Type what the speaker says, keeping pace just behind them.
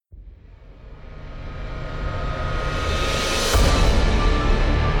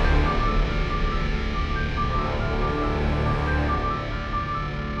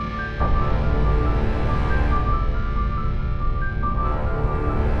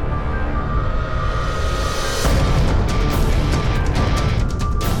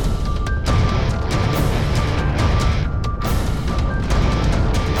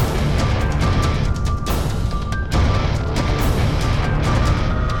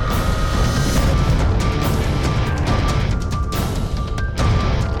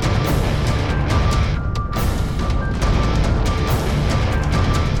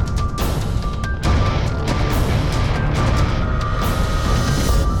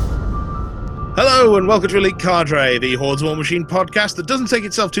Hello and welcome to Elite Cadre, the Hordes War Machine podcast that doesn't take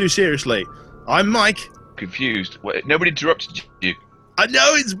itself too seriously. I'm Mike. Confused. Wait, nobody interrupted you. I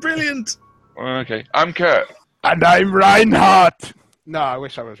know, it's brilliant. Okay. I'm Kurt. And I'm Reinhardt. No, I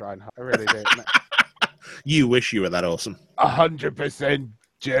wish I was Reinhardt. I really do. You wish you were that awesome. 100%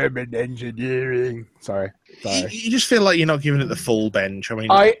 German engineering. Sorry. You just feel like you're not giving it the full bench. I mean,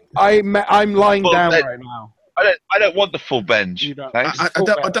 I'm lying Full down bench. right now. I don't want the full bench. You don't- Thanks. I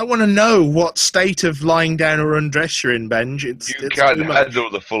don't want to know what state of lying down or undress you're in, Benj. You It's can't too much. handle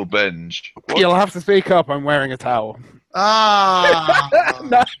the full bench. What? You'll have to speak up. I'm wearing a towel. Ah.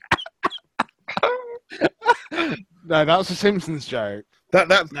 No. No, that was a Simpsons joke.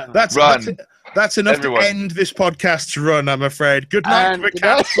 That's Run. that's enough Everyone. to end this podcast's run, I'm afraid. Good night, And we're good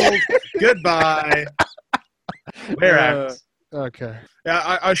night. cancelled. Goodbye. We're out. Okay.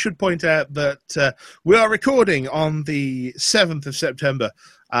 I should point out that we are recording on the 7th of September,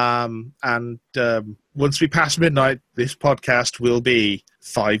 and once we pass midnight, this podcast will be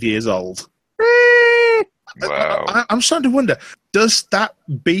 5 years old. Wow. I'm starting to wonder, does that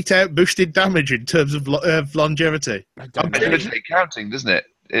beat out boosted damage in terms of longevity? I don't It's know. going to take counting, doesn't it?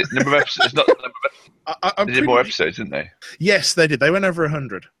 Number of episodes. It's not. Number I'm they did more episodes, didn't they? Yes, they did. They went over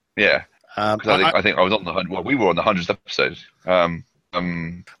 100. Yeah. Um, 'Cause I think I was on the 100. Well, we were on the 100th episode.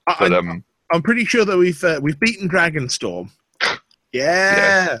 I'm pretty sure that we've beaten Dragonstorm.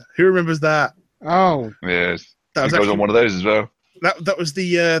 Yeah. Who remembers that? Oh, yes. That I was think I was on one of those as well. that was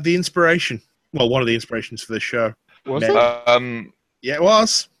the inspiration. Well, one of the inspirations for this show. was Man. it? Yeah, it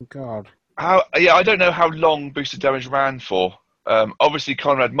was. God. I don't know how long boosted damage ran for. Obviously,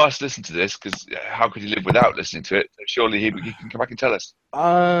 Conrad must listen to this because how could he live without listening to it? So surely he can come back and tell us.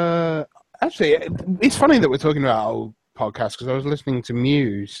 Actually, it's funny that we're talking about old podcasts because I was listening to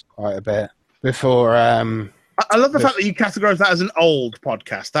Muse quite a bit before. I love the fact that you categorise that as an old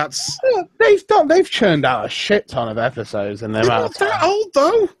podcast. That's They've churned out a shit ton of episodes in the they're amount not of that time. old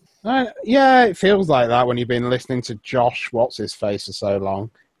though. Yeah, it feels like that when you've been listening to Josh What's His Face for so long.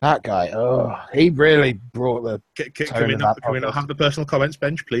 That guy, he really brought the. Can we of not that podcast. have the personal comments,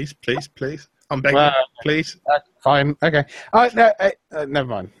 Benj? Please. I'm begging, Well, please. Fine, okay. Never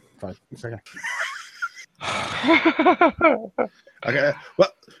mind. Fine, it's okay. Okay. Well,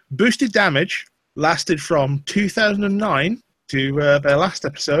 boosted damage lasted from 2009 to their last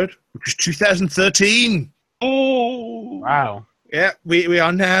episode, which was 2013. Oh. Wow, Yeah, we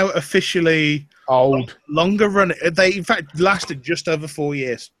are now officially old. longer running. They, in fact, lasted just over 4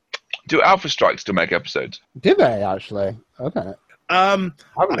 years. Do Alpha Strike still make episodes? Did they actually? Okay. I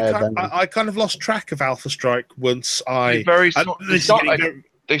haven't heard them. I kind of lost track of Alpha Strike once I. Very and sort- this is getting very,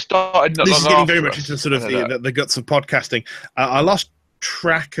 They started not this is long getting after very much us. into sort of I know that. the guts of podcasting. I lost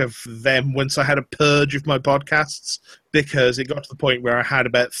track of them once I had a purge of my podcasts because it got to the point where I had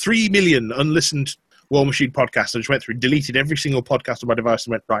about 3 million unlistened War Machine podcasts. I just went through, deleted every single podcast on my device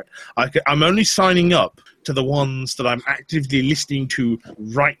and went, right, I'm only signing up to the ones that I'm actively listening to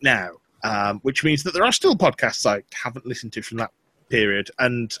right now, which means that there are still podcasts I haven't listened to from that period,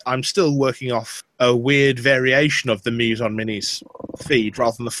 and I'm still working off a weird variation of the Muse on Minis feed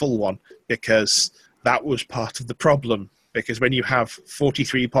rather than the full one, because that was part of the problem. Because when you have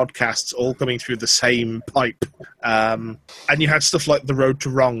 43 podcasts all coming through the same pipe, and you had stuff like The Road to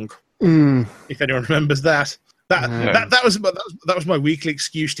Wrong, if anyone remembers that. That was my weekly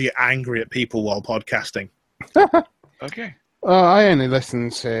excuse to get angry at people while podcasting. Okay. I only listen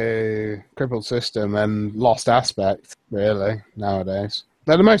to Crippled System and Lost Aspect, really, nowadays.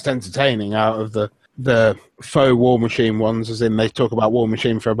 They're the most entertaining out of the faux War Machine ones, as in they talk about War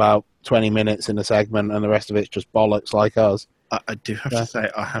Machine for about 20 minutes in a segment and the rest of it's just bollocks like us. I do have to say,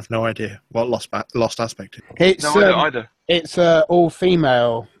 I have no idea what Lost Aspect is. It's, No, I don't either. It's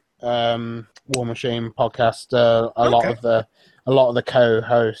all-female War Machine podcast. A lot of the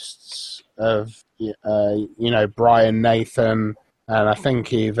co-hosts of Brian, Nathan, and I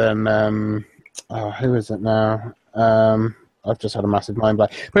think even who is it now? I've just had a massive mind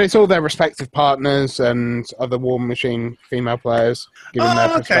blank. But it's all their respective partners and other War Machine female players giving their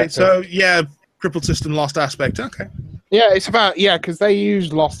perspective. So yeah, Crippled System, Lost Aspect. Okay. Yeah, it's about because they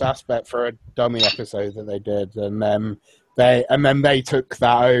used Lost Aspect for a dummy episode that they did, and then they took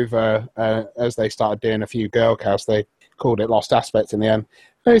that over as they started doing a few girl casts. They called it Lost Aspect in the end.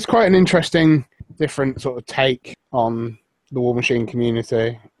 And it's quite an interesting, different sort of take on the War Machine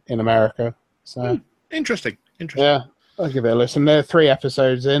community in America. So Interesting. yeah, I'll give it a listen. They're 3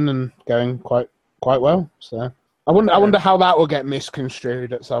 episodes in and going quite well. So I wonder how that will get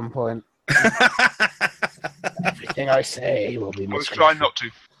misconstrued at some point. Everything I say will be I was misconstrued. trying not to.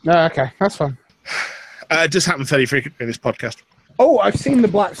 No, okay, that's fine. It does happen fairly frequently in this podcast. Oh, I've seen the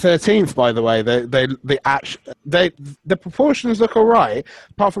Black 13th, by the way. The proportions look all right,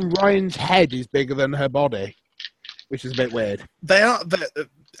 apart from Ryan's head is bigger than her body, which is a bit weird. They are.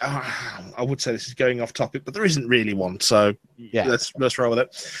 I would say this is going off topic, but there isn't really one, so Yeah. let's roll with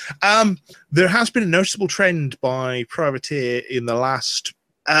it. There has been a noticeable trend by Privateer in the last.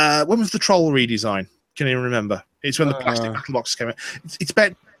 When was the Troll redesign? Can you remember? It's when the plastic battle boxes came out. It's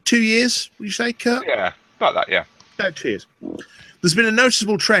about 2 years. Would you say, Kurt? Yeah, about that. Yeah. About 2 years. There's been a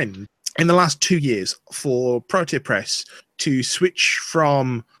noticeable trend in the last 2 years for Privateer Press to switch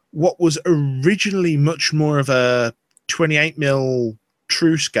from what was originally much more of a 28mm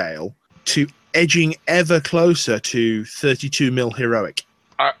true scale to edging ever closer to 32mm heroic.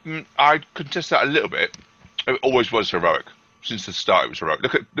 I contest that a little bit. It always was heroic. Since the start, it was heroic.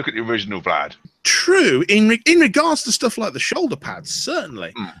 Look at the original Vlad. True, in regards to stuff like the shoulder pads,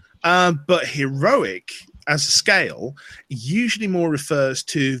 certainly. But heroic as a scale usually more refers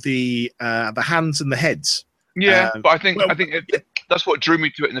to the hands and the heads. Yeah, but I think that's what drew me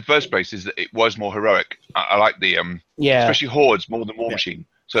to it in the first place, is that it was more heroic. I like the especially Hordes more than War Machine.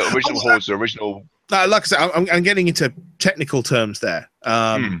 So original Hordes are original. Like I said, I'm getting into technical terms there,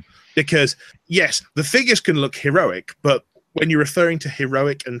 because yes, the figures can look heroic, but when you're referring to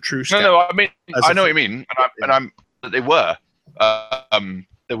heroic and true scale, no, I mean I know what you mean, and they were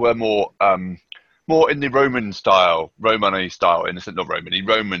more in the Roman style, Romani style, innocent, not Romany,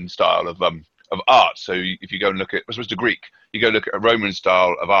 Roman style of art. So if you go and look at, I suppose, the Greek, you go look at a Roman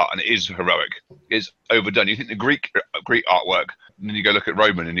style of art, and it is heroic, it's overdone. You think the Greek artwork, and then you go look at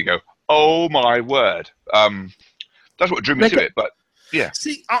Roman, and you go, oh my word. That's what drew me to it, but. Yeah.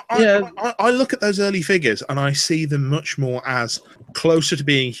 See, I look at those early figures and I see them much more as closer to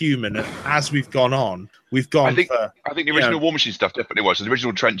being human. And as we've gone on, we've gone. I think the original War Machine stuff definitely was. So the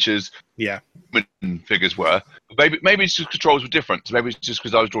original Trenches, figures were. Maybe it's just because Trolls were different. So maybe it's just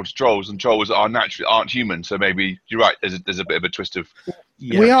because I was drawn to Trolls, and Trolls aren't human. So maybe you're right. There's a bit of a twist of.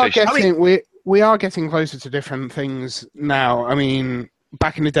 Yeah. We are getting closer to different things now. I mean,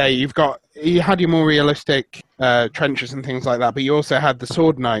 back in the day, you had your more realistic trenches and things like that, but you also had the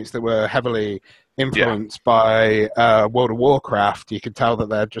Sword Knights that were heavily influenced by World of Warcraft. You could tell that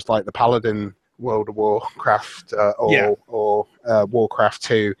they're just like the Paladin World of Warcraft or Warcraft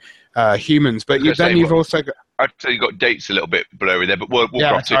 2 humans. But you've also got. I'd say you got dates a little bit blurry there, but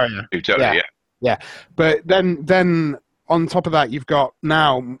Warcraft 2 totally, yeah. But then on top of that, you've got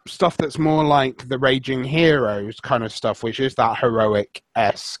now stuff that's more like the Raging Heroes kind of stuff, which is that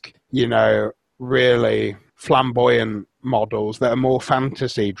heroic-esque, really flamboyant models that are more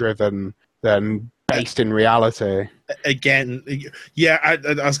fantasy-driven than based in reality. Again, I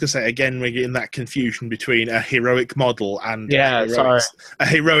was going to say, again, we're getting that confusion between a heroic model and a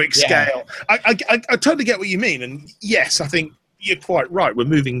heroic scale. I totally get what you mean, and yes, I think you're quite right. We're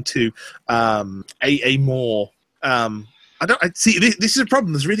moving to a more... see. This is a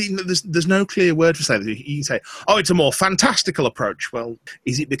problem. There's no clear word for saying. You can say, "Oh, it's a more fantastical approach." Well,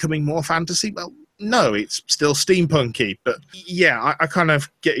 is it becoming more fantasy? Well, no, it's still steampunky. But yeah, I kind of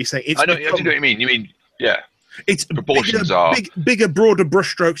get you saying. I know what you mean. You mean it's proportions bigger, broader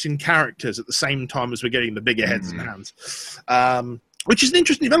brushstrokes in characters at the same time as we're getting the bigger heads and hands. Which is an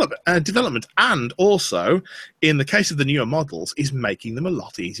interesting development, and also in the case of the newer models, is making them a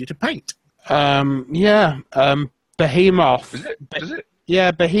lot easier to paint. Behemoth. Is it?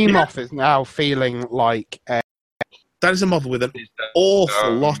 Yeah, Behemoth is now feeling like that is a model with an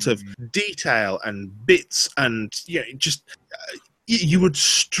awful lot of detail and bits, and you would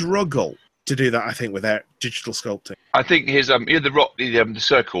struggle to do that, I think, without digital sculpting. I think his the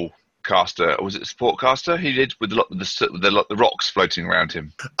circle caster, or was it the support caster? He did with the rocks floating around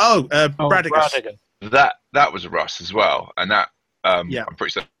him. Bradigus. That was a Russ as well, and that I'm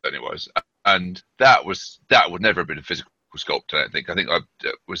pretty certain it was. And that would never have been a physical sculpt. I think I did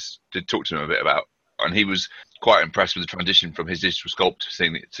talk to him a bit about, and he was quite impressed with the transition from his digital sculpt to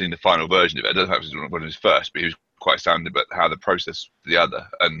seeing the final version of it. I don't know if it was one of his first, but he was quite astounded about how the process for the other.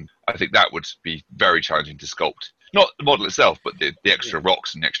 And I think that would be very challenging to sculpt. Not the model itself, but the extra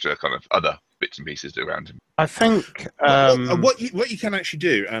rocks and extra kind of other bits and pieces around him. I think what you can actually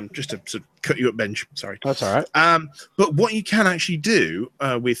do, just to sort of cut you up, Benj. Sorry, that's all right. But what you can actually do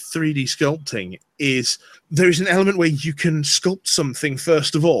with 3D sculpting is there is an element where you can sculpt something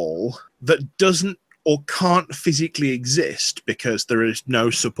first of all that doesn't or can't physically exist because there is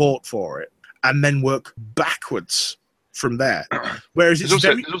no support for it, and then work backwards from there. Whereas there's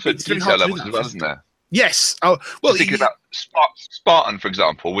also detail levels as well, isn't there? Yes. Oh, well, thinking about Spartan, for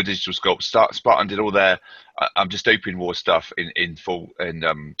example, with digital sculpt. Spartan did all their dystopian war stuff in full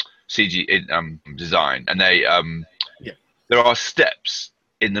CG design, and there are steps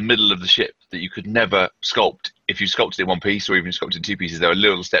in the middle of the ship that you could never sculpt if you sculpted it in one piece, or even sculpted in two pieces. There are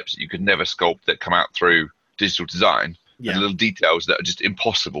little steps that you could never sculpt that come out through digital design. Yeah. And little details that are just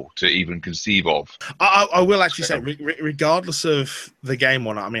impossible to even conceive of. I will actually say, regardless of the game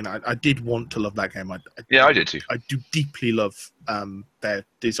one, I mean, I did want to love that game. I did too. I do deeply love their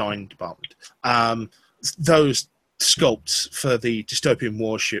design department. Those sculpts for the dystopian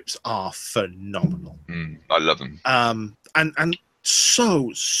warships are phenomenal. I love them. And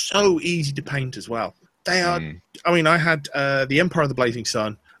so easy to paint as well. They are. I mean, I had the Empire of the Blazing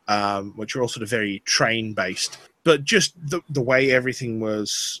Sun, which are all sort of very train based. But just the way everything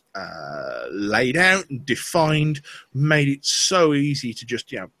was laid out and defined made it so easy to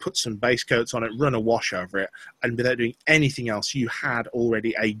just put some base coats on it, run a wash over it, and without doing anything else, you had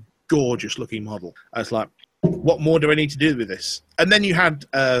already a gorgeous looking model. I was like, what more do I need to do with this? And then you had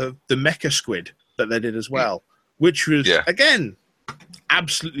the Mecha Squid that they did as well, which was again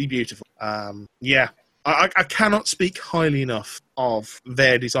absolutely beautiful. I cannot speak highly enough of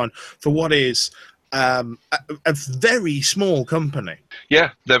their design for what is. A very small company. Yeah,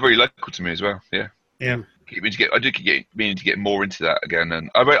 they're very local to me as well. Yeah. I do keep meaning to get more into that again. And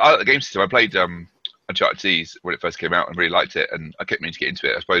I like the game system. I played Uncharted Seas when it first came out and really liked it, and I kept meaning to get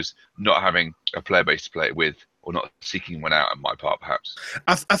into it. I suppose not having a player base to play it with, or not seeking one out on my part, perhaps.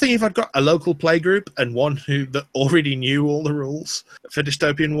 I think if I'd got a local play group and one that already knew all the rules for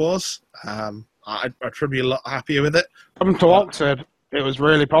Dystopian Wars, I'd probably be a lot happier with it. Come to Oxford. It was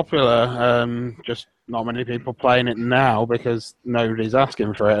really popular, just not many people playing it now because nobody's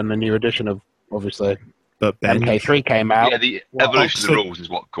asking for it, and the new edition of, obviously, MK3 came out. Yeah, the evolution of the rules is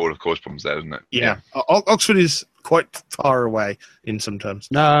what caused problems there, isn't it? Yeah. Oxford is quite far away in some terms.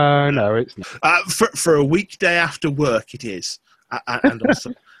 No, it's not. For a weekday after work, it is.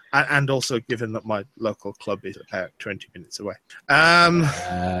 And also, given that my local club is about 20 minutes away, and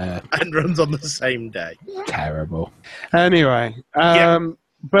runs on the same day. Terrible. Anyway,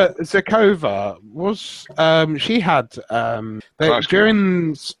 but Zakova was she had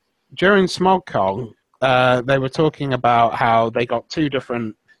during SmogCon, they were talking about how they got two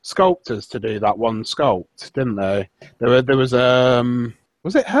different sculptors to do that one sculpt, didn't they? There was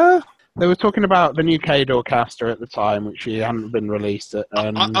was it her? They were talking about the new Kador caster at the time, which she hadn't been released.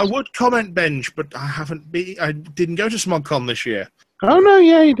 I would comment, Benj, but I didn't go to SmogCon this year. Oh no,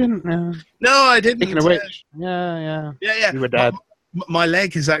 you didn't. No, I didn't. Speaking of which, yeah. You were dead. My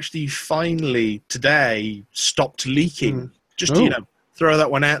leg has actually finally today stopped leaking. Just throw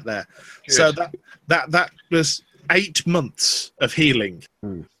that one out there. Good. So that was 8 months of healing.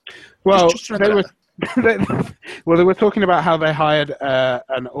 Well, they were talking about how they hired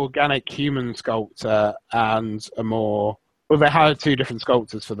an organic human sculptor and they hired two different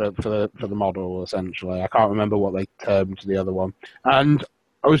sculptors for the model, essentially. I can't remember what they termed the other one. And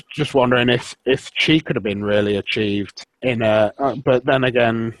I was just wondering if she could have been really achieved in but then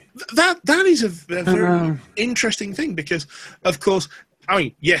again, that is a very interesting thing, because of course, I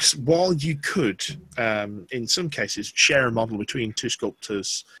mean, yes, while you could in some cases share a model between two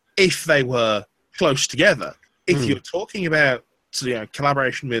sculptors if they were close together. If you're talking about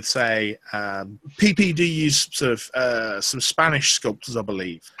collaboration with, say, PP do use sort of some Spanish sculptors, I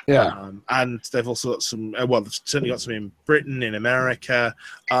believe. Yeah. And they've also got some, they've certainly got some in Britain, in America,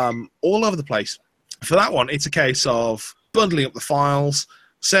 all over the place. For that one, it's a case of bundling up the files,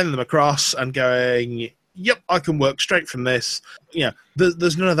 sending them across and going, yep, I can work straight from this.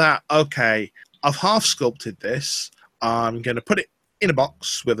 There's none of that, okay, I've half sculpted this, I'm going to put it in a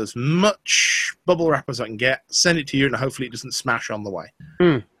box with as much bubble wrap as I can get, send it to you, and hopefully it doesn't smash on the way.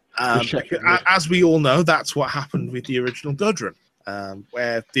 As we all know, that's what happened with the original Gudrun,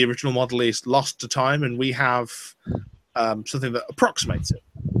 where the original model is lost to time, and we have something that approximates it.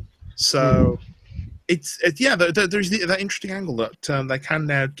 So there's that interesting angle that they can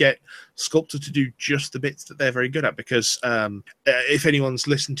now get sculptors to do just the bits that they're very good at, because if anyone's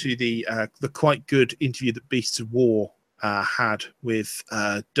listened to the quite good interview that Beasts of War had with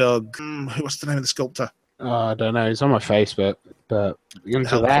Doug. What's the name of the sculptor? I don't know. It's on my Facebook, but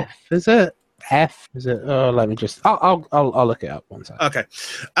into F, is it? F, is it? Oh, let me just. I'll look it up one second. Okay.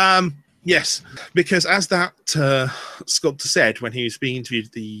 Yes, because as that sculptor said when he was being interviewed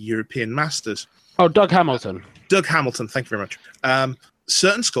at the European Masters. Oh, Doug Hamilton. Doug Hamilton. Thank you very much.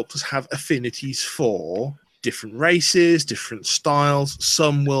 Certain sculptors have affinities for different races, different styles.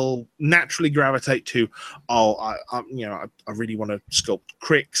 Some will naturally gravitate to, I really want to sculpt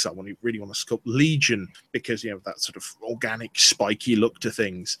Crix. I really want to sculpt Legion because that sort of organic, spiky look to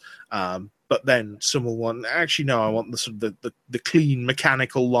things. But then someone will want, actually, no, I want the sort of the clean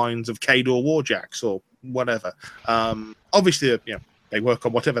mechanical lines of Kador Warjacks or whatever. Obviously, they work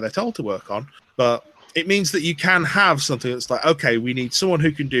on whatever they're told to work on, but it means that you can have something that's like, okay, we need someone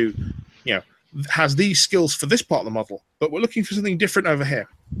who can do, has these skills for this part of the model, but we're looking for something different over here.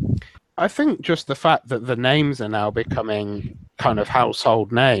 I think just the fact that the names are now becoming kind of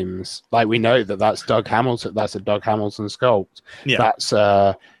household names, like we know that's Doug Hamilton, that's a Doug Hamilton sculpt. Yeah. That's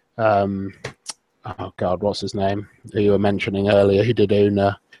oh God, what's his name? Who you were mentioning earlier? Who did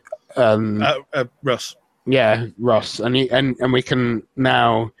Una? Russ. Yeah, Russ, and we can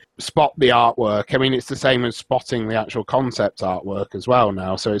now spot the artwork. I mean, it's the same as spotting the actual concept artwork as well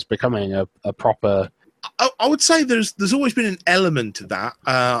now. So it's becoming a proper. I would say there's always been an element to that.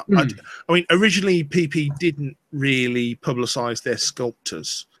 I mean, originally PP didn't really publicise their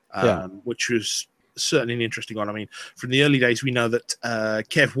sculptors, which was certainly an interesting one. I mean, from the early days, we know that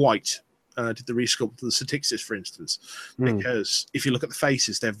Kev White did the resculpt of the Satixis, for instance, because if you look at the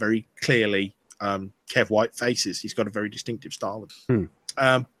faces, they're very clearly Kev White faces. He's got a very distinctive style.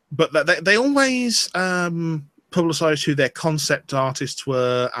 But they always publicised who their concept artists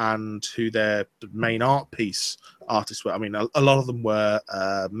were and who their main art piece artists were. I mean, a lot of them were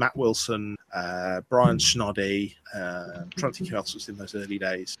Matt Wilson, Brian Snoddy. I'm trying to think who else was in those early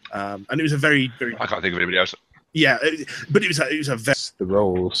days. And it was a very, very. I can't think of anybody else. Yeah, but it was a very. The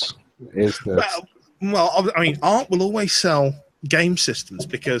roles is the. Well, I mean, art will always sell game systems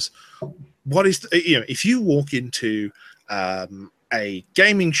because what is if you walk into a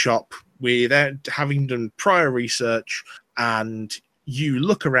gaming shop without having done prior research and you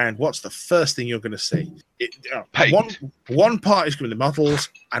look around, what's the first thing you're going to see? One part is going to be the models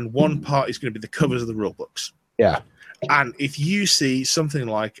and one part is going to be the covers of the rule books. Yeah. And if you see something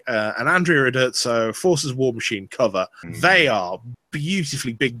like an Andrea Uderzo Forces War Machine cover, they are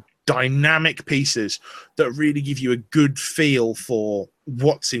beautifully big, dynamic pieces that really give you a good feel for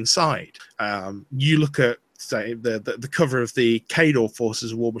what's inside. You look at, say, the cover of the Kador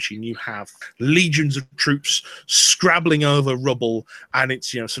Forces War Machine, you have legions of troops scrabbling over rubble, and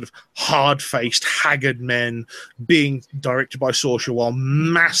it's sort of hard-faced, haggard men being directed by Sorsha, while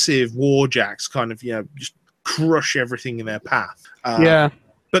massive warjacks kind of just crush everything in their path.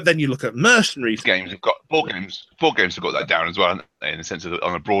 But then you look at mercenaries. Board games have got that down as well, in the sense of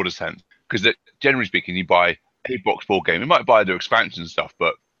on a broader sense, because generally speaking, you buy a box board game. You might buy their expansion stuff,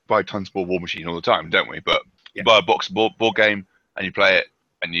 but buy tons of War Machine all the time, don't we? But you buy a box board game and you play it,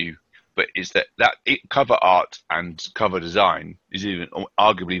 but it's that cover art and cover design is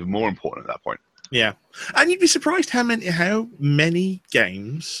arguably even more important at that point. Yeah, and you'd be surprised how many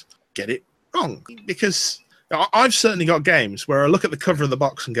games get it wrong, because I've certainly got games where I look at the cover of the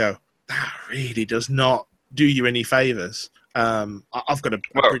box and go, that really does not do you any favours. I've got a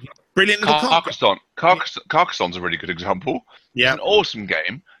brilliant little Carcassonne's a really good example. Yeah, it's an awesome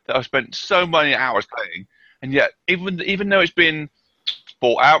game that I've spent so many hours playing, and yet even though it's been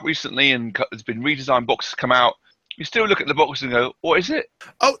bought out recently and there's been redesigned boxes come out, you still look at the box and go, what is it?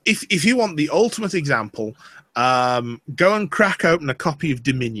 Oh, if you want the ultimate example, go and crack open a copy of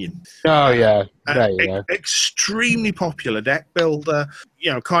Dominion. Oh yeah, there you go. Extremely popular deck builder.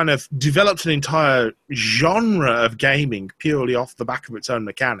 Kind of developed an entire genre of gaming purely off the back of its own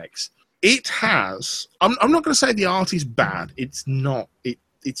mechanics. It has. I'm not going to say the art is bad. It's not.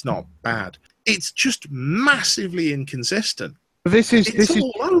 It's not bad. It's just massively inconsistent. It's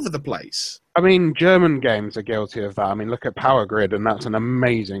all over the place. I mean, German games are guilty of that. I mean, look at Power Grid, and that's an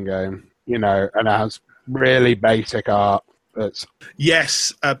amazing game. And it has really basic art.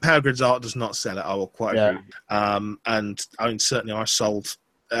 Yes, Power Grid's art does not sell it. I will quite agree. And I mean, certainly I sold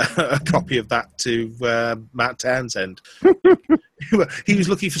a copy of that to Matt Townsend. He was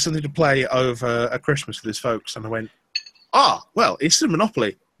looking for something to play over a Christmas with his folks, and I went, well, it's a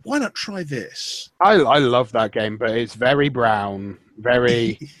Monopoly. Why not try this? I love that game, but it's very brown,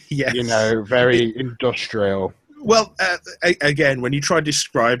 very, yes. Very industrial. Well, again, when you try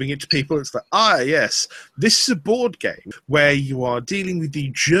describing it to people, it's like, yes, this is a board game where you are dealing with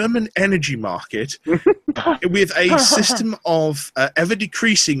the German energy market with a system of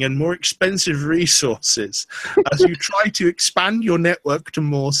ever-decreasing and more expensive resources as you try to expand your network to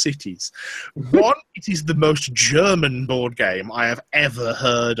more cities. One, it is the most German board game I have ever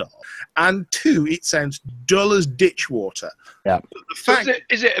heard of. And two, it sounds dull as ditch water. Yeah.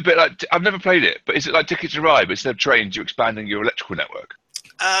 Is it a bit like, I've never played it, but is it like Ticket to Ride, but instead of trains, you're expanding your electrical network?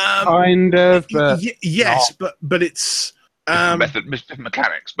 Kind of. Yes, but it's... different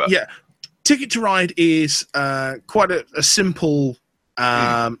mechanics, but... Yeah. Ticket to Ride is quite a simple...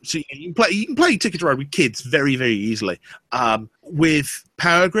 So you can play Ticket to Ride with kids very, very easily. With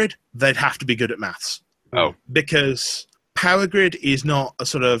Power Grid, they'd have to be good at maths. Oh. Because... Power Grid is not a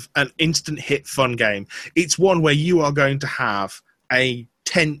sort of an instant hit fun game. It's one where you are going to have a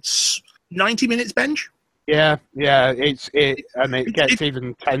tense 90 minutes bench. Yeah, it gets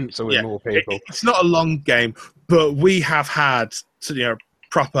even tenser with more people. It's not a long game, but we have had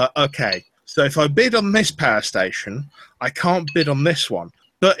proper, okay, so if I bid on this power station, I can't bid on this one.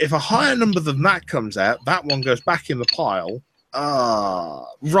 But if a higher number than that comes out, that one goes back in the pile.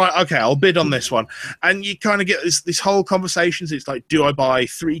 Right, okay, I'll bid on this one. And you kind of get this whole conversations. It's like, do I buy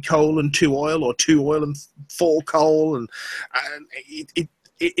 3 coal and 2 oil, or 2 oil and 4 coal? And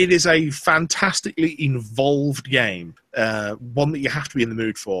it is a fantastically involved game, one that you have to be in the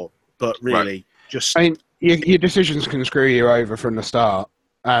mood for. But really, your decisions can screw you over from the start,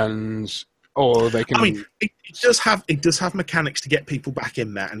 or they can. I mean, it does have mechanics to get people back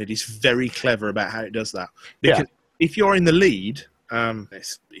in there, and it is very clever about how it does that. Because if you're in the lead,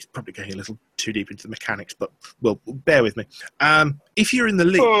 it's probably going a little too deep into the mechanics, but bear with me. If you're in the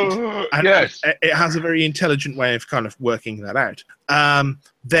lead, and it has a very intelligent way of kind of working that out,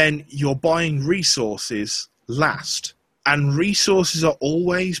 then you're buying resources last. And resources are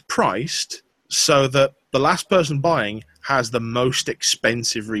always priced so that the last person buying has the most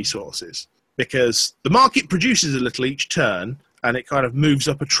expensive resources. Because the market produces a little each turn, and it kind of moves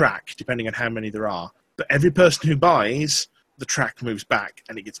up a track, depending on how many there are. But every person who buys, the track moves back,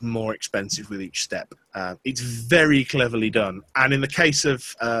 and it gets more expensive with each step. It's very cleverly done. And in the case of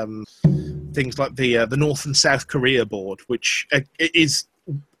things like the North and South Korea board, which is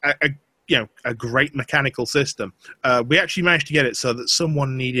a great mechanical system, we actually managed to get it so that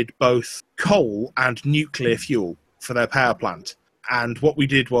someone needed both coal and nuclear fuel for their power plant. And what we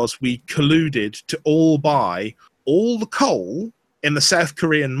did was we colluded to all buy all the coal in the South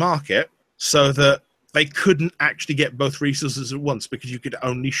Korean market so that they couldn't actually get both resources at once, because you could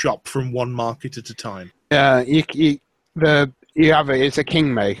only shop from one market at a time. Yeah, it's a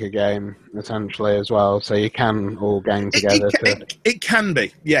kingmaker game essentially as well, so you can all gang together. It can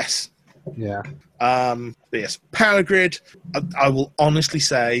be, yes. Yeah. Yes, Power Grid. I will honestly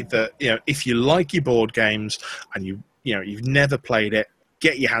say that if you like your board games and you've never played it,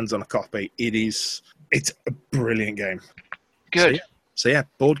 get your hands on a copy. It's a brilliant game. Good. So yeah,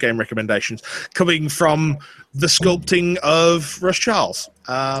 board game recommendations coming from the sculpting of Russ Charles.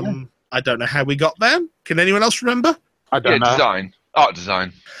 I don't know how we got there. Can anyone else remember? I don't know. Art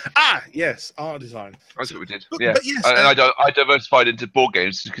design. Yes, art design. That's what we did. But yes, I diversified into board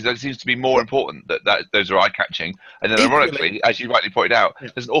games because that seems to be more important. That those are eye catching. And then, ironically, as you rightly pointed out,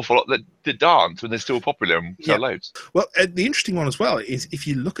 there's an awful lot that dance when they're still popular and sell loads. Well, the interesting one as well is if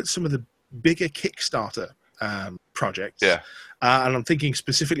you look at some of the bigger Kickstarter projects. Yeah. And I'm thinking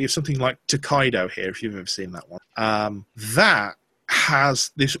specifically of something like Tokaido here, if you've ever seen that one. That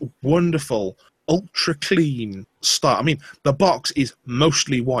has this wonderful, ultra clean style. I mean, the box is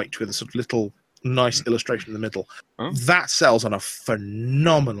mostly white with a sort of little nice illustration in the middle. That sells on a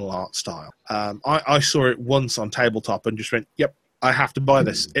phenomenal art style. I saw it once on tabletop and just went, yep, I have to buy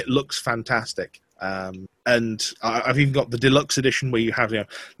this. It looks fantastic. And I've even got the deluxe edition where you have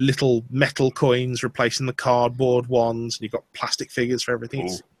little metal coins replacing the cardboard ones, and you've got plastic figures for everything.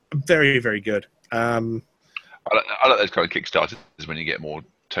 It's very, very good. I like those kind of Kickstarters when you get more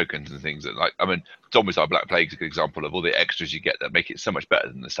tokens and things. Zombies Are Black Plague is a good example of all the extras you get that make it so much better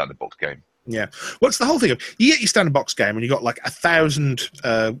than the standard box game. Yeah. What's the whole thing of? You get your standard box game and you got like 1,000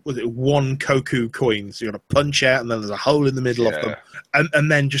 one Koku coins. You got to punch out, and then there's a hole in the middle of them.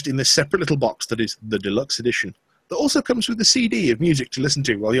 And then just in this separate little box that is the deluxe edition that also comes with a CD of music to listen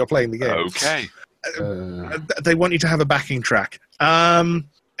to while you're playing the game. Okay. They want you to have a backing track. And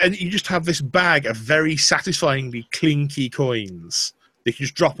you just have this bag of very satisfyingly clinky coins. They can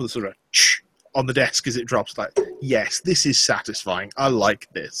just drop them sort of on the desk as it drops. Like, yes, this is satisfying. I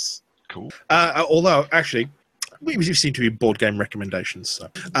like this. Cool. Although, actually, we seem to be board game recommendations.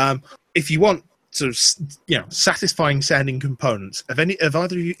 So, if you want sort of satisfying sounding components, have either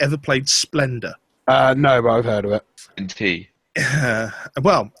of you ever played Splendor? No, but I've heard of it. NT.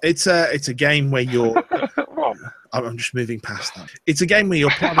 Well, it's a game where you're. I'm just moving past that. It's a game where you're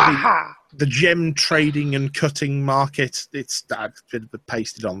part of the gem trading and cutting market. It's a bit of a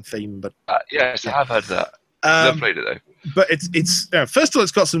pasted on theme, but yes, I have heard of that. I've played it though. But it's first of all,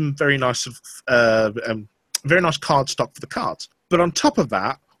 it's got some very nice very nice card stock for the cards. But on top of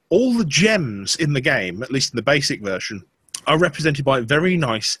that, all the gems in the game, at least in the basic version, are represented by very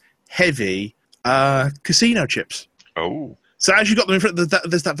nice, heavy casino chips. Oh. So as you got them in front,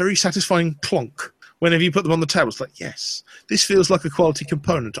 there's that very satisfying clunk. Whenever you put them on the table, it's like, yes, this feels like a quality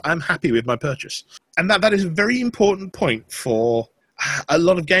component. I'm happy with my purchase. And that is a very important point for a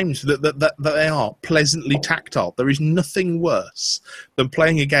lot of games that they are pleasantly tactile. There is nothing worse than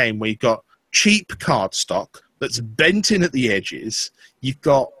playing a game where you've got cheap cardstock that's bent in at the edges. You've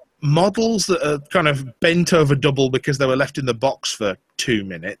got models that are kind of bent over double because they were left in the box for 2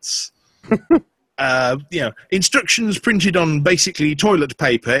 minutes. Instructions printed on basically toilet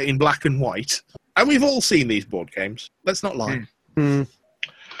paper in black and white. And we've all seen these board games. Let's not lie. Mm.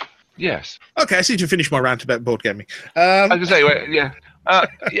 Yes. Okay, I seem to finish my rant about board gaming. I was going to say, I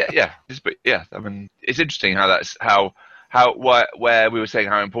mean, it's interesting where we were saying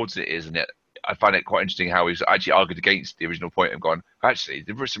how important it is, and I find it quite interesting how we've actually argued against the original point and gone, actually,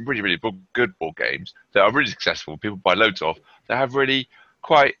 there were some really, really good board games that are really successful, people buy loads of, that have really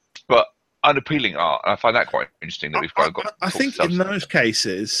quite, but unappealing art. And I find that quite interesting that we've got. I think in those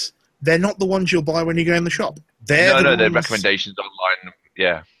cases, they're not the ones you'll buy when you go in the shop. They're recommendations online.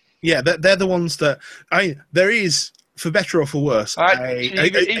 Yeah. Yeah, they're the ones that there is, for better or for worse, there is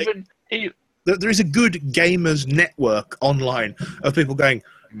a good gamers network online of people going,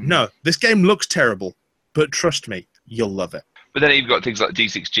 no, this game looks terrible, but trust me, you'll love it. But then you've got things like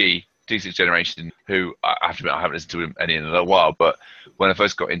D6 Generation, who I have to admit I haven't listened to any in a little while, but when I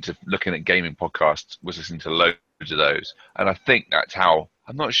first got into looking at gaming podcasts, was listening to loads of those, and I think that's how.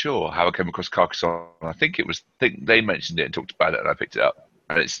 I'm not sure how I came across Carcassonne. I think they mentioned it and talked about it, and I picked it up.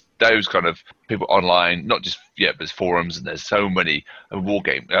 And it's those kind of people online, not just but there's forums, and there's so many. Board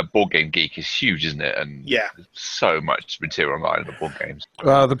Game Geek is huge, isn't it? And there's so much material online about board games.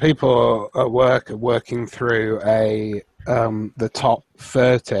 Well, the people at work are working through the top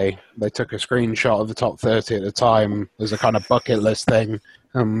 30. They took a screenshot of the top 30 at the time as a kind of bucket list thing,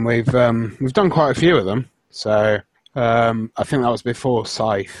 and we've done quite a few of them. So I think that was before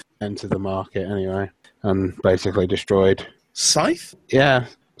Scythe entered the market, anyway, and basically destroyed. Scythe? Yeah,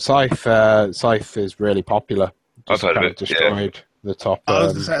 Scythe is really popular. I've heard of it. Destroyed the top. I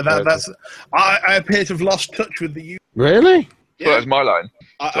was going to say I appear to have lost touch with the. Really? Yeah. Well, that's my line.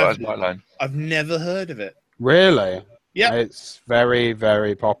 That's my line. I've never heard of it. Really? Yeah. It's very,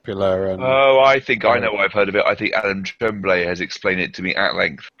 very popular. And I think I know why I've heard of it. I think Adam Tremblay has explained it to me at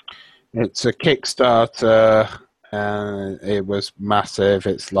length. It's a Kickstarter, and it was massive.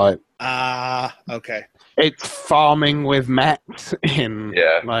 It's like okay. It's farming with mechs in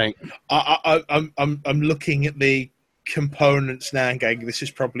like. I'm looking at the components now and going, this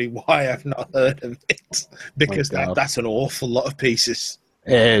is probably why I've not heard of it, because that's an awful lot of pieces.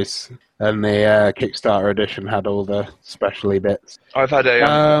 It is, and the Kickstarter edition had all the specialty bits. I've had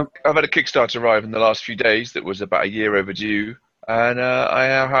a Kickstarter arrive in the last few days that was about a year overdue, and I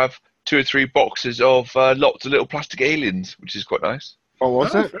now have 2 or 3 boxes of lots of little plastic aliens, which is quite nice. What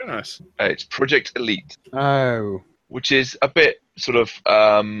was it? Very nice. It's Project Elite. Oh. Which is a bit sort of,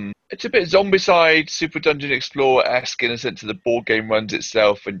 it's a bit Zombicide, Super Dungeon Explorer-esque in a sense that the board game runs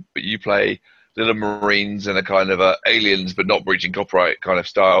itself, but you play little Marines and a kind of aliens but not breaching copyright kind of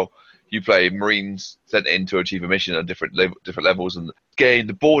style. You play Marines sent in to achieve a mission at different levels, and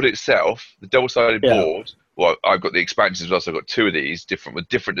the board itself, the double-sided board. Well, I've got the expansions as well, so I've got 2 of these with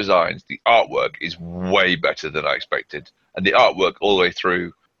different designs. The artwork is way better than I expected. And the artwork all the way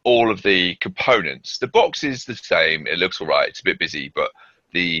through, all of the components. The box is the same. It looks all right. It's a bit busy, but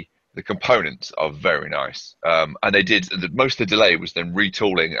the components are very nice. And they did, most of the delay was then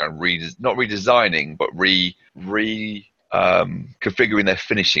retooling and not redesigning, but configuring their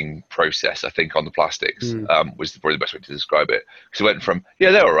finishing process, I think, on the plastics was probably the best way to describe it. Because it went from,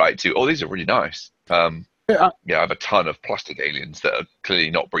 they're all right, to, these are really nice. I have a ton of plastic aliens that are clearly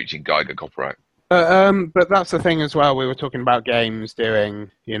not breaching Geiger copyright. But that's the thing as well. We were talking about games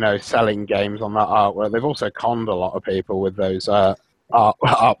doing, selling games on that artwork. They've also conned a lot of people with those art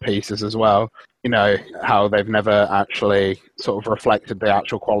pieces as well. How they've never actually sort of reflected the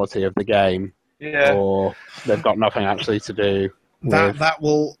actual quality of the game. Yeah. Or they've got nothing actually to do with that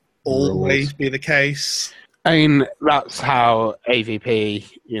will always be the case. I mean, that's how AVP,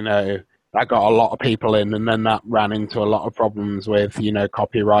 that got a lot of people in, and then that ran into a lot of problems with,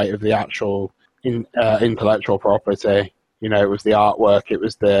 copyright of the actual intellectual property. It was the artwork, it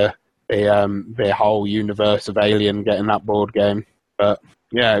was the whole universe of Alien getting that board game. But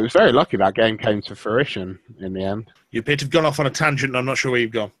yeah, it was very lucky that game came to fruition in the end. You appear to have gone off on a tangent, and I'm not sure where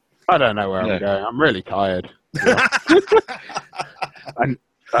you've gone. I don't know where I'm going. I'm really tired. And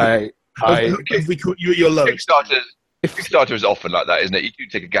you're low. Kickstarter is often like that, isn't it? You do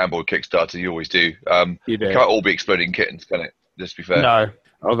take a gamble with Kickstarter, you always do. You do. It can't all be exploding kittens, can it? Let's be fair. No.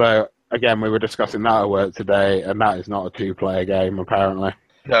 Although, again, we were discussing that at work today, and that is not a 2-player game, apparently.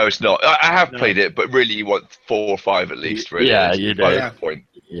 No, it's not. I have played it, but really you want 4 or 5 at least, really. Yeah, you do. By that point.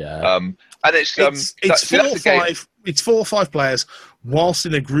 Yeah. And it's 4 or 5. It's 4 or 5 players whilst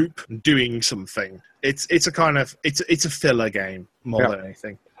in a group doing something. It's a filler game more than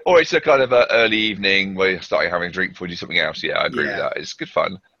anything. Or it's a kind of an early evening where you're starting having a drink before you do something else. Yeah, I agree with that. It's good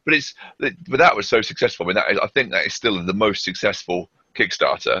fun. But that was so successful. I mean, I think that is still the most successful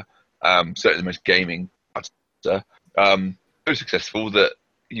Kickstarter, certainly the most gaming. So successful that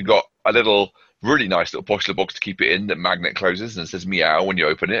you got a really nice little posh little box to keep it in that magnet closes and it says meow when you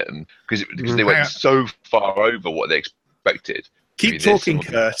open it, and because they went so far over what they expected. Keep talking,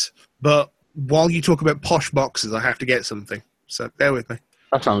 Kurt. But while you talk about posh boxes, I have to get something. So bear with me.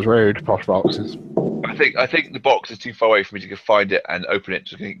 That sounds rude, posh boxes. I think the box is too far away for me to go find it and open it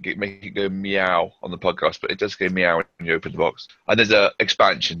to make it go meow on the podcast, but it does go meow when you open the box. And there's an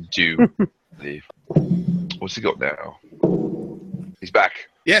expansion due, I believe. What's he got now? He's back.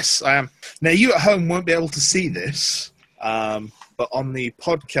 Yes, I am. Now, you at home won't be able to see this, but on the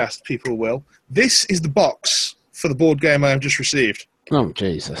podcast, people will. This is the box for the board game I have just received. Oh,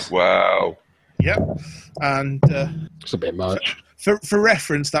 Jesus. Wow. Yep. And it's a bit much. For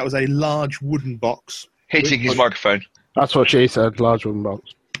reference, that was a large wooden box. Hitting his microphone. That's what she said, large wooden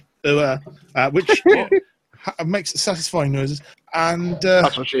box. Which makes satisfying noises. And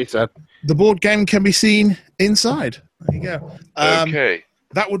that's what she said. The board game can be seen inside. There you go. Okay.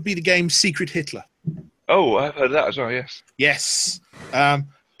 That would be the game Secret Hitler. Oh, I've heard of that as well, yes. Yes.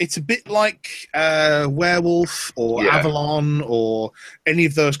 It's a bit like Werewolf or Avalon or any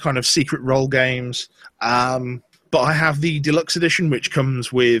of those kind of secret role games. But I have the deluxe edition, which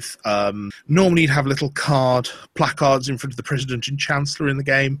comes with, normally you'd have little placards in front of the President and Chancellor in the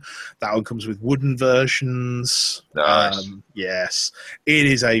game. That one comes with wooden versions. Nice. Yes. It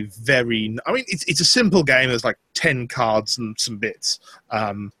is it's a simple game. There's like 10 cards and some bits.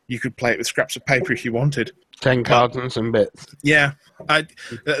 You could play it with scraps of paper if you wanted. 10 cards and some bits. Yeah.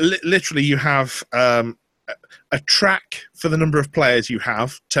 Literally, you have a track for the number of players you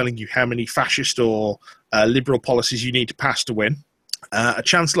have, telling you how many fascist or liberal policies you need to pass to win, a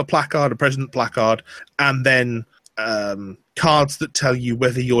Chancellor placard, a President placard, and then cards that tell you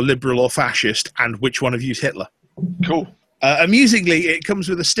whether you're liberal or fascist and which one of you is Hitler. Cool. Amusingly, it comes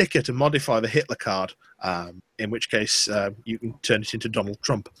with a sticker to modify the Hitler card, in which case you can turn it into Donald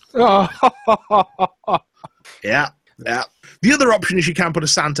Trump. Yeah. The other option is you can put a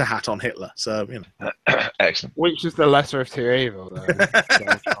Santa hat on Hitler. So, you know. Excellent. Which is the lesser of two evils, though?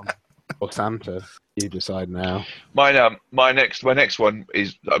 Or Santa? You decide now. My next one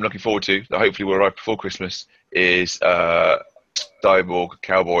is I'm looking forward to. That hopefully will arrive before Christmas. Is Cyborg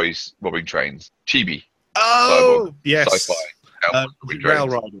Cowboys Robbing Trains. Chibi. Oh, Cyborg. yes. Sci-fi. Rail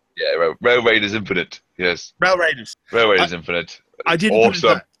Riders. Yeah, Rail Raiders Infinite. Yes. Rail Raiders. Rail Raiders Infinite. I didn't put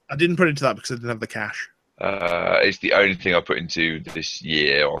into that because I didn't have the cash. It's the only thing I put into this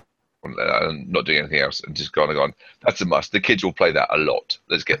year. I'm not doing anything else and just gone. That's a must. The kids will play that a lot.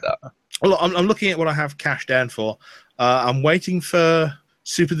 Let's get that. Well, I'm looking at what I have cash down for. I'm waiting for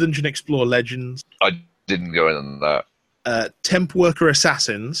Super Dungeon Explorer Legends. I didn't go in on that. Temp Worker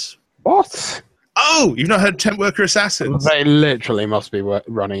Assassins. What? Oh, you've not heard Temp Worker Assassins? They literally must be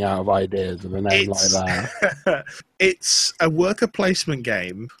running out of ideas of a name like that. It's a worker placement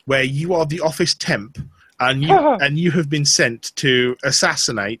game where you are the office temp and you have been sent to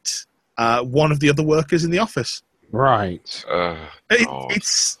assassinate one of the other workers in the office. Right.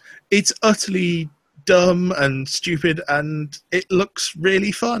 It's utterly dumb and stupid, and it looks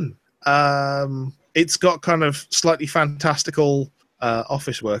really fun. It's got kind of slightly fantastical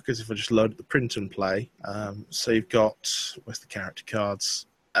office workers, if I just load the print and play. So you've got, where's the character cards?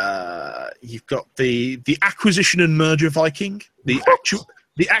 You've got the acquisition and merger Viking, the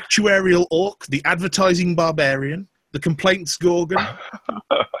actuarial orc, the advertising barbarian, the complaints Gorgon,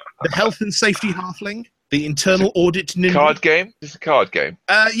 the health and safety halfling, the internal audit ninja. Card game? It's a card game.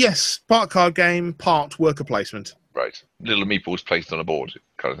 Yes, part card game, part worker placement. Right. Little meeples placed on a board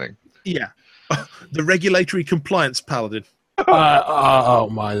kind of thing. Yeah. The regulatory compliance paladin. Oh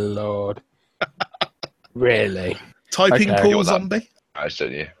my lord. Really? Typing pool zombie? I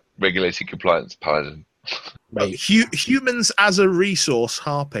said, yeah. Regulatory compliance paladin. Humans as a resource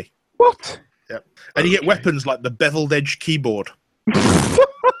harpy. What? Yep. And you get weapons like the beveled edge keyboard,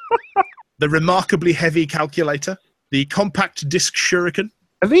 the remarkably heavy calculator, the compact disc shuriken.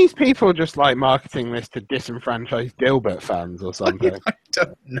 Are these people just like marketing this to disenfranchised Dilbert fans or something? I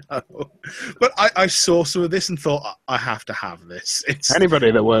don't know. But I saw some of this and thought, I have to have this.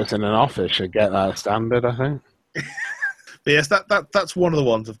 Anybody that works in an office should get that standard, I think. Yes, that's one of the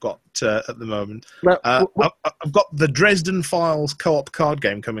ones I've got at the moment. I've got the Dresden Files co-op card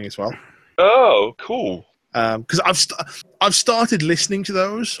game coming as well. Oh, cool. Because I've started listening to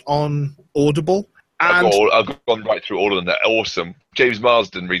those on Audible, I've gone right through all of them. They're awesome. James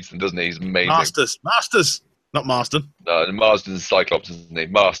Marsden reads them, doesn't he? He's amazing. Masters, not Marsden. No, Marsden's Cyclops, isn't he?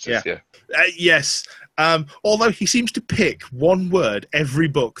 Masters, yeah. Yes. Although he seems to pick one word every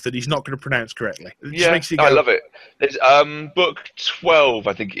book that he's not going to pronounce correctly. I love it. There's book 12,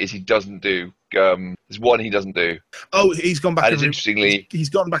 I think it is, he doesn't do. There's one he doesn't do. Oh, he's gone back. And interestingly, he's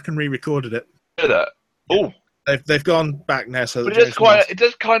gone back and re-recorded it. Oh, they've gone back now. So, but it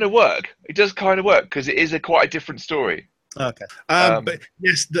does kind of work. It does kind of work because it is quite a different story. Okay, but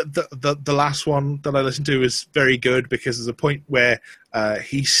yes, the last one that I listened to is very good because there's a point where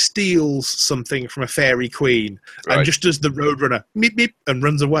he steals something from a fairy queen and just does the Roadrunner meep meep and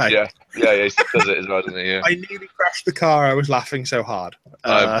runs away. Yeah, he does it as well, doesn't he? Yeah. I nearly crashed the car. I was laughing so hard.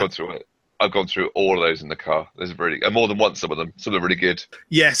 I've gone through it. I've gone through all of those in the car. There's more than once. Some of them are really good.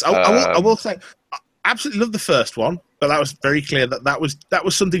 Yes, I will say, I absolutely love the first one, but that was very clear that was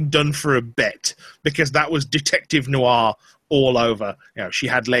something done for a bet because that was detective noir all over. You know, she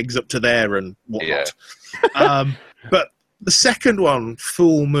had legs up to there and whatnot. Yeah. But the second one,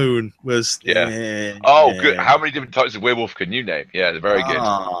 Full Moon, was good. How many different types of werewolf can you name? Yeah, they're very good.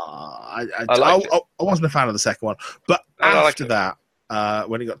 I wasn't a fan of the second one, but after that.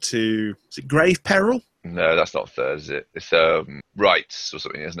 When it got to, is it Grave Peril? No, that's not third, is it? It's Rights or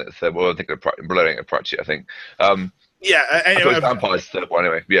something, isn't it? Third. Well, I think they're blowing a Pratchett, I think. Anyway, Vampire's third one,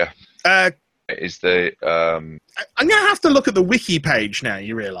 anyway. Yeah. Is the I'm gonna have to look at the wiki page now.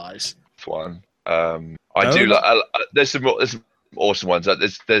 You realise? One. There's some awesome ones.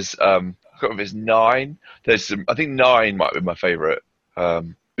 There's I can't remember if it's 9. There's some. I think 9 might be my favourite. But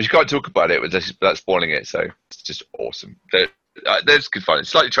you can't talk about it without spoiling it. So it's just awesome. There's good fun. It's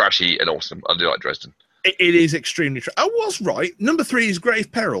slightly trashy and awesome. I do like Dresden. It is extremely I was right. Number 3 is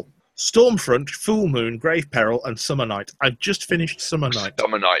Grave Peril. Stormfront, Full Moon, Grave Peril, and Summer Night. I've just finished Summer Night.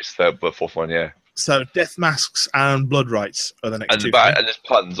 Summer Night's the fourth one, yeah. So Death Masks and Blood Rights are the next two. And there's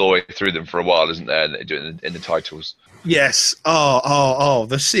puns all the way through them for a while, isn't there? And they do it in the titles. Yes. Oh!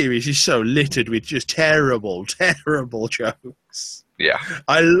 The series is so littered with just terrible jokes. Yeah,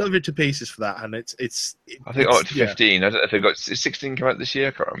 I love it to pieces for that, and it's. I think up to 15. I don't know if they've got 16 come out this year.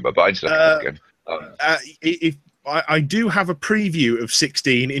 I can't remember, but I just look at it again. I do have a preview of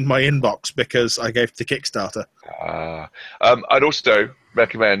 16 in my inbox because I gave it to Kickstarter. I'd also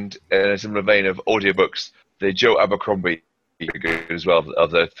recommend, in a similar vein of audiobooks, the Joe Abercrombie as well,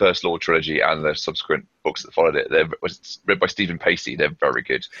 of the First Law trilogy and the subsequent books that followed it. They're read by Stephen Pacey. They're very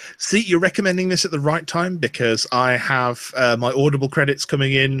good. See, you're recommending this at the right time because I have my Audible credits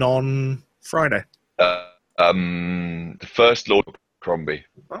coming in on Friday. The First Law Crombie.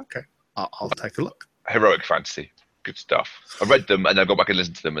 Okay, I'll take a look. Heroic fantasy. Good stuff. I read them and I've gone back and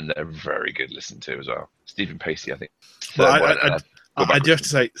listened to them, and they're very good to listen to as well. Stephen Pacey, I think. I do have to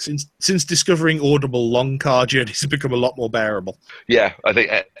say, since discovering Audible, long car journeys have become a lot more bearable. Yeah, I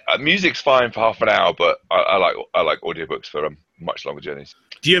think music's fine for half an hour, but I like audiobooks for much longer journeys.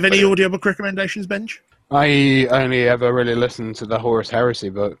 Do you have any audiobook recommendations, Benj? I only ever really listen to the Horus Heresy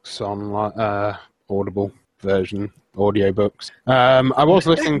books on Audible version audiobooks. I was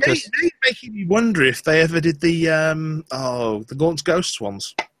listening to. They making me wonder if they ever did the Gaunt's Ghosts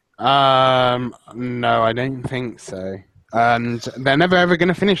ones. No, I don't think so. And they're never ever going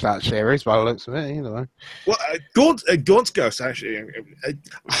to finish that series by the looks of it, either way. Well, Gaunt's Ghosts, actually.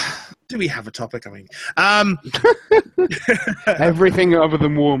 Do we have a topic? I mean, everything other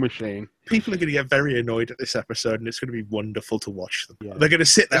than War Machine. People are going to get very annoyed at this episode, and it's going to be wonderful to watch them. Yeah. They're going to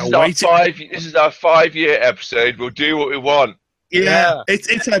sit there waiting. This is our 5-year episode. We'll do what we want. Yeah.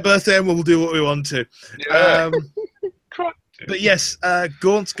 It's our birthday, and we'll do what we want to. Yeah. But yes,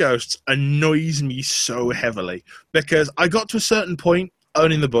 Gaunt's Ghosts annoys me so heavily because I got to a certain point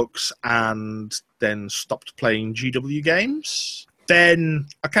owning the books and then stopped playing GW games. Then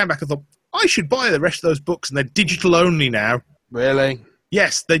I came back and thought, I should buy the rest of those books, and they're digital only now. Really?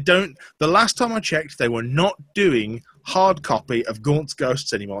 Yes, they don't. The last time I checked, they were not doing hard copy of Gaunt's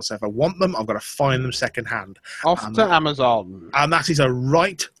Ghosts anymore. So if I want them, I've got to find them secondhand. Off to Amazon. And that is a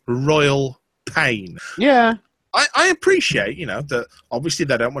right royal pain. Yeah. I appreciate, that obviously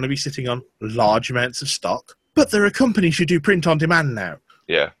they don't want to be sitting on large amounts of stock, but there are companies who do print on demand now.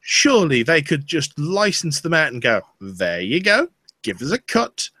 Yeah. Surely they could just license them out and go, there you go, give us a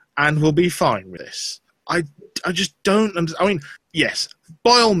cut, and we'll be fine with this. I just don't understand. I mean, yes,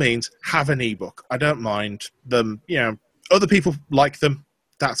 by all means, have an ebook. I don't mind them. Other people like them.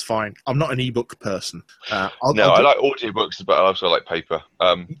 That's fine. I'm not an ebook person. I like audiobooks, but I also like paper.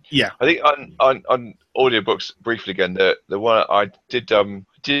 Yeah. I think on audiobooks, briefly again, the one I did go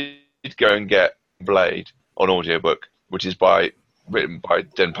and get Blade on audiobook, which is written by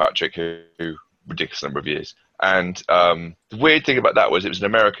Den Patrick, who ridiculous number of years. And the weird thing about that was it was an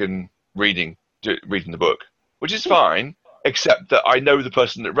American reading the book, which is fine, except that I know the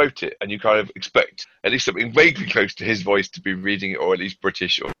person that wrote it, and you kind of expect at least something vaguely close to his voice to be reading it, or at least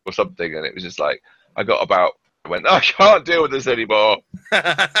British or something. And it was just like, I went, I can't deal with this anymore.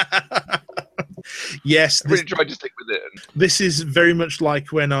 Yes. I really tried to stick with it. This is very much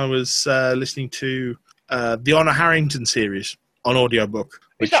like when I was listening to the Honor Harrington series on audiobook.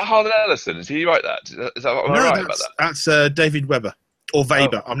 Is that Harlan Ellison? Is he right that? Is that what am I right about that? That's David Weber. Or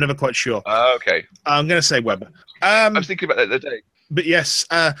Weber. I'm never quite sure. Okay. I'm going to say Weber. I was thinking about that the other day. But yes,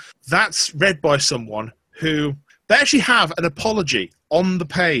 that's read by someone who... They actually have an apology on the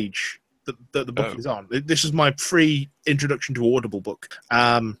page that the book is on. This is my free introduction to Audible book.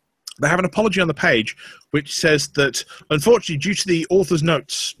 They have an apology on the page which says that, unfortunately, due to the author's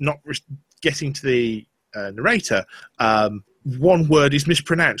notes not getting to the narrator, one word is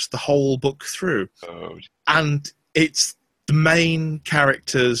mispronounced the whole book through. Oh. And it's the main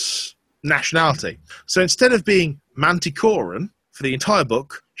character's nationality. So instead of being Manticoran for the entire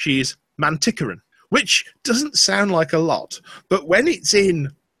book, she's Manticoran, which doesn't sound like a lot. But when it's in,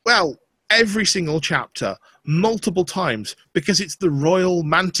 well, every single chapter, multiple times, because it's the Royal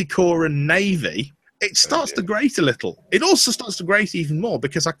Manticoran Navy, it starts to grate a little. It also starts to grate even more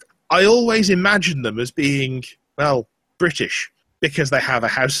because I always imagine them as being, well, British, because they have a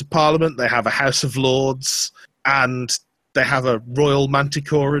House of Parliament, they have a House of Lords, and they have a Royal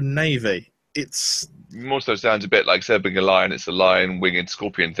Manticoran Navy. It's... More so sounds a bit like, instead of being a lion, it's a lion, winged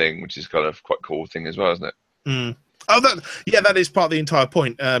scorpion thing, which is kind of quite a cool thing as well, isn't it? Mm. Oh, that is part of the entire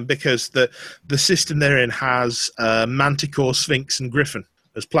point, because the system they're in has Manticore, Sphinx, and Griffin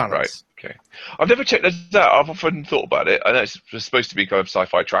as planets. Right. Okay. I've never checked that out. I've often thought about it. I know it's supposed to be kind of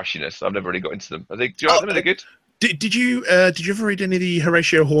sci-fi trashiness. I've never really got into them. Do you like them? Are they good? Did you ever read any of the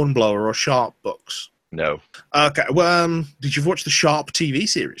Horatio Hornblower or Sharp books? No. Okay. Well, did you watch the Sharp TV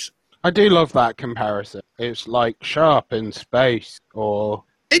series? I do love that comparison. It's like Sharp in space, or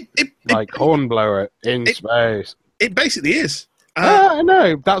Hornblower in space. It basically is. I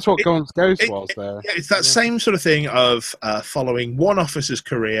know. That's what Gaunt's Ghost was there. It's that same sort of thing of following one officer's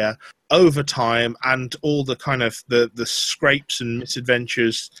career over time and all the kind of the scrapes and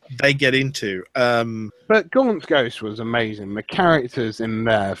misadventures they get into. But Gaunt's Ghost was amazing. The characters in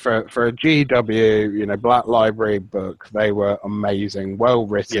there, for a GW, Black Library book, they were amazing, well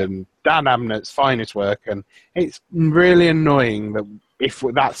written. Yeah. Dan Abnett's finest work, and it's really annoying that if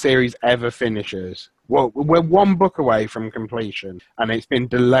that series ever finishes, well, we're one book away from completion, and it's been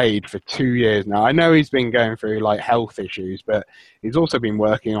delayed for 2 years now. I know he's been going through health issues, but he's also been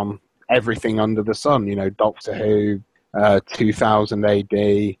working on everything under the sun. Doctor Who, 2000 AD.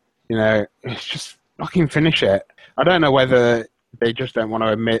 It's just fucking finish it. I don't know whether they just don't want to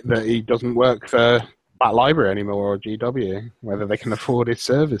admit that he doesn't work for Black Library anymore or GW, whether they can afford his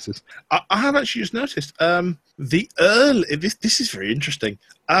services. I have actually just noticed this is very interesting.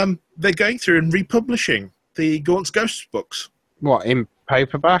 They're going through and republishing the Gaunt's Ghosts books. What, in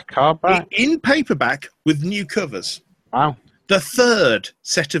paperback, hardback? In paperback with new covers. Wow. The third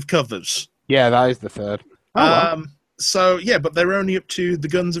set of covers. Yeah, that is the third. Oh, wow. So, yeah, but they're only up to the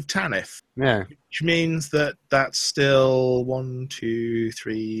Guns of Tanith. Yeah. Which means that's still 1, 2,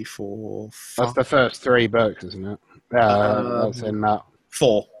 3, 4, 5. That's the first 3 books, isn't it? Yeah, that's in that.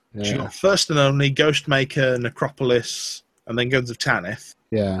 4. Yeah. You got First and Only, Ghostmaker, Necropolis, and then Guns of Tanith.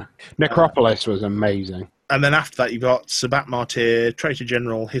 Yeah. Necropolis was amazing. And then after that, you've got Sabat Martyr, Traitor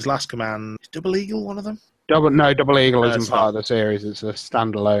General, His Last Command. Is Double Eagle one of them? Double Eagle isn't part of the series. It's a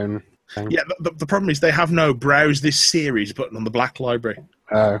standalone thing. Yeah, the problem is they have no Browse This Series button on the Black Library.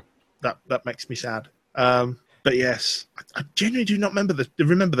 Oh. That makes me sad. But yes, I genuinely do not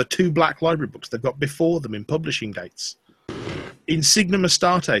remember the 2 Black Library books they've got before them in publishing dates. Insignum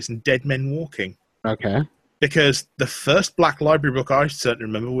Astartes and Dead Men Walking. Okay. Because the first Black Library book I certainly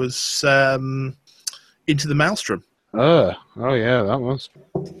remember was Into the Maelstrom. Oh yeah, that was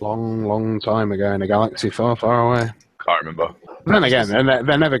long time ago in a galaxy far, far away. Can't remember. Then again,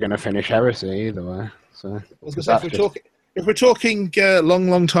 they're never going to finish Heresy either way. So I was going to say, if we're talking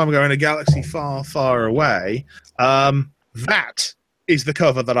long time ago in a galaxy far, far away, that is the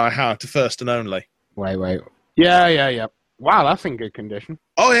cover that I had to First and Only. Wait. Yeah. Wow, that's in good condition.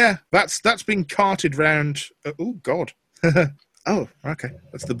 Oh yeah, that's been carted round. Oh God. Oh, okay,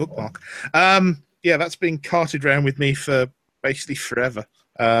 that's the bookmark. Yeah, that's been carted around with me for basically forever.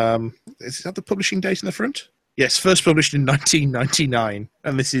 Is that the publishing date in the front? Yes, first published in 1999,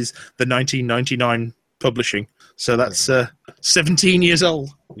 and this is the 1999 publishing. So that's 17 years old.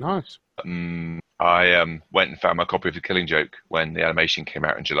 Nice. I went and found my copy of The Killing Joke when the animation came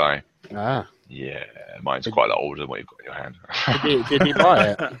out in July. Ah. Yeah, mine's quite a lot older than what you've got in your hand. Did you buy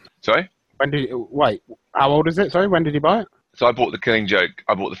it? Sorry? Wait, how old is it? Sorry, when did you buy it? So I bought The Killing Joke.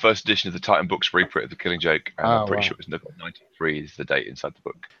 I bought the first edition of the Titan Books reprint of The Killing Joke, and I'm pretty sure it's 93 is the date inside the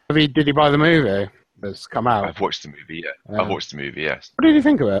book. Did you buy the movie that's come out? I've watched the movie, yeah. I've watched the movie, yes. What did you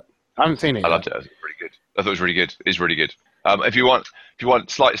think of it? I haven't seen it yet. I loved it. It was pretty good. I thought it was really good. It's really good. If you want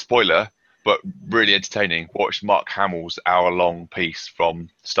slight spoiler, but really entertaining, watch Mark Hamill's hour-long piece from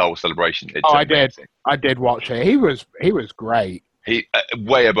Star Wars Celebration. I did. I did watch it. He was great. He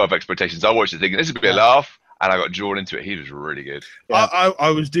way above expectations. I watched it thinking this would be a laugh, and I got drawn into it. He was really good. Yeah. I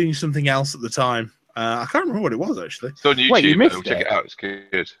was doing something else at the time. I can't remember what it was actually. It's on YouTube. Wait, you missed it? Check it out. It's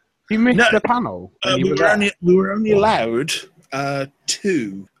good. You missed the panel. We were only allowed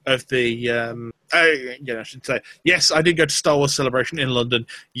 2 of the. I should say yes. I did go to Star Wars Celebration in London.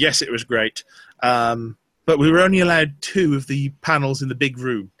 Yes, it was great. But we were only allowed 2 of the panels in the big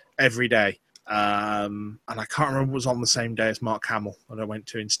room every day. And I can't remember what was on the same day as Mark Hamill that I went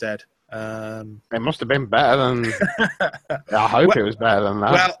to instead. It must have been better than. I hope it was better than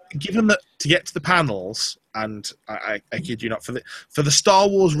that. Well, given that to get to the panels, and I kid you not, for the Star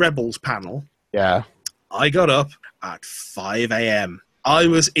Wars Rebels panel, yeah, I got up at 5 a.m. I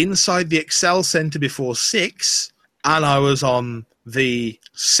was inside the Excel Centre before 6, and I was on the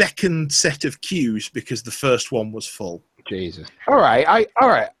second set of queues because the first one was full. Jesus. All right.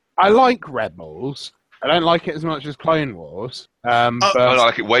 I like Rebels. I don't like it as much as Clone Wars. But I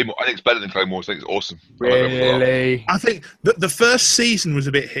like it way more. I think it's better than Clone Wars. I think it's awesome. Really? I think the first season was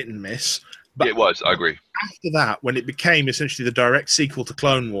a bit hit and miss. But it was. I agree. After that, when it became essentially the direct sequel to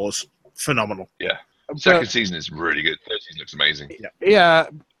Clone Wars, phenomenal. Yeah. Second season is really good. Third season looks amazing. Yeah.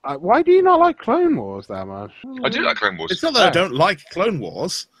 Why do you not like Clone Wars that much? I do like Clone Wars. It's not that I don't like Clone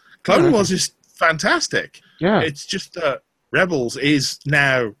Wars. Clone Wars is fantastic. Yeah. It's just that Rebels is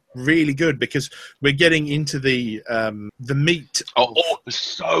now really good because we're getting into the meat. There's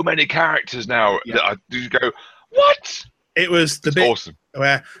so many characters now that I do go, what? It was the bit awesome.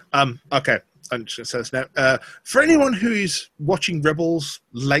 Where okay, I'm just gonna say this now. For anyone who is watching Rebels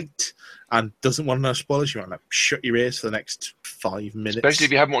late and doesn't want to know spoilers, you want to shut your ears for the next 5 minutes. Especially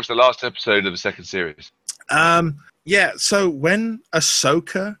if you haven't watched the last episode of the second series. Yeah. So when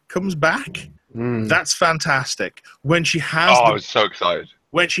Ahsoka comes back, that's fantastic. When she has, I was so excited.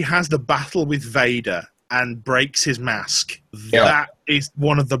 When she has the battle with Vader and breaks his mask, that is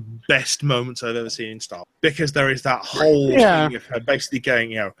one of the best moments I've ever seen in Star Wars. Because there is that whole thing of her basically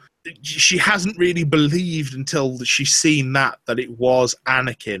going, she hasn't really believed until she's seen that it was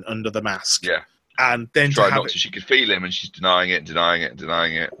Anakin under the mask. Yeah. And then she could feel him and she's denying it.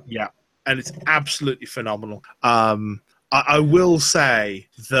 Yeah. And it's absolutely phenomenal. I will say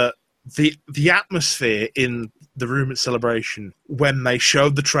that the atmosphere in the room at Celebration when they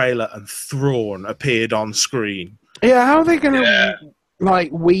showed the trailer and Thrawn appeared on screen. Yeah, how are they going to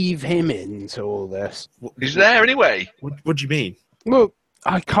weave him into all this? He's there anyway. What do you mean? Well,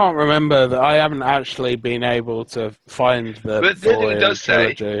 I can't remember that. I haven't actually been able to find the. But the thing it does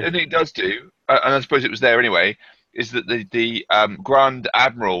say, the thing it does do, and I suppose it was there anyway, is that the Grand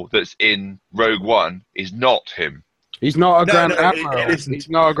Admiral that's in Rogue One is not him. He's not a Grand Admiral. He's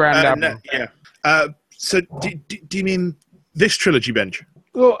not a Grand Admiral. Yeah. So do you mean this trilogy, Benj?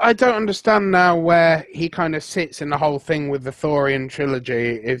 Well, I don't understand now where he kind of sits in the whole thing with the Thorian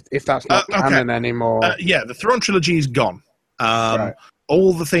trilogy, if that's not canon anymore. Yeah, the Thrawn trilogy is gone. Right.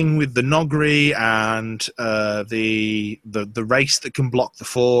 All the thing with the Nogri and the race that can block the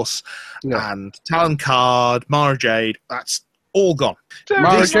Force and Talon Card, Mara Jade, that's all gone.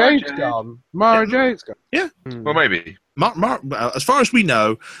 Mara Jade's gone. Mara Jade's gone. Yeah. Well, maybe. As far as we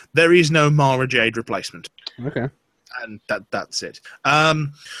know, there is no Mara Jade replacement. Okay. And that's it.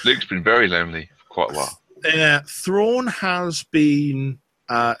 Luke's been very lonely for quite a while. Thrawn has been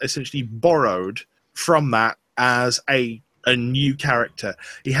essentially borrowed from that as a new character.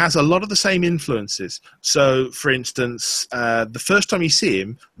 He has a lot of the same influences. So, for instance, the first time you see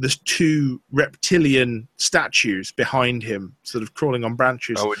him, there's 2 reptilian statues behind him, sort of crawling on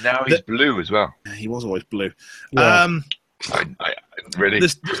branches. Oh, and now he's blue as well. He was always blue. Yeah. I really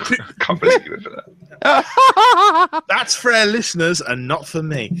can't believe you for that. That's for our listeners and not for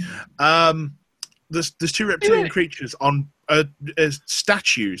me. There's 2 reptilian creatures on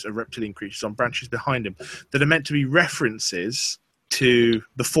statues of reptilian creatures on branches behind him that are meant to be references to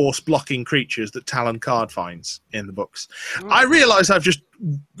the force blocking creatures that Talon Card finds in the books. I realise I've just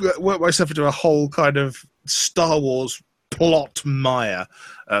worked myself into a whole kind of Star Wars plot mire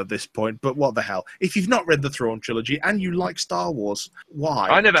at this point, but what the hell? If you've not read the Thrawn trilogy and you like Star Wars, why?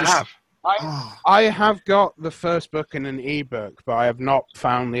 I never have. I have got the first book in an ebook, but I have not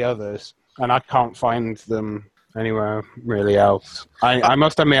found the others. and I can't find them anywhere really else. I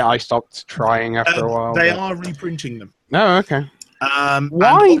must admit I stopped trying after a while. They are reprinting them. Oh, okay.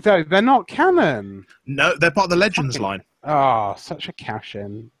 Why though? They're not canon. No, they're part of the Legends line. Oh, such a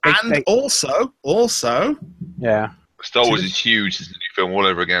cash-in. Also, yeah. Star Wars is huge. It's a new film all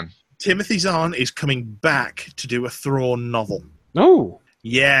over again. Timothy Zahn is coming back to do a Thrawn novel. Oh.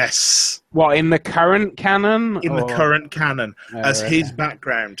 Yes. What, in the current canon? In the current canon, as his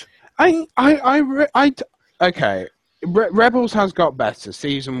background. Okay. Rebels has got better.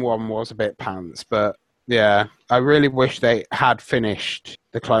 Season 1 was a bit pants, but yeah, I really wish they had finished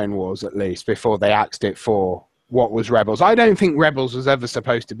the Clone Wars at least before they axed it for what was Rebels. I don't think Rebels was ever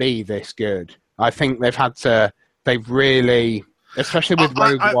supposed to be this good. I think they've really, especially with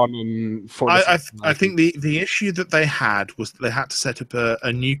Rogue One and I think the issue that they had was that they had to set up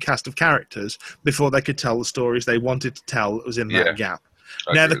a new cast of characters before they could tell the stories they wanted to tell that was in that gap.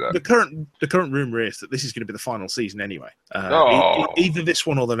 Now, the current rumor is that this is going to be the final season anyway. Either this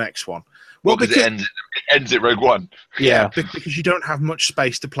one or the next one. Well, because it ends at Rogue One. Yeah, because you don't have much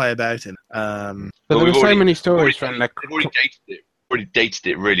space to play about in. But there were so many stories from the... They've already dated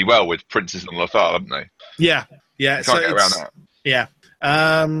it really well with Princess and Lothal, haven't they? Yeah. You can't get around that. Yeah.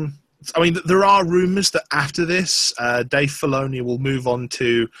 I mean, there are rumours that after this, Dave Filoni will move on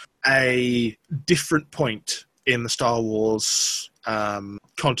to a different point in the Star Wars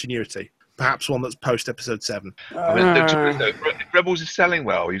continuity. Perhaps one that's post-Episode 7. If Rebels is selling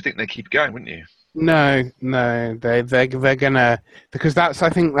well, you'd think they'd keep going, wouldn't you? No, they're gonna, because I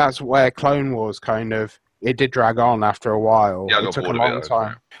think that's where Clone Wars kind of, it did drag on after a while. Yeah, it took a long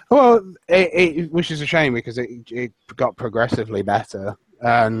time. Well, which is a shame because it got progressively better,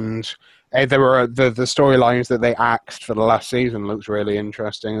 and there were the storylines that they axed for the last season looks really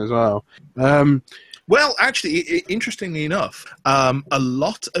interesting as well. Well, actually, interestingly enough, a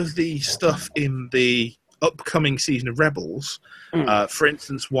lot of the stuff in the upcoming season of Rebels, for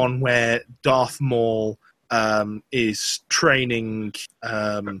instance, one where Darth Maul is training...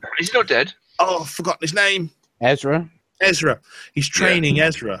 He's not dead. Oh, I've forgotten his name. Ezra. He's training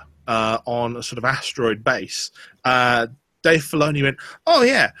Ezra on a sort of asteroid base. Dave Filoni went, oh,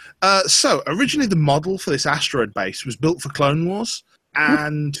 yeah. So, originally the model for this asteroid base was built for Clone Wars.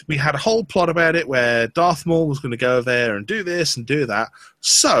 And we had a whole plot about it where Darth Maul was going to go there and do this and do that.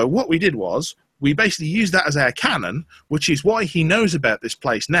 So what we did was we basically used that as our canon, which is why he knows about this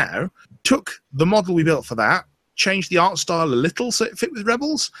place now, took the model we built for that, changed the art style a little so it fit with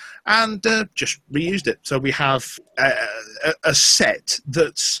Rebels, and just reused it. So we have a set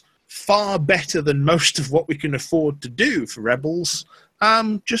that's far better than most of what we can afford to do for Rebels,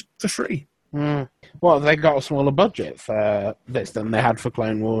 just for free. Well, they got a smaller budget for this than they had for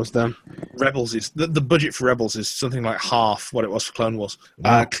Clone Wars, then. Rebels is... The budget for Rebels is something like half what it was for Clone Wars.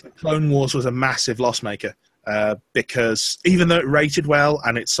 Clone Wars was a massive loss maker because even though it rated well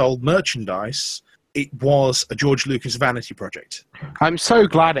and it sold merchandise, it was a George Lucas vanity project. I'm so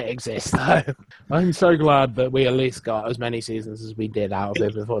glad it exists, though. I'm so glad that we at least got as many seasons as we did out of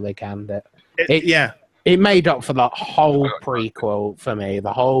it before they canned it. It made up for the whole prequel for me.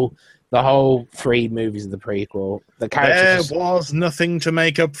 The whole 3 movies of the prequel. The characters. There was nothing to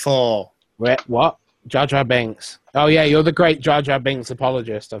make up for. Wait, what? Jar Jar Binks. Oh yeah, you're the great Jar Jar Binks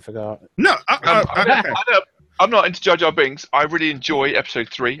apologist. I forgot. No, I'm not into Jar Jar Binks. I really enjoy Episode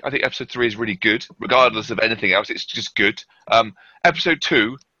 3. I think Episode 3 is really good, regardless of anything else. It's just good. Episode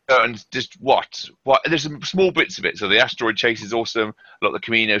 2, and just what? There's some small bits of it. So the asteroid chase is awesome. A lot of the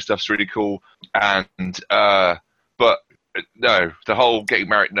Camino stuff's really cool. And but no, the whole getting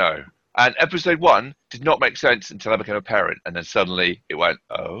married, no. And Episode 1 did not make sense until I became a parent, and then suddenly it went,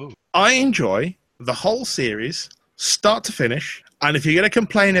 oh. I enjoy the whole series, start to finish, and if you're going to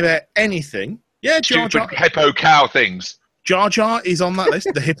complain about anything, yeah, Jar Jar... hippo cow things. Jar Jar is on that list.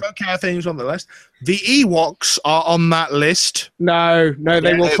 The hippo cow thing is on the list. The Ewoks are on that list. No,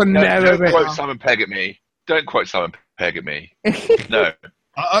 they will for never be. Don't quote Simon Pegg at me. Don't quote Simon Pegg at me. No.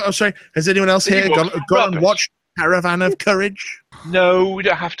 I'm sorry, has anyone else here gone and watched Caravan of Courage? No, we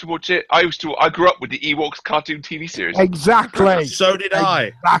don't have to watch it. I grew up with the Ewoks cartoon TV series. Exactly. So did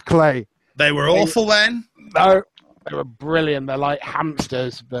I. Exactly. They were awful then. No, they were brilliant. They're like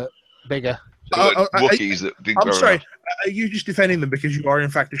hamsters, but bigger. Wookiees I'm sorry. Are you just defending them because you are in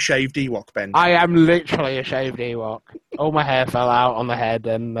fact a shaved Ewok, Ben? I am literally a shaved Ewok. All my hair fell out on the head,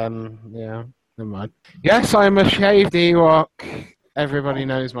 and yeah, never mind. Yes, I'm a shaved Ewok. Everybody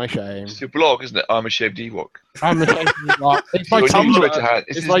knows my shame. It's your blog, isn't it? I'm a shaved Ewok. I'm a shaved Ewok. It's my Tumblr.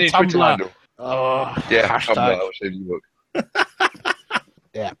 It's my Tumblr handle. Oh, yeah, hashtag. Tumblr, I'm a shaved Ewok.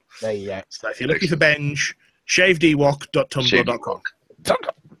 Yeah, there you go. So if you're looking for Benj, shavedewok.tumblr.com.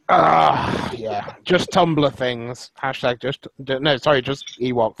 Yeah, just Tumblr things. Hashtag just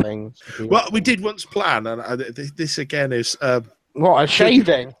Ewok things. Well, we did once plan, and this again is what, a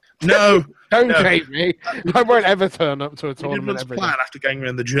shaving? No, don't shave me. I won't ever turn up to a tournament. We did once plan after going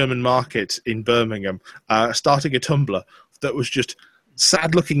around the German market in Birmingham, starting a Tumblr that was just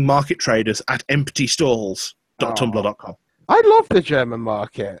sad-looking market traders at empty stalls.tumblr.com. I love the German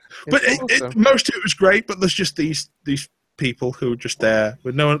market. But most of it was great, but there's just these people who are just there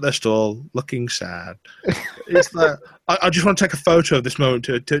with no one at their stall, looking sad. It's like, I just want to take a photo of this moment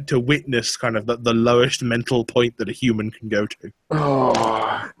to witness kind of the lowest mental point that a human can go to.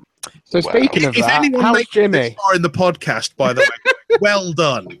 Oh. So speaking of if that, anyone how's makes Jimmy? this far in the podcast, by the way, well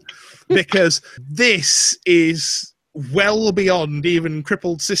done, because this is well beyond even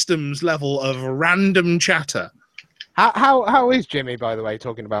Crippled Systems level of random chatter. How is Jimmy, by the way,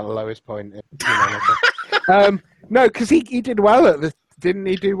 talking about the lowest point in humanity? No, because he did well didn't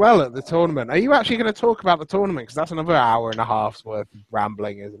he do well at the tournament? Are you actually going to talk about the tournament? Because that's another hour and a half's worth of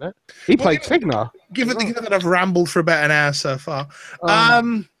rambling, isn't it? He played Signar. Given that I've rambled for about an hour so far.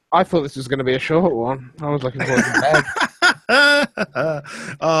 I thought this was going to be a short one. I was looking forward to bed.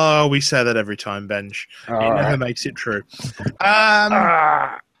 Oh, we say that every time, Benj. Never makes it true. All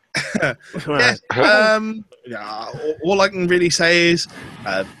I can really say is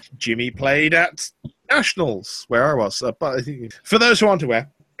Jimmy played at Nationals, where I was. But I think, for those who aren't aware,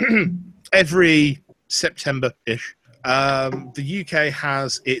 every September-ish, the UK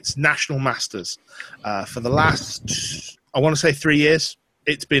has its National Masters. For the last, I want to say 3 years,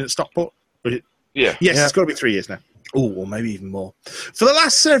 it's been at Stockport. Yes, it's got to be 3 years now. Oh, or maybe even more. For the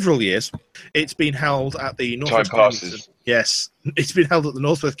last several years, it's been held at the Northwest Gaming Centre. Yes, it's been held at the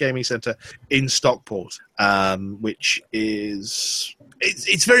Northwest Gaming Centre in Stockport, which is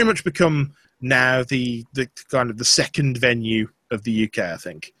it's very much become now the kind of the second venue of the UK, I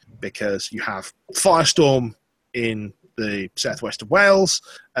think, because you have Firestorm in the southwest of Wales,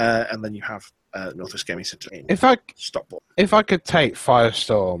 and then you have Northwest Gaming Centre in Stockport. If I could take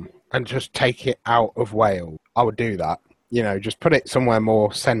Firestorm and just take it out of Wales, I would do that. You know, just put it somewhere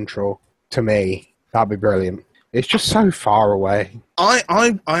more central to me. That'd be brilliant. It's just so far away.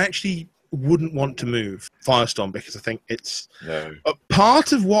 I actually wouldn't want to move Firestorm because I think it's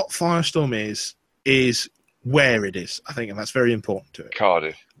part of what Firestorm is where it is. I think, and that's very important to it.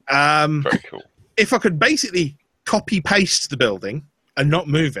 Cardiff. Very cool. If I could basically copy paste the building and not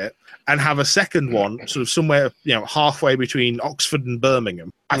move it, and have a second one sort of somewhere, halfway between Oxford and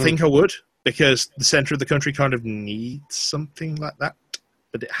Birmingham, I think I would, because the centre of the country kind of needs something like that,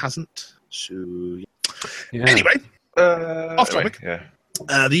 but it hasn't. So, Anyway, off topic.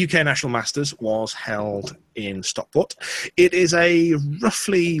 The UK National Masters was held in Stockport. It is a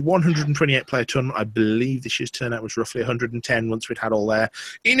roughly 128-player tournament. I believe this year's turnout was roughly 110 once we'd had all their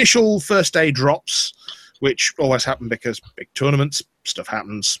initial first day drops, which always happen because big tournaments, stuff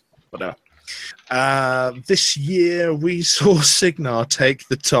happens, whatever. This year we saw Signar take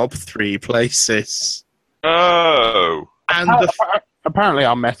the top 3 places. Oh. And apparently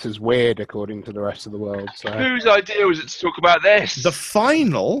our meta's weird according to the rest of the world. So. Whose idea was it to talk about this? The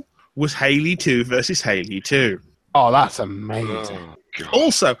final was Haley 2 versus Haley 2. Oh, that's amazing. Oh,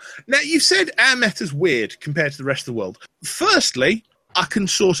 also, now you said our meta's weird compared to the rest of the world. Firstly, I can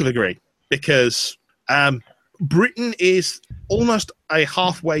sort of agree, because Britain is almost a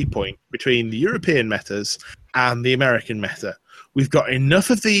halfway point between the European metas and the American meta. We've got enough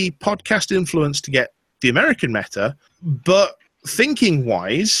of the podcast influence to get the American meta, but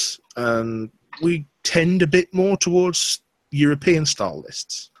thinking-wise, we tend a bit more towards European-style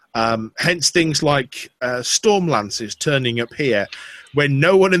lists. Hence things like Stormlances turning up here when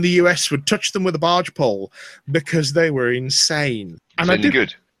no one in the US would touch them with a barge pole because they were insane. And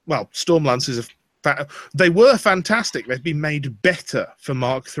good. Well, Stormlances they were fantastic. They've been made better for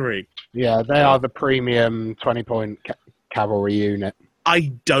Mark III. Yeah, they are the premium 20-point cavalry unit.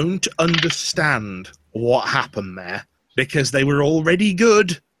 I don't understand what happened there, because they were already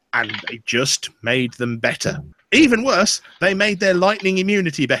good, and they just made them better. Even worse, they made their lightning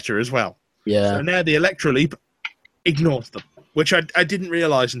immunity better as well. Yeah. So now the Electroleap ignores them, which I didn't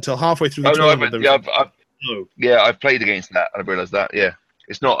realise until halfway through the tournament. I've played against that, and I realised that,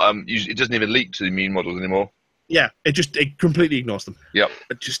 It's not. It doesn't even leak to the immune models anymore. Yeah, it completely ignores them. Yep.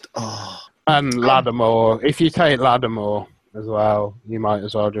 And Lattimore. If you take Lattimore as well, you might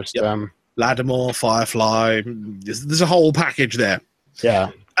as well just Lattimore, Firefly. There's a whole package there.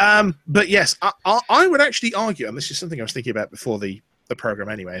 Yeah. But yes, I would actually argue, and this is something I was thinking about before the program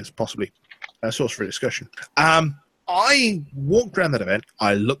anyway, as possibly a source for a discussion. I walked around that event.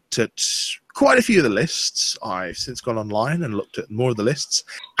 I looked at quite a few of the lists. I've since gone online and looked at more of the lists,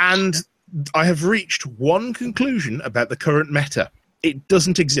 and I have reached one conclusion about the current meta. It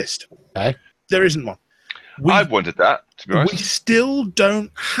doesn't exist. Okay. There isn't one. I've wondered that, to be honest. We still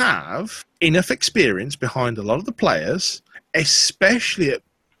don't have enough experience behind a lot of the players, especially at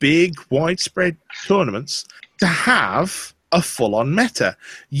big, widespread tournaments, to have a full-on meta.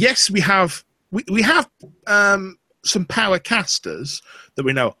 Yes, we have some power casters that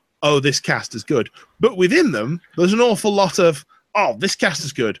we know, this caster's good. But within them, there's an awful lot of, this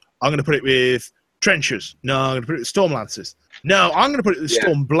caster's good. I'm going to put it with trenchers. No, I'm going to put it with storm lancers. No, I'm going to put it with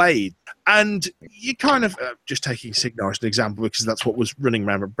storm blade. And you kind of, just taking Signar as an example, because that's what was running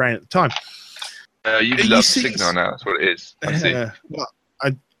around my brain at the time. You love Signar now, that's what it is. I see. Well,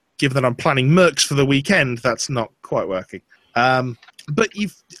 given that I'm planning Mercs for the weekend, that's not quite working. But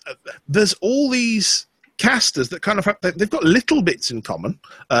there's all these casters that kind of they've got little bits in common,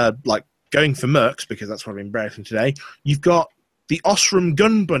 like going for Mercs, because that's what I've been browsing today. You've got the Osram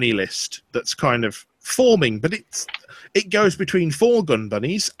Gun Bunny list that's kind of forming, but it goes between 4 Gun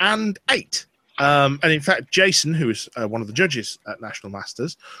Bunnies and 8. And in fact, Jason, who is one of the judges at National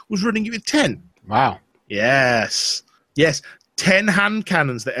Masters, was running it with 10. Wow. Yes. 10 hand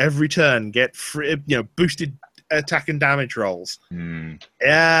cannons that every turn get free, boosted attack and damage rolls. Mm.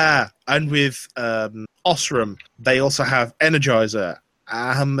 Yeah. And with Osram, they also have Energizer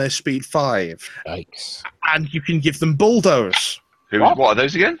and their speed 5. Yikes. And you can give them bulldoze. What are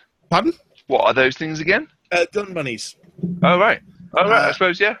those again? Pardon? What are those things again? Gun bunnies. Oh, right. I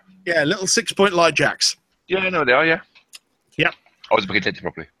suppose, yeah. Yeah, little 6-point light jacks. Yeah, I know what they are, yeah. Yep. I wasn't paying attention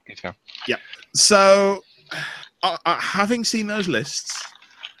properly. Yeah. So, having seen those lists,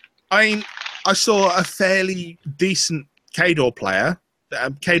 I saw a fairly decent Khador player.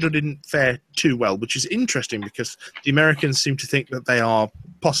 Khador didn't fare too well, which is interesting because the Americans seem to think that they are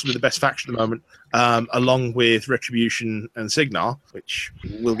possibly the best faction at the moment, along with Retribution and Signar, which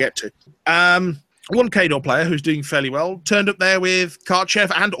we'll get to. One Khador player who's doing fairly well turned up there with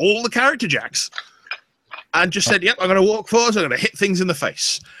Karchev and all the character jacks and just said, yep, I'm going to walk forward, I'm going to hit things in the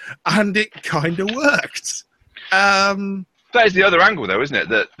face. And it kind of worked. That is the other angle, though, isn't it?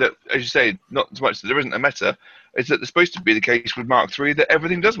 That, as you say, not as much that there isn't a meta, is that there's supposed to be the case with Mark III that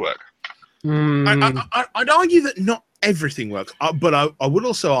everything does work. I'd argue that not everything works, but I would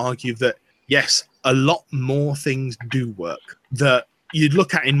also argue that, yes, a lot more things do work that you'd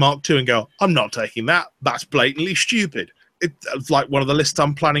look at in Mark II and go, I'm not taking that. That's blatantly stupid. It's like one of the lists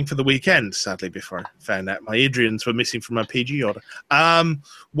I'm planning for the weekend, sadly, before I found out my Idrians were missing from my PG order,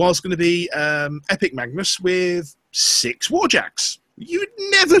 was going to be Epic Magnus with 6 Warjacks. You would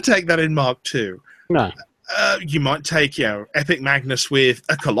never take that in Mark II. No. You might take, Epic Magnus with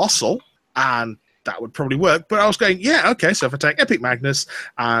a Colossal, and that would probably work. But I was going, so if I take Epic Magnus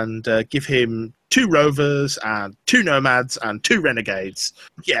and give him 2 Rovers and 2 Nomads and 2 Renegades,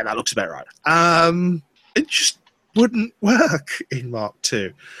 that looks about right. It just wouldn't work in Mark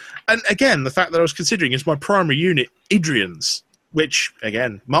II. And again, the fact that I was considering is my primary unit, Idrians, which,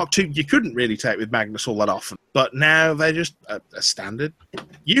 again, Mark II, you couldn't really take with Magnus all that often. But now they're just a standard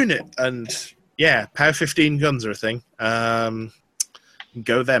unit. And, power 15 guns are a thing.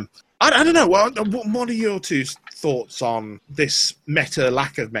 Go them. I don't know. What are your two thoughts on this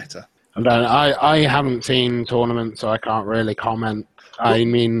lack of meta? I haven't seen tournaments, so I can't really comment. I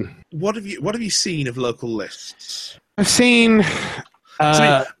mean, what have you seen of local lists? I've seen.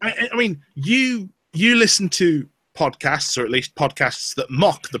 I mean, you listen to podcasts, or at least podcasts that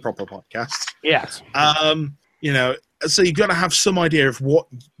mock the proper podcasts. Yes. So you've got to have some idea of what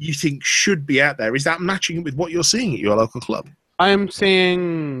you think should be out there. Is that matching with what you're seeing at your local club? I'm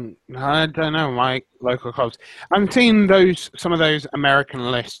seeing, I don't know, my local clubs. I'm seeing some of those American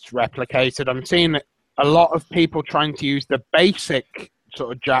lists replicated. I'm seeing a lot of people trying to use the basic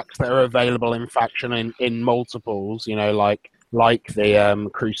sort of jacks that are available in faction in multiples, like the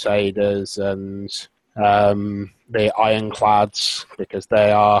Crusaders and the Ironclads, because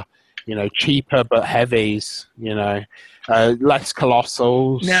they are, cheaper but heavies, less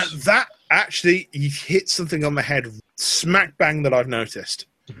Colossals. Now that actually, you've hit something on the head, smack bang, that I've noticed.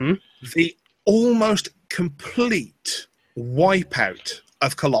 Mm-hmm. The almost complete wipeout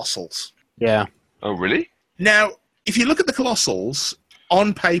of Colossals. Yeah. Oh, really? Now, if you look at the Colossals,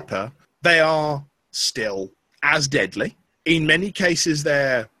 on paper, they are still as deadly. In many cases,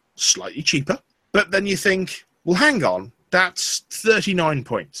 they're slightly cheaper. But then you think, well, hang on, that's 39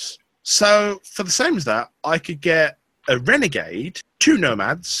 points. So, for the same as that, I could get a Renegade, 2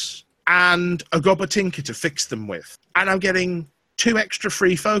 Nomads, and a Gobber Tinker to fix them with. And I'm getting 2 extra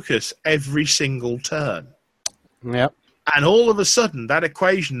free focus every single turn. Yep. And all of a sudden, that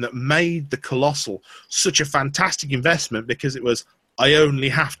equation that made the Colossal such a fantastic investment because it was, I only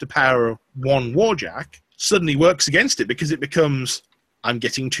have to power one Warjack, suddenly works against it because it becomes, I'm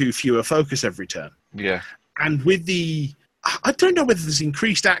getting 2 fewer focus every turn. Yeah. And with I don't know whether there's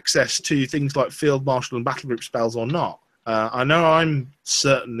increased access to things like Field Marshal and Battle Group spells or not. I know I'm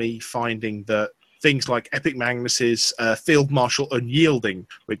certainly finding that things like Epic Magnus's Field Marshal Unyielding,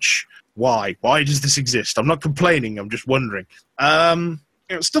 which, why does this exist? I'm not complaining, I'm just wondering.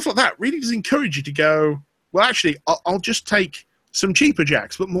 Stuff like that really does encourage you to go, well, actually, I'll just take some cheaper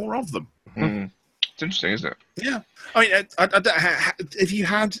jacks, but more of them. Mm. It's interesting, isn't it? Yeah. I mean, have you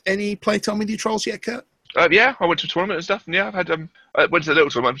had any playtime with your trolls yet, Kurt? Yeah, I went to a tournament and stuff, and yeah, I've had I went to the little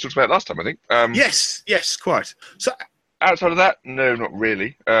tournament we talked about last time, I think. Yes, quite. So outside of that, no, not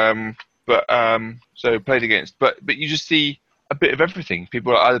really. So played against, but you just see a bit of everything.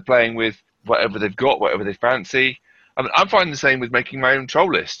 People are either playing with whatever they've got, whatever they fancy. I mean, I'm finding the same with making my own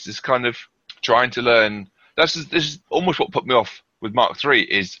troll lists. It's kind of trying to learn. This is almost what put me off with Mark III.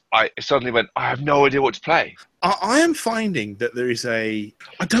 Is I suddenly went, I have no idea what to play. I am finding that there is I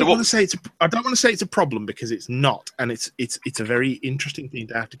don't want to say it's a problem because it's not, and it's a very interesting thing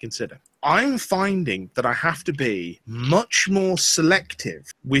to have to consider. I'm finding that I have to be much more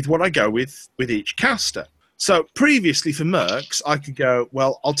selective with what I go with each caster. So previously for Mercs, I could go,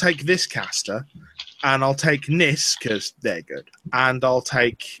 well, I'll take this caster, and I'll take Nis because they're good, and I'll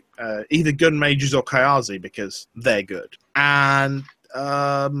take either Gun Mages or Kayazi because they're good, and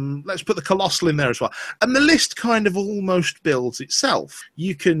let's put the Colossal in there as well. And the list kind of almost builds itself.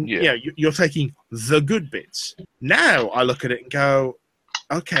 You can, you're taking the good bits. Now I look at it and go,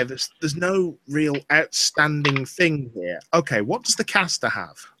 okay, there's no real outstanding thing here. Okay, what does the caster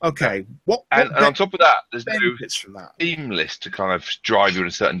have? Okay, and on top of that, there's no from that theme list to kind of drive you in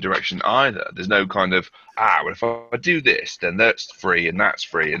a certain direction either. There's no kind of, well, if I do this, then that's free, and that's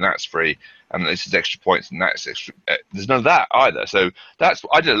free, and that's free, and this is extra points, and that's extra. There's none of that either. So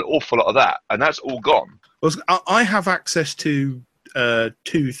I did an awful lot of that, and that's all gone. Well, I have access to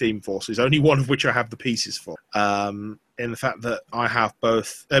 2 theme forces, only one of which I have the pieces for. In the fact that I have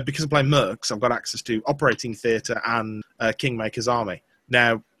both, because I play Mercs, I've got access to Operating Theatre and Kingmaker's Army.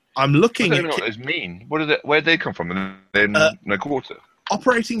 Now, I'm looking I don't know what those mean. Where do they come from in No Quarter?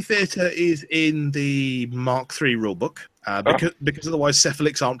 Operating Theatre is in the Mark III rulebook, because otherwise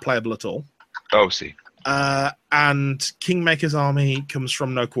Cephalics aren't playable at all. Oh, see. And Kingmaker's Army comes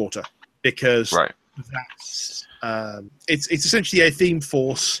from No Quarter, because that's it's essentially a theme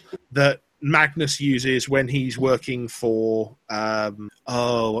force that Magnus uses when he's working for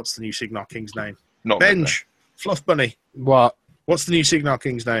what's the new Signar King's name? Not Benj, Fluff Bunny. What's the new Signar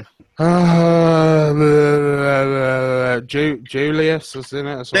King's name? Julius is in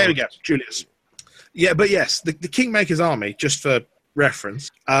it as well. There we go, Julius. Yeah, but yes, the Kingmaker's Army, just for reference.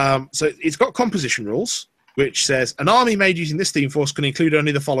 So it's got composition rules, which says an army made using this theme force can include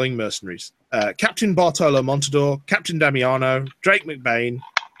only the following mercenaries: Captain Bartolo Montador, Captain Damiano, Drake McBain,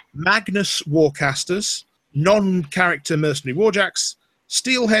 Magnus Warcasters, non-character mercenary warjacks,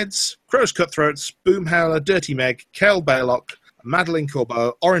 Steelheads, Crow's Cutthroats, Boomhowler, Dirty Meg, Kael Baylock, Madeline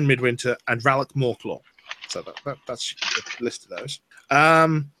Corbeau, Orin Midwinter, and Rallick Morclaw. So that's a list of those.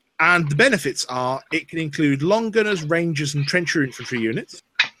 And the benefits are it can include long gunners, rangers, and trencher infantry units.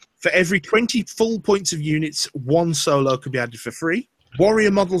 For every 20 full points of units, 1 solo can be added for free.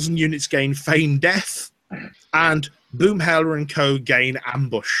 Warrior models and units gain Feign Death, and Boomhowler and Co. gain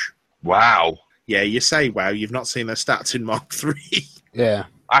Ambush. Wow. Yeah, you say wow. You've not seen their stats in Mark III. Yeah.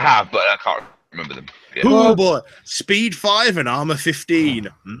 I have, but I can't remember them. Yeah. Oh, boy. Speed 5 and armor 15.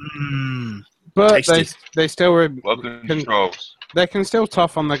 But they still... Welcome to Trolls. They can still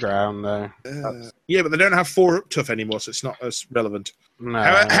tough on the ground, though. Yeah, but they don't have 4 up tough anymore, so it's not as relevant. No.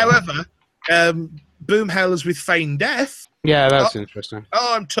 However, Boomhowlers with Feign Death... Yeah, that's interesting.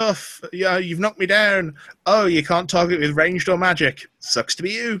 Oh, I'm tough. Yeah, you've knocked me down. Oh, you can't target with ranged or magic. Sucks to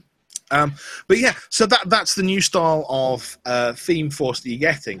be you. But yeah, so that's the new style of theme force that you're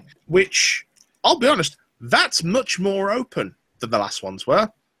getting, which, I'll be honest, that's much more open than the last ones were,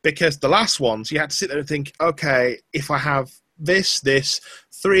 because the last ones, you had to sit there and think, okay, if I have this,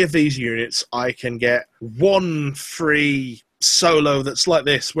 3 of these units, I can get 1 free solo that's like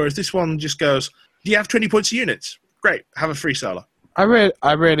this, whereas this one just goes, do you have 20 points of units? Great, have a free solo. I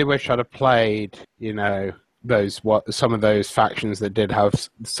really wish I'd have played, some of those factions that did have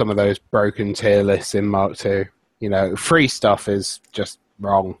some of those broken tier lists in Mark II. Free stuff is just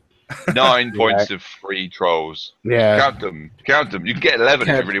wrong. 9 points of free trolls. Yeah. Count them. You can get 11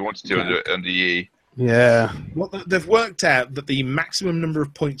 if you really wanted to under E. Yeah. Well, they've worked out that the maximum number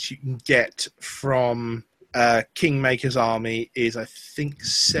of points you can get from Kingmaker's army is, I think,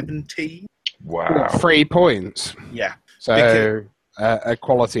 17. Wow. 3 points. Yeah. So a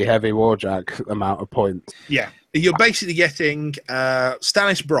quality heavy Warjack amount of points. Yeah. You're basically getting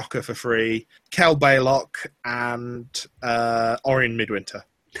Stannis Brocker for free, Kel Baylock, and Orion Midwinter.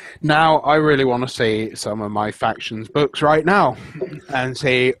 Now, I really want to see some of my factions books right now and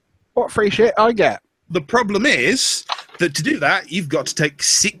see what free shit I get. The problem is that to do that, you've got to take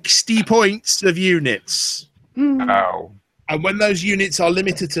 60 points of units. Wow. And when those units are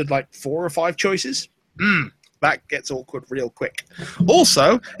limited to like 4 or 5 choices, that gets awkward real quick.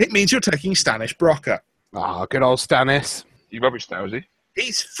 Also, it means you're taking Stannis Brocker. Ah, good old Stannis. You rubbish now, is he?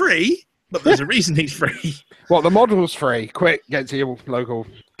 He's free, but there's a reason he's free. What, the model's free? Quick, get to your local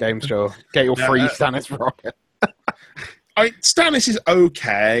game store. Get your free Stannis Brocker. Stannis is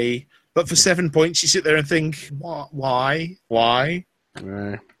okay, but for 7 points, you sit there and think, why?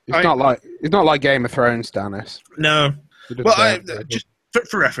 Yeah. It's not like Game of Thrones, Stannis. No. Well, just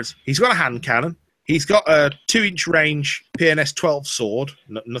for reference, he's got a hand cannon. He's got a 2-inch range PNS 12 sword.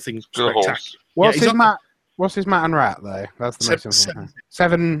 Nothing spectacular. What's his Mat and Rat, though? That's the most important.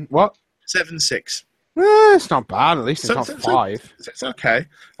 7, what? 7-6. It's not bad. At least it's not 5. It's okay.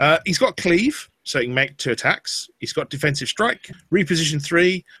 He's got Cleave, so he can make 2 attacks. He's got Defensive Strike, Reposition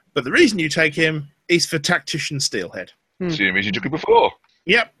 3. But the reason you take him is for Tactician Steelhead. Same reason you took him before.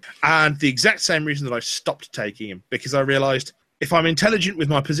 Yep. And the exact same reason that I stopped taking him, because I realised if I'm intelligent with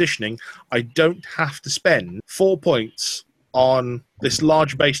my positioning, I don't have to spend 4 points on this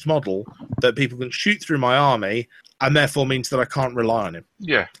large-based model that people can shoot through my army, and therefore means that I can't rely on him.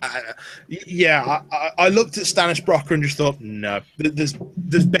 Yeah. I looked at Stannis Brocker and just thought, no, there's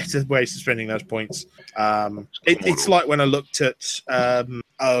better ways of spending those points. It's like when I looked at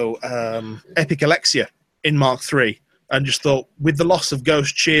Epic Alexia in Mark III, and just thought, with the loss of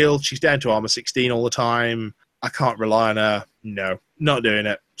Ghost Shield, she's down to armor 16 all the time. I can't rely on her. No, not doing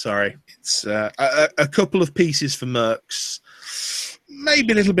it. Sorry. It's a couple of pieces for Mercs.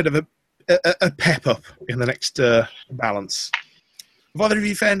 Maybe a little bit of a pep up in the next balance. Have either of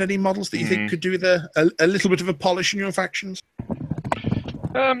you found any models that you think could do with a little bit of a polish in your factions?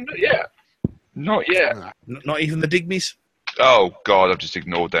 Yeah. Not yet. Not even the Digmies? Oh, God, I've just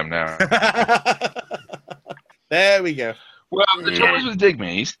ignored them now. There we go. Well, the trouble with the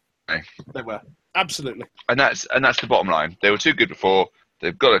Digmies... They were. Absolutely. And that's the bottom line. They were too good before.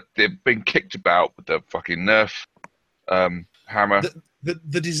 They've been kicked about with the fucking Nerf hammer.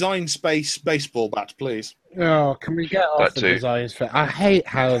 The design space baseball bat, please. Oh, can we get off the designs? I hate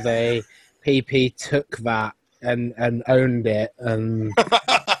how PP took that and owned it and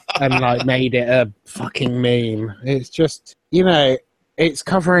like made it a fucking meme. It's just, it's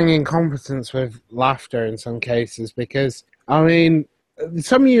covering incompetence with laughter in some cases, because I mean,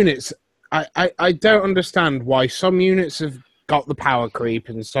 some units. I don't understand why some units have got the power creep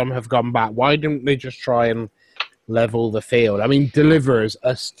and some have gone back. Why didn't they just try and level the field? I mean, Deliverers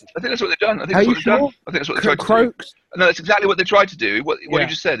are... I think that's what they've done. I think that's what they tried to do. No, that's exactly what they tried to do. What you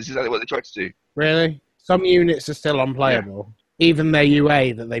just said is exactly what they tried to do. Really? Some units are still unplayable. Yeah. Even their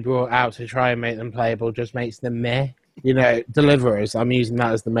UA that they brought out to try and make them playable just makes them meh. Deliverers, I'm using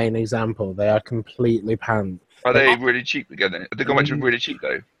that as the main example. They are completely panned. Are they really cheap again? Have they gone back to really cheap,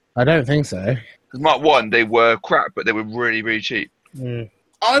 though? I don't think so. Because Mark 1, they were crap, but they were really, really cheap.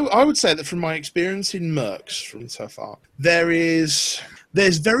 I would say that from my experience in Mercs from so far, there's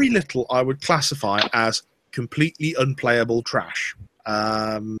very little I would classify as completely unplayable trash.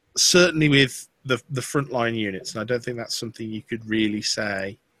 Certainly with the frontline units, and I don't think that's something you could really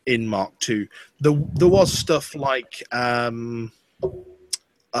say in Mark 2. There was stuff like Sam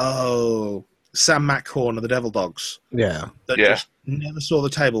Mackhorn of the Devil Dogs. That just never saw the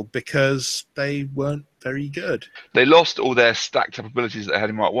table because they weren't very good. They lost all their stacked up abilities that they had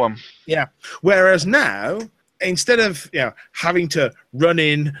in Mark 1. Yeah. Whereas now, instead of having to run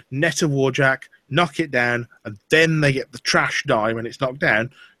in, net a Warjack, knock it down, and then they get the trash die when it's knocked down,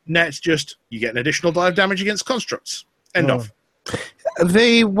 now it's just you get an additional die of damage against constructs. End of.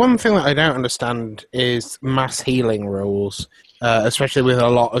 The one thing that I don't understand is mass healing rules, especially with a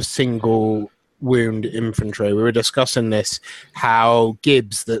lot of single wound infantry. We were discussing this, how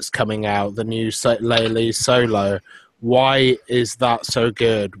Gibbs that's coming out, the new Lely Solo, why is that so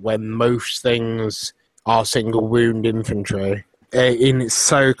good when most things are single wound infantry? It's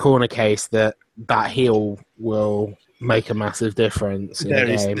so corner case that heal will make a massive difference in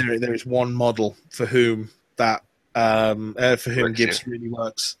the game. There is one model for whom that Gibbs really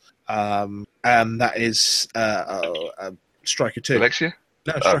works, and that is Striker 2. Alexia?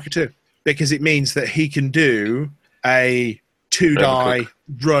 No, Striker 2. Because it means that he can do a 2-die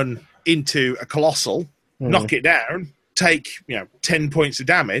run into a Colossal knock it down, take 10 points of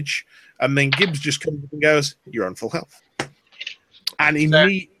damage, and then Gibbs just comes up and goes, "You're on full health," and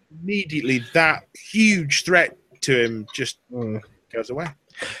immediately that huge threat to him just goes away.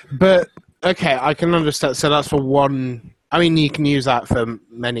 But okay, I can understand. So that's for one. I mean, you can use that for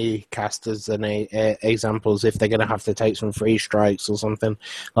many casters and examples if they're going to have to take some free strikes or something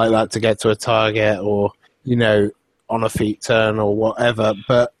like that to get to a target, or on a feat turn or whatever.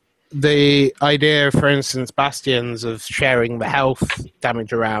 But the idea, for instance, Bastions of sharing the health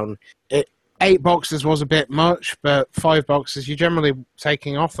damage around, 8 boxes was a bit much, but 5 boxes, you're generally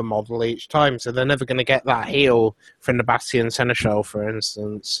taking off a model each time, so they're never going to get that heal from the Bastion Seneschal, for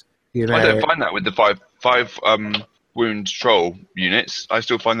instance. I don't find that with the five wound troll units. I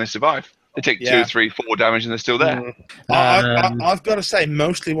still find they survive. They take 2, 3, 4 damage and they're still there. I've got to say,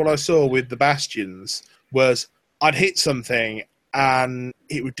 mostly what I saw with the Bastions was I'd hit something and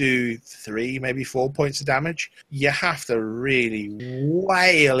it would do 3, maybe 4 points of damage. You have to really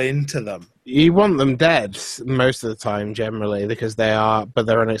wail into them. You want them dead most of the time, generally, because they're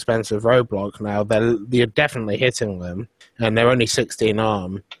an expensive roadblock now. You're definitely hitting them, and they're only 16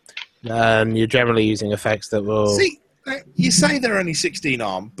 arm, and you're generally using effects that will... See, you say they're only 16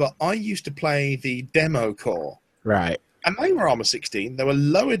 arm, but I used to play the demo core. Right. And they were armor 16. They were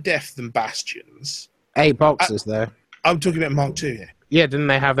lower def than Bastions. 8 boxes, though. I'm talking about Mark II here. Yeah, didn't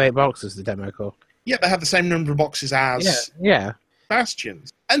they have 8 boxes, the demo core? Yeah, they have the same number of boxes as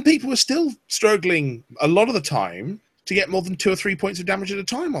Bastions. And people were still struggling a lot of the time to get more than 2 or 3 points of damage at a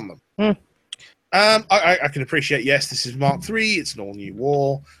time on them. I can appreciate, yes, this is Mark III, it's an all-new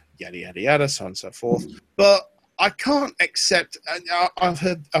war, yada, yada, yada, so on and so forth. But I can't accept, I've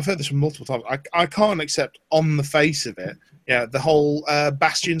heard this from multiple times, I can't accept on the face of it, the whole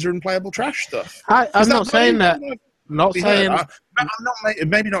Bastions are unplayable trash stuff. I'm not saying that. Not saying...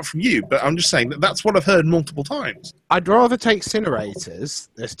 maybe not from you, but I'm just saying that's what I've heard multiple times. I'd rather take Cinerators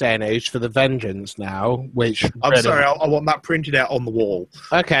this day and age for the Vengeance now, which... I'm sorry, I want that printed out on the wall.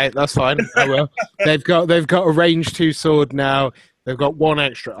 Okay, that's fine. I will. They've got a range 2 sword now. They've got 1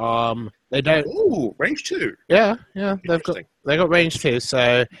 extra arm. They don't... Ooh, range 2. Yeah. They've got range 2,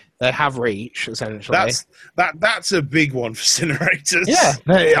 so they have reach, essentially. That's a big one for Cinerators. Yeah,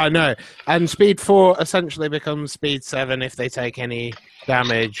 I know. And speed 4 essentially becomes speed 7 if they take any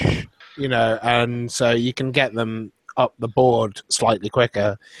damage, and so you can get them up the board slightly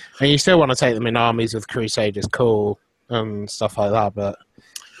quicker. And you still want to take them in armies with Crusaders cool and stuff like that, but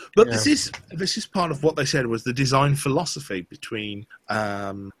this is part of what they said was the design philosophy between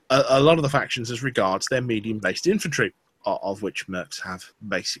a lot of the factions as regards their medium-based infantry, of which Mercs have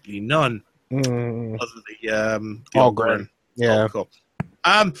basically none, other than the Ogren. Yeah.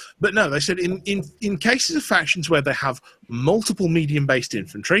 But no, they said in cases of factions where they have multiple medium-based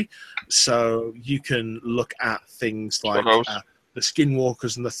infantry, so you can look at things like the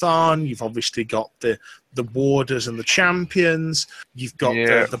Skinwalkers and the Tharn. You've obviously got the Warders and the Champions. You've got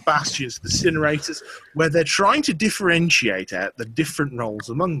the Bastions, the Cinerators, where they're trying to differentiate out the different roles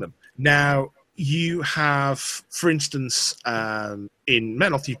among them. Now, you have, for instance, in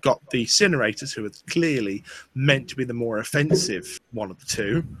Menoth, you've got the Cinerators, who are clearly meant to be the more offensive one of the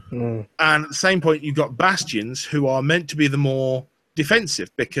two. And at the same point, you've got Bastions, who are meant to be the more defensive,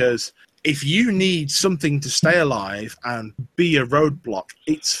 because if you need something to stay alive and be a roadblock,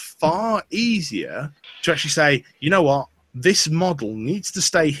 it's far easier to actually say, you know what, this model needs to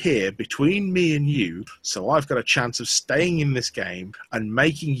stay here between me and you, so I've got a chance of staying in this game and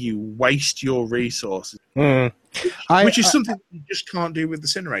making you waste your resources. Which is something you just can't do with the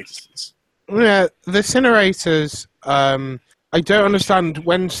Cinerators. Yeah, the Cinerators, I don't understand.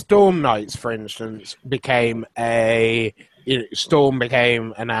 When Storm Knights, for instance, became Storm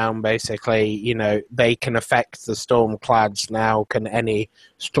became a noun, basically, they can affect the Stormclads now, can any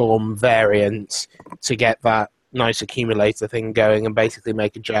Storm variant, to get that nice accumulator thing going and basically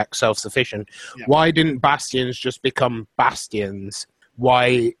make a Jack self-sufficient. Yeah. Why didn't Bastions just become Bastions?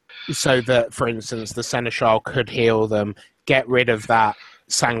 Why? So that, for instance, the Seneschal could heal them, get rid of that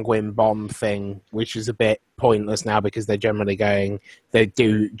Sanguine Bomb thing, which is a bit pointless now because they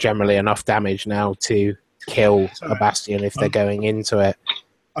do generally enough damage now to kill a Bastion if they're going into it.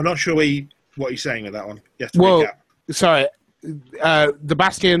 I'm not sure what you're saying with that one. Sorry. The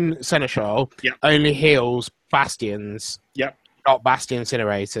Bastion Seneschal only heals Bastions, not Bastion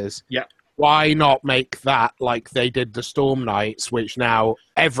Cinerators. Why not make that like they did the Storm Knights, which now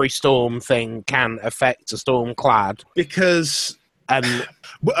every Storm thing can affect a Stormclad? Because...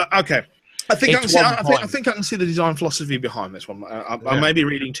 okay. I think I can see the design philosophy behind this one. I may be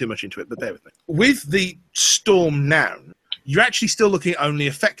reading too much into it, but bear with me. With the Storm noun, you're actually still looking at only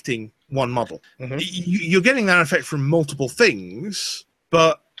affecting one model. Mm-hmm. You're getting that effect from multiple things,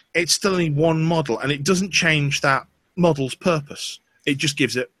 but it's still only one model, and it doesn't change that model's purpose. It just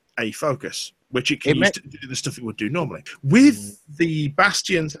gives it a focus, which it can use to do the stuff it would do normally. With the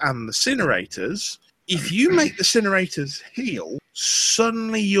Bastions and the Cinerators, if you make the Cinerators heal,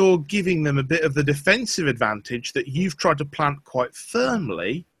 suddenly you're giving them a bit of the defensive advantage that you've tried to plant quite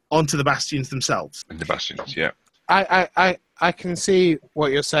firmly onto the Bastions themselves. And the Bastions, yeah. I can see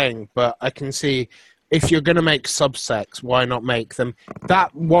what you're saying, but I can see if you're going to make subsects, why not make them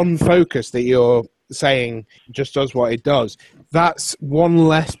that one focus that you're saying just does what it does. That's one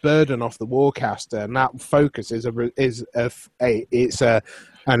less burden off the Warcaster, and that focus is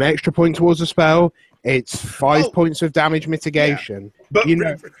an extra point towards a spell. It's 5 points of damage mitigation.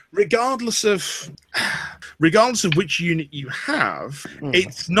 Yeah. But regardless of which unit you have,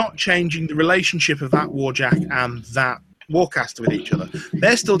 it's not changing the relationship of that Warjack and that Warcaster with each other.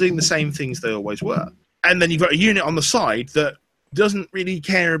 They're still doing the same things they always were. And then you've got a unit on the side that doesn't really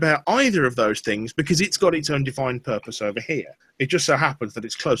care about either of those things because it's got its own defined purpose over here. It just so happens that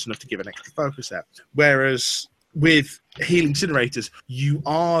it's close enough to give an extra focus out. Whereas with healing Cinerators, you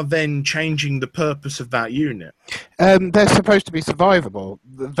are then changing the purpose of that unit. They're supposed to be survivable.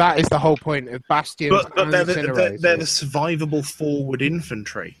 That is the whole point of Bastions and Cinerators. They're the survivable forward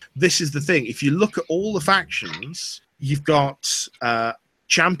infantry. This is the thing. If you look at all the factions, you've got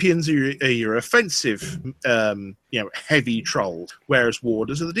champions are your offensive, heavy trolls, whereas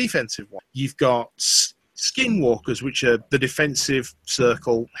warders are the defensive one. You've got skinwalkers, which are the defensive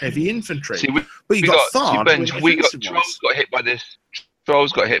circle heavy infantry. Trolls got hit by this.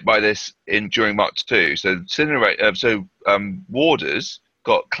 Trolls got hit by this during Mark II. So warders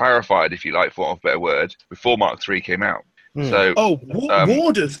got clarified, if you like, for want of a better word, before Mark III came out.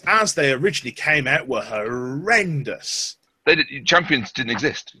 Warders, as they originally came out, were horrendous. Champions didn't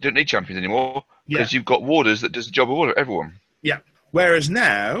exist. You don't need champions anymore because you've got warders that does the job of everyone. Yeah. Whereas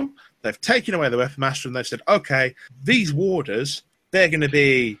now they've taken away the weapon master and they've said, okay, these warders, they're going to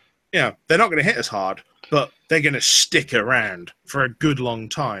be, they're not going to hit us hard, but they're going to stick around for a good long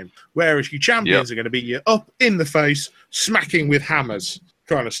time. Whereas you champions are going to be up in the face, smacking with hammers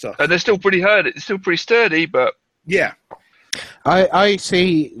kind of stuff. And they're still pretty hard. It's still pretty sturdy, but yeah. I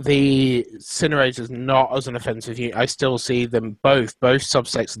see the Cinerators not as an offensive unit. I still see them both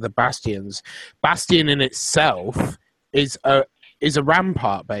subsects of the Bastions. Bastion in itself is a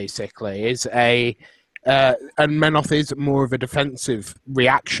rampart, basically. And Menoth is more of a defensive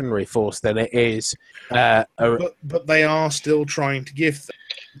reactionary force than it is. But they are still trying to give them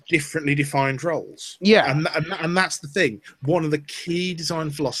differently defined roles. Yeah. And that's the thing. One of the key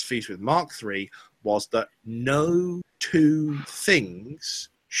design philosophies with Mark III was that no two things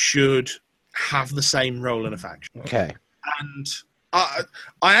should have the same role in a faction. Okay. And I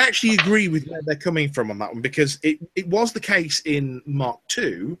actually agree with where they're coming from on that one, because it was the case in Mark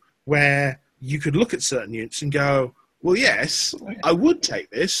II where you could look at certain units and go, well, yes, I would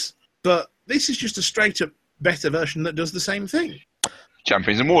take this, but this is just a straight-up better version that does the same thing.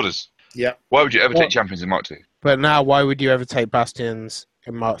 Champions and warders. Yeah. Why would you ever take champions in Mark II? But now, why would you ever take Bastions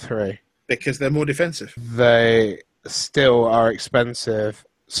in Mark III? Because they're more defensive. They still are expensive,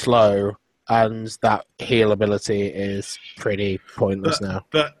 slow, and that heal ability is pretty pointless now.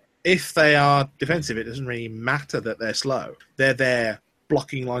 But if they are defensive, it doesn't really matter that they're slow. They're there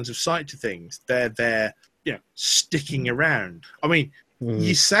blocking lines of sight to things. They're there, sticking around. I mean,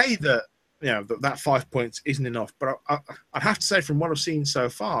 you say that, that 5 points isn't enough, but I'd have to say from what I've seen so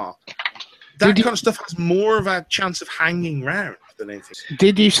far, that kind of stuff has more of a chance of hanging around than anything.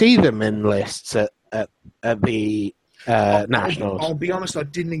 Did you see them in lists at the Nationals? I'll be honest, I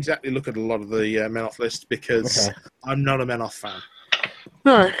didn't exactly look at a lot of the Menoth lists because I'm not a Menoth fan.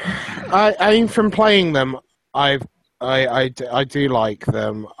 No, I mean, from playing them, I do like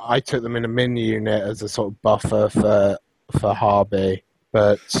them. I took them in a min unit as a sort of buffer for Harby,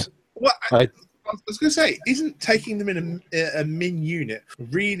 but I was going to say, isn't taking them in a min unit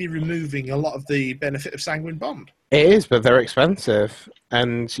really removing a lot of the benefit of Sanguine Bond? It is, but they're expensive,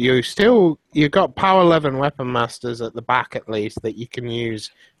 and you've got Power 11 Weapon Masters at the back at least that you can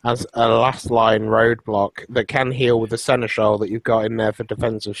use as a last line roadblock that can heal with the Seneschal that you've got in there for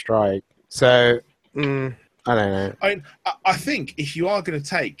defensive strike. So, I don't know. I think if you are going to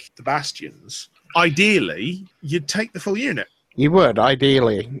take the Bastions, ideally you'd take the full unit. You would,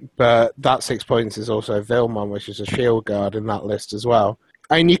 ideally, but that 6 points is also Vilmon, which is a shield guard in that list as well.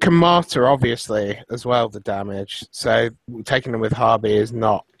 And you can martyr, obviously, as well, the damage. So taking them with Harby is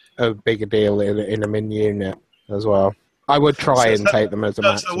not a big a deal in a min unit as well. I would try and take them as a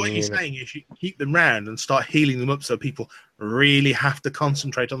maximum. So what you're saying is you keep them round and start healing them up so people really have to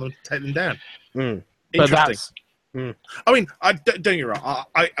concentrate on them to take them down. Interesting. I mean, don't get me wrong.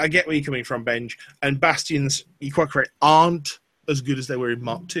 I get where you're coming from, Benj. And Bastions, you're quite correct, aren't as good as they were in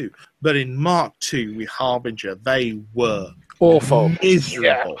Mark II. But in Mark II with Harbinger, they were awful.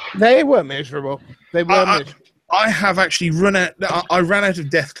 Miserable. Yeah. They were miserable. I have actually run out. I ran out of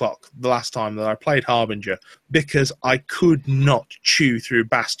Deathclock the last time that I played Harbinger because I could not chew through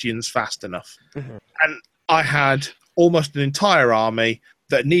Bastions fast enough, and I had almost an entire army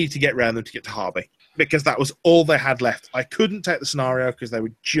that needed to get around them to get to Harby because that was all they had left. I couldn't take the scenario because they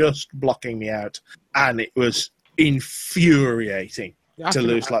were just blocking me out, and it was infuriating to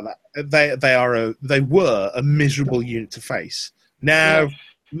lose like that. They were a miserable unit to face. Now,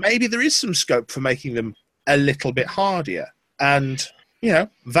 maybe there is some scope for making them a little bit hardier, and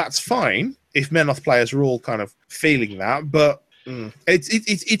that's fine if Menoth players are all kind of feeling that. But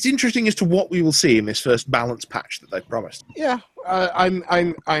it's interesting as to what we will see in this first balance patch that they promised. Yeah,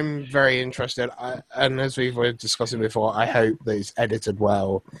 I'm very interested, and as we were discussing before, I hope that it's edited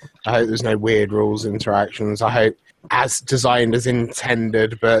well. I hope there's no weird rules interactions. I hope as designed as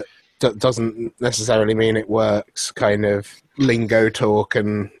intended, but doesn't necessarily mean it works. Kind of lingo talk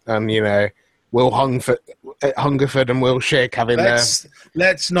and Will Hungerford and Will Schick having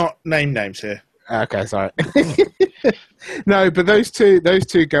Let's not name names here. Okay, sorry. No, but those two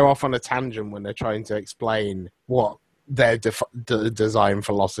go off on a tangent when they're trying to explain what their design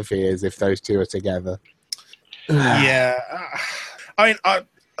philosophy is if those two are together. Yeah. I mean,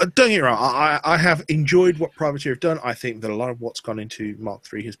 don't get me wrong, I have enjoyed what Privateer have done. I think that a lot of what's gone into Mark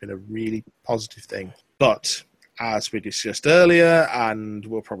III has been a really positive thing. But as we discussed earlier, and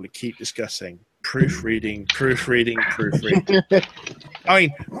we'll probably keep discussing, proofreading. I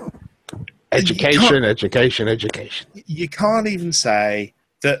mean, education. You can't even say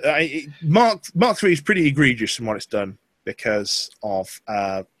that Mark III is pretty egregious in what it's done because of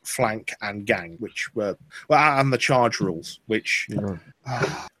flank and gang, which were and the charge rules, which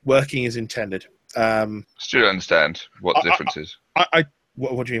working as intended. Still understand what the difference is.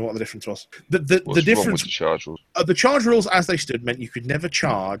 What do you mean? What the difference was? The Wrong difference with the charge rules? The charge rules, as they stood, meant you could never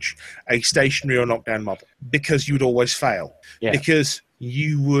charge a stationary or knockdown model because you would always fail. Yeah. Because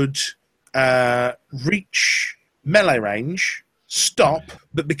you would reach melee range, stop,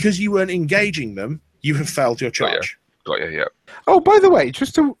 but because you weren't engaging them, you have failed your charge. Got you, yeah. Oh, by the way,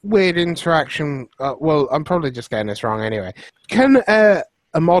 just a weird interaction. Well, I'm probably just getting this wrong anyway. Can a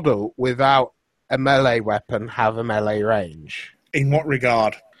model without a melee weapon have a melee range? In what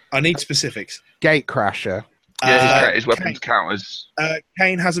regard? I need specifics. Gatecrasher. Yeah, his weapons count as...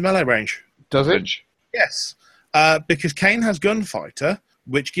 Kane has a melee range. Does it? Yes. Because Kane has Gunfighter,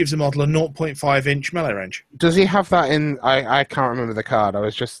 which gives a model a 0.5-inch melee range. Does he have that in... I can't remember the card.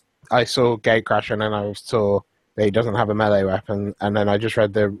 I saw Gatecrasher and then I saw that he doesn't have a melee weapon, and then I just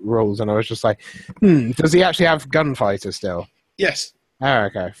read the rules and I was just like, does he actually have Gunfighter still? Yes. Oh,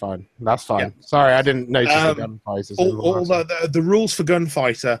 okay, fine. That's fine. Yeah. Sorry, I didn't notice the Gunfighters. Although the rules for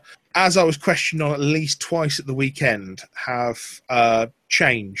Gunfighter, as I was questioned on at least twice at the weekend, have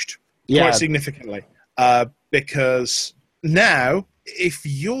changed quite significantly. Because now, if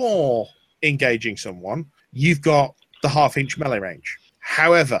you're engaging someone, you've got the half-inch melee range.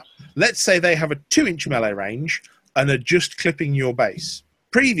 However, let's say they have a 2-inch melee range and are just clipping your base.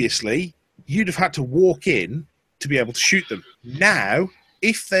 Previously, you'd have had to walk in to be able to shoot them. Now,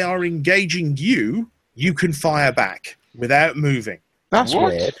 if they are engaging you, you can fire back without moving. That's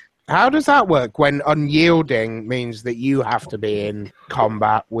weird. How does that work when unyielding means that you have to be in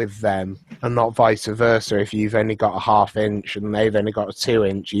combat with them and not vice versa? If you've only got a half-inch and they've only got a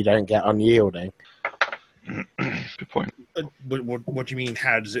 2-inch, you don't get unyielding. Good point. What do you mean,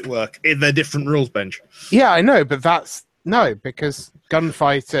 how does it work? They're different rules, Benj. Yeah, I know, but because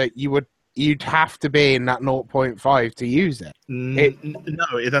Gunfighter, you'd have to be in that 0.5 to use it.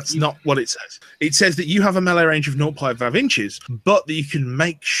 No, that's not what it says. It says that you have a melee range of 0.5 inches, but that you can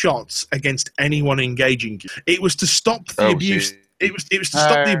make shots against anyone engaging you. It was to stop the abuse. It was to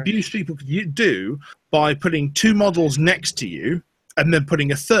stop the abuse people could do by putting 2 models next to you and then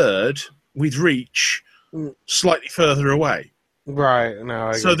putting a third with reach slightly further away. Right.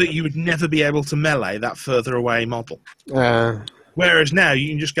 No. So that you would never be able to melee that further away model. Whereas now you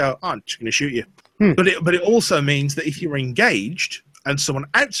can just go, I'm just going to shoot you. But it also means that if you're engaged and someone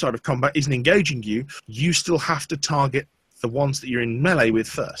outside of combat isn't engaging you, you still have to target the ones that you're in melee with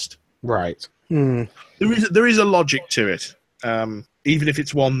first. Right. There is a logic to it, even if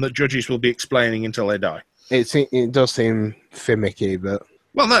it's one that judges will be explaining until they die. It does seem finicky, but...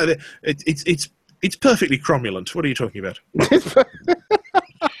 Well, no, it's It's perfectly cromulent. What are you talking about?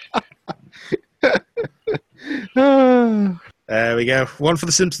 There we go. One for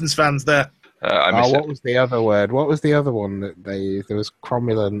the Simpsons fans there. What was the other word? What was the other one that they used? There was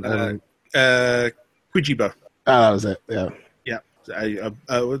cromulent and... Quidgibo. Oh, that was it, yeah. Yeah.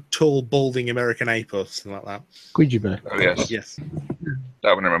 A tall, balding American ape or something like that. Quidgibo. Oh, yes. Yes.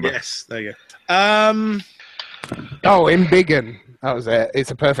 That one I remember. Yes, there you go. Embiggen. That was it.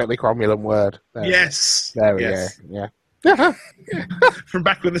 It's a perfectly cromulent word. Yes. There we go. Yeah. From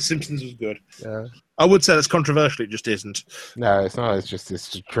back when The Simpsons was good. Yeah. I would say that's controversial. It just isn't. No, it's not. It's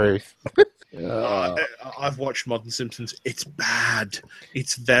the truth. I've watched Modern Simpsons. It's bad.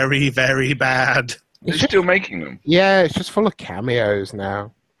 It's very, very bad. They're still making them. Yeah, it's just full of cameos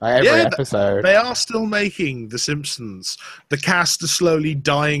now. Like every episode. They are still making The Simpsons. The cast is slowly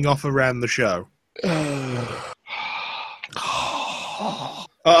dying off around the show. I'm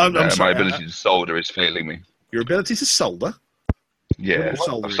sorry. My ability to solder is failing me. Your ability to solder? Yeah,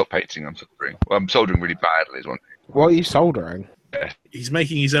 I've stopped painting, I'm soldering. Well, I'm soldering really badly is one thing. What are you soldering? Yeah. He's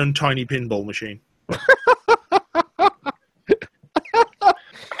making his own tiny pinball machine.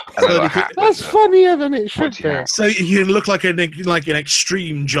 That's funnier than it should be. So you can look like an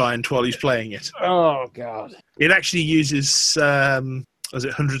extreme giant while he's playing it. Oh, God. It actually uses,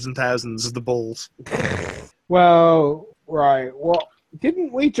 hundreds and thousands of the balls. Well, right. What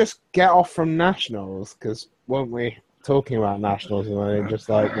didn't we just get off from Nationals? Because weren't we talking about Nationals and then it just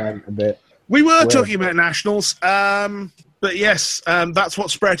went a bit... We were talking about Nationals, but yes, that's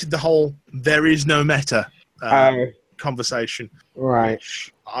what sprouted the whole "there is no meta" conversation. Right.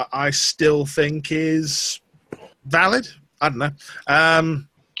 Which I still think is valid. I don't know.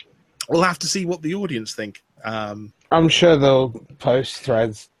 We'll have to see what the audience think. I'm sure they'll post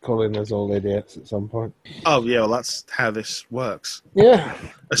threads calling us all idiots at some point. Oh, yeah, well, that's how this works. Yeah.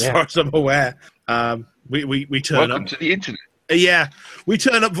 As far as I'm aware. We turn Welcome up. to the internet. Yeah, we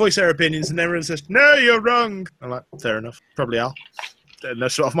turn up, voice our opinions, and everyone says, "No, you're wrong." I'm like, fair enough. Probably are. No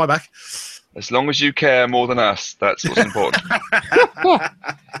sweat off my back. As long as you care more than us, that's what's important.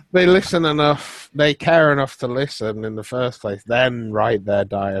 They listen enough, they care enough to listen in the first place, then write their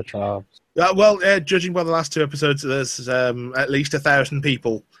diatribes. Judging by the last 2 episodes, there's at least 1,000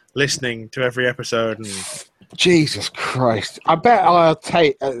 people listening to every episode. And... Jesus Christ! I bet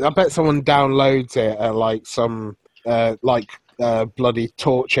someone downloads it at some bloody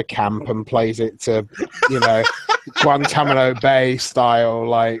torture camp and plays it to, Guantanamo Bay style,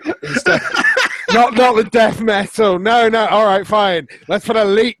 not the death metal. No, all right, fine. Let's put a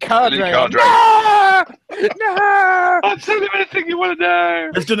leak card ray. No! I'll tell you anything you want to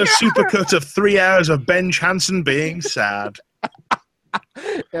know. They've done a supercut of 3 hours of Ben Hansen being sad.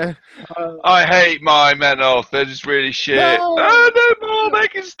 Yeah. I hate my mental. They're just really shit. No more,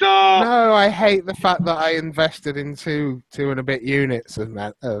 make it stop. No, I hate the fact that I invested in two and a bit units of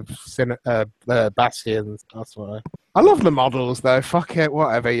Bastions. That's why. I love the models though. Fuck it,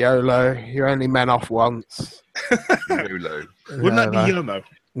 whatever. YOLO. You're only men off once. YOLO. Wouldn't that be YOMO?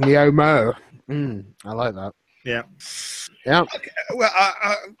 YOMO. I like that. Yeah. Yeah. Okay, well,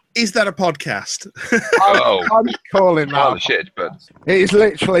 is that a podcast? I'm calling that. Oh, shit, but... It is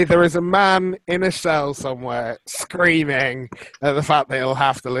literally, there is a man in a cell somewhere screaming at the fact that he'll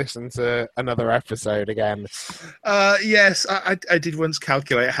have to listen to another episode again. Yes, I did once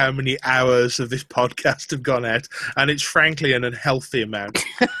calculate how many hours of this podcast have gone out, and it's frankly an unhealthy amount.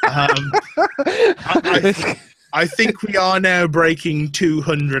 I think we are now breaking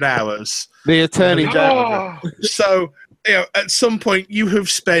 200 hours. The Attorney General. So, at some point, you have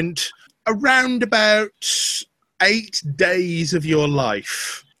spent around about 8 days of your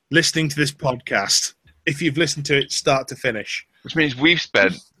life listening to this podcast, if you've listened to it start to finish. Which means we've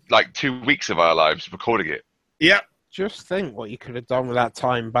spent 2 weeks of our lives recording it. Yeah. Just think what you could have done with that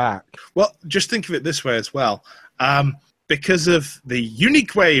time back. Well, just think of it this way as well. Because of the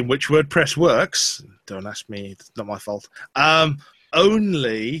unique way in which WordPress works, don't ask me, it's not my fault,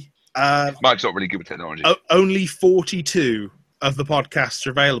 Mike's not really good with technology. Only 42 of the podcasts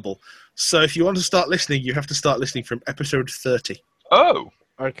are available. So if you want to start listening, you have to start listening from episode 30. Oh.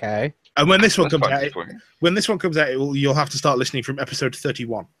 Okay. And when this one comes out, you'll have to start listening from episode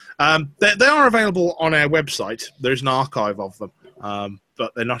 31. They are available on our website. There's an archive of them,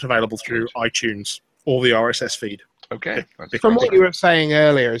 but they're not available through iTunes or the RSS feed. Okay. From what you were saying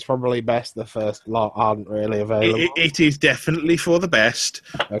earlier, it's probably best the first lot aren't really available. It is definitely for the best.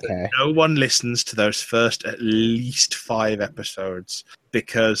 Okay. No one listens to those first at least 5 episodes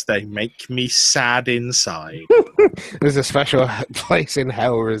because they make me sad inside. There's a special place in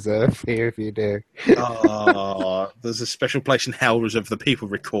hell reserved here if you do. there's a special place in hell reserved for the people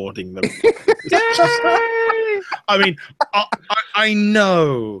recording them. I mean, I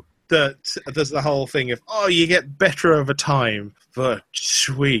know that there's the whole thing of, you get better over time, but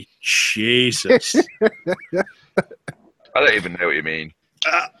sweet Jesus. I don't even know what you mean.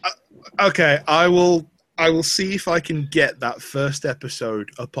 Okay, I will see if I can get that first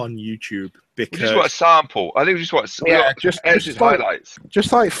episode up on YouTube. Because we just want a sample. I think we just want just highlights.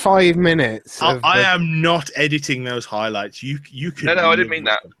 Just like 5 minutes. I am not editing those highlights. You can. No, I didn't mean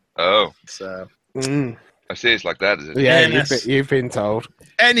that. Oh, so I see it's like that, is it? Yeah, yes. you've been told.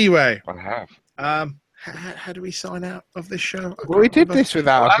 Anyway, I have. How do we sign out of this show? Well, we did this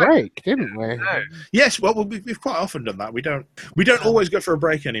without a break, didn't we? No. Yes, well, we've quite often done that. We don't always go for a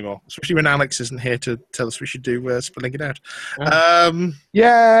break anymore, especially when Alex isn't here to tell us we should do Spilling It Out.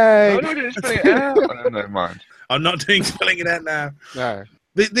 Yay! No, doing Spilling It Out. Oh, never mind. I'm not doing Spilling It Out now. No.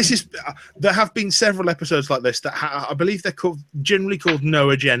 This is. There have been several episodes like this that I believe they're generally called No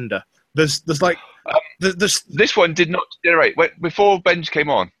Agenda. There's This one did not generate. Before Benj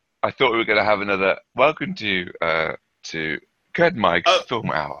came on, I thought we were going to have another welcome to Kurt Mike's Film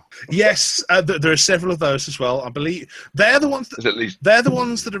Hour. Yes, there are several of those as well. I believe they're the ones. They're the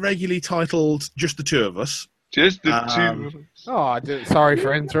ones that are regularly titled "Just the Two of Us." Just the two of us. Oh, sorry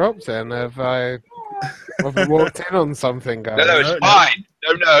for interrupting. Have I walked in on something, guys? No, it's fine.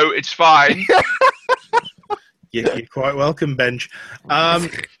 No, it's fine. You're quite welcome, Benj.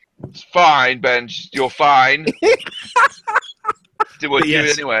 It's fine, Benj. You're fine. We'll do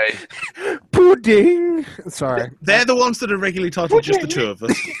it anyway. Pudding. Sorry. They're the ones that are regularly titled Just the Two of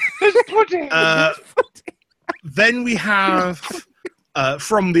Us. Pudding. Then we have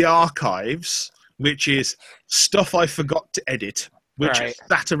From the Archives, which is stuff I forgot to edit, which has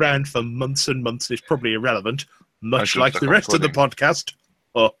sat around for months and months. Is probably irrelevant, much like the rest of the podcast.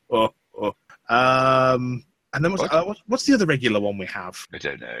 And then what's the other regular one we have? I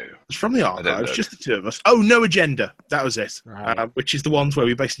don't know. It's From the Archives, just the two of us. Oh, No Agenda. That was it. Right. Which is the ones where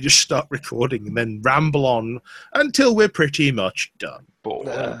we basically just start recording and then ramble on until we're pretty much done.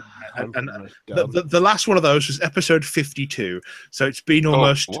 The last one of those was episode 52. So it's been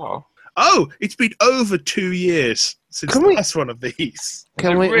almost... it's been over 2 years since the last one of these.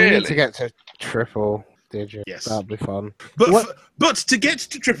 We need to get to triple digits. Yes. That'd be fun. But to get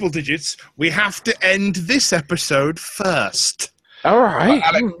to triple digits, we have to end this episode first. All right.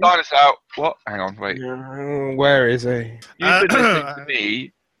 Alex, sign us out. What? Hang on, wait. Where is he? You've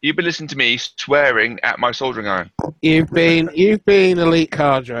been listening to me swearing at my soldering iron. You've been Elite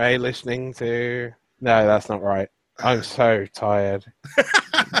Cadre listening to... No, that's not right. I'm so tired.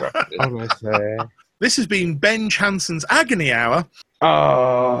 Honestly. This has been Benj Hansen's Agony Hour.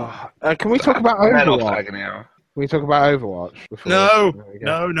 Can we talk about Overwatch? Agony Hour. Can we talk about Overwatch? No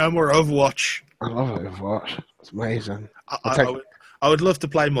more Overwatch. I love Overwatch. It's amazing. I would love to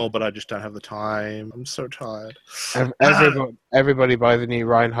play more, but I just don't have the time. I'm so tired. Everybody buy the new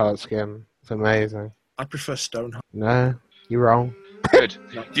Reinhardt skin. It's amazing. I prefer Stoneheart. No, you're wrong. Good.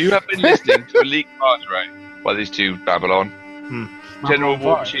 You have been listening to Elite Cadre by these two Babylon. General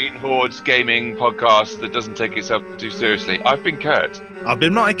War Machine Hordes gaming podcast that doesn't take itself too seriously. I've been Kurt. I've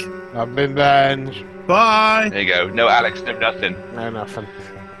been Mike. I've been Benj. Bye. There you go. No Alex, no nothing. No nothing.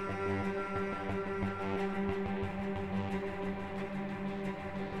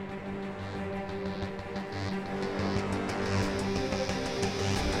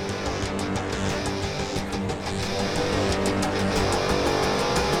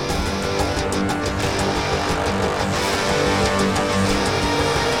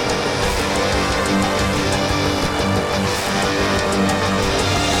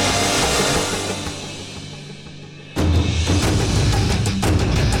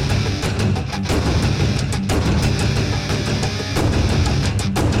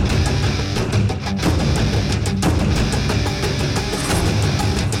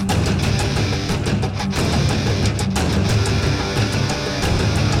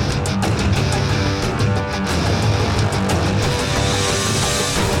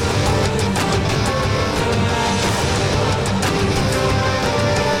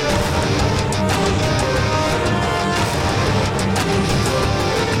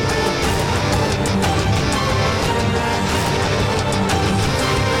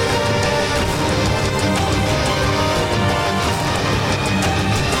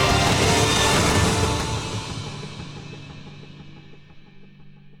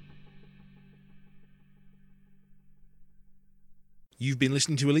 You've been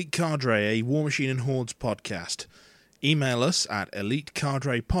listening to Elite Cadre, a War Machine and Hordes podcast. Email us at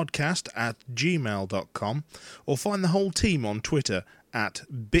elitecadrepodcast@gmail.com or find the whole team on Twitter at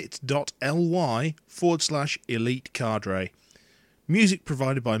bit.ly/Elite Cadre. Music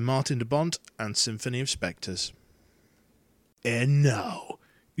provided by Martin de Bont and Symphony of Spectres. And now,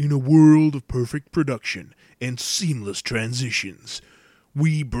 in a world of perfect production and seamless transitions,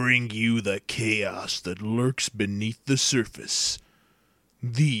 we bring you the chaos that lurks beneath the surface.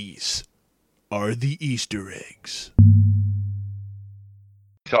 These are the Easter eggs.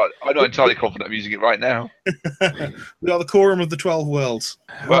 I'm not entirely confident I'm using it right now. We are the quorum of the 12 worlds.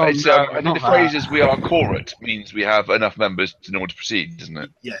 Well, I think the phrase is "we are quorate" means we have enough members in order to proceed, doesn't it?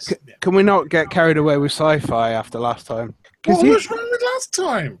 Yes. Can we not get carried away with sci-fi after last time? What was wrong with last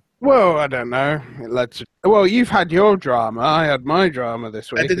time? Well, I don't know. Well, you've had your drama. I had my drama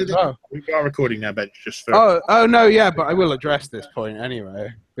this week. We are recording now, Ben. Just for... Oh no, yeah, but I will address this point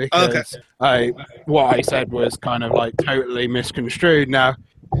anyway because what I said was kind of like totally misconstrued. Now,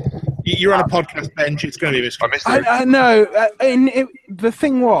 you're on a podcast bench. It's going to be misconstrued. I know. The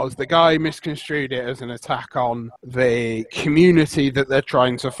thing was, the guy misconstrued it as an attack on the community that they're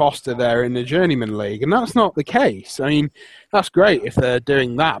trying to foster there in the Journeyman League, and that's not the case. I mean, that's great if they're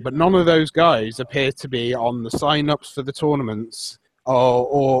doing that, but none of those guys appear to be on the sign-ups for the tournaments.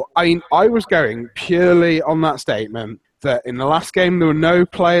 I mean, I was going purely on that statement that in the last game there were no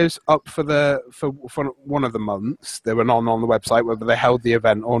players up for one of the months. There were none on the website, whether they held the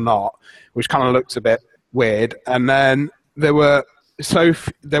event or not, which kind of looks a bit weird. And then there weren't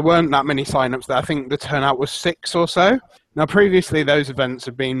that many sign-ups there. I think the turnout was 6 or so. Now, previously those events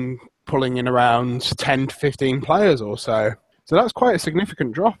have been pulling in around 10 to 15 players or so. So that's quite a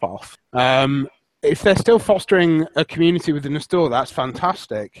significant drop-off. If they're still fostering a community within the store, that's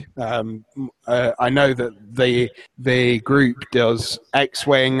fantastic. I know that the group does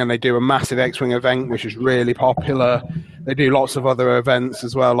X-Wing, and they do a massive X-Wing event, which is really popular. They do lots of other events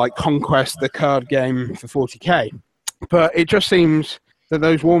as well, like Conquest, the card game for 40k. But it just seems that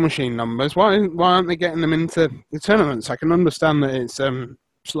those War Machine numbers, why aren't they getting them into the tournaments? I can understand that it's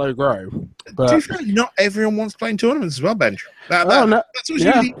slow grow. But do you feel like not everyone wants playing tournaments as well, Ben? That's what's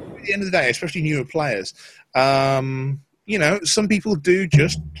usually at the end of the day, especially newer players. Some people do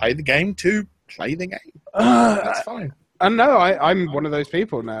just play the game to play the game. That's fine. And no, I'm one of those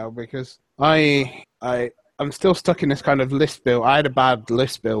people now because I'm still stuck in this kind of list build. I had a bad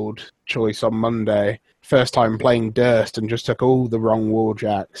list build choice on Monday. First time playing Durst and just took all the wrong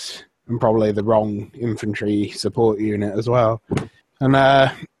Warjacks and probably the wrong infantry support unit as well. And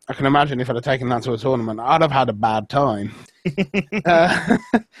I can imagine if I'd have taken that to a tournament, I'd have had a bad time.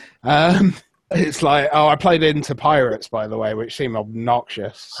 It's like, I played into Pirates, by the way, which seemed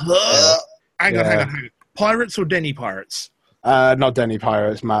obnoxious. Hang on. Pirates or Denny Pirates? Not Denny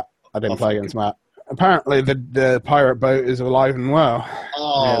Pirates, Matt. I didn't play against Matt. Apparently, the pirate boat is alive and well.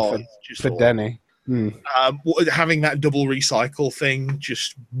 For Denny. Having that double recycle thing,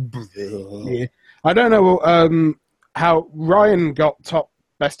 just... Yeah. I don't know how Ryan got top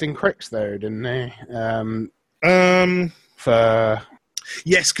best in Cricks, though, didn't he?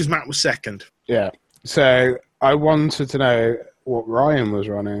 Yes, because Matt was second. Yeah. So I wanted to know what Ryan was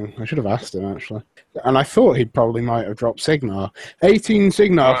running. I should have asked him, actually. And I thought he probably might have dropped Signar. 18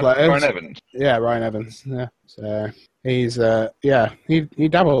 Signar players. Ryan Evans. Yeah, Ryan Evans. Yeah. So he's, he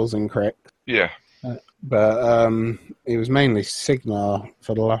dabbles in Crick. Yeah. But he was mainly Signar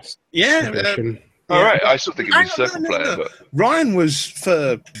for the last edition. All right, I still think he was a Circle player. But Ryan was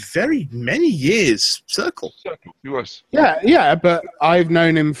for very many years Circle. He was. Yeah, but I've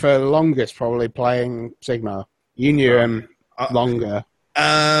known him for the longest, probably playing Signar. You knew him longer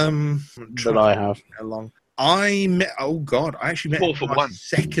than I have. How long? I actually met him at my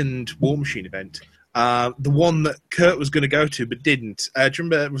second War Machine event. The one that Kurt was going to go to but didn't. Do you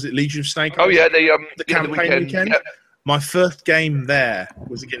remember? Was it Legion of Snake? Oh yeah, the campaign weekend. Yep. My first game there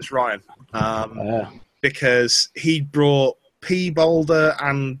was against Ryan because he'd brought P Boulder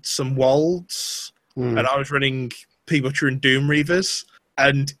and some Wolds, and I was running P Butcher and Doom Reavers,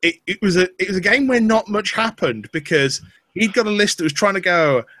 and it was a game where not much happened because he'd got a list that was trying to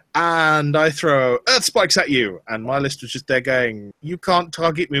go, and I throw Earth Spikes at you, and my list was just there going, you can't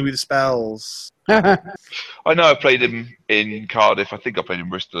target me with spells. I know I played him in Cardiff. I think I played in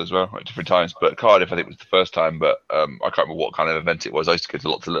Bristol as well at different times. But Cardiff, I think, was the first time. But I can't remember what kind of event it was. I used to go to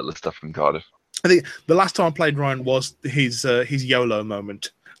lots of little stuff in Cardiff. I think the last time I played Ryan was his YOLO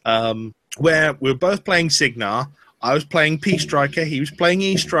moment, where we were both playing Signar. I was playing P Striker. He was playing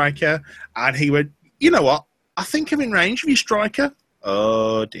E Striker, and he went, you know what? I think I'm in range of you, Striker.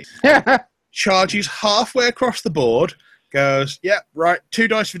 Oh dear! Charges halfway across the board. Goes, yeah, right. 2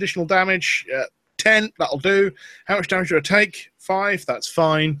 dice of additional damage. 10, that'll do. How much damage do I take? 5, that's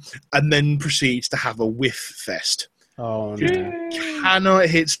fine. And then proceeds to have a whiff fest. Oh, no. cannot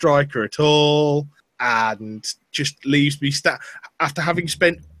hit striker at all, and just leaves me after having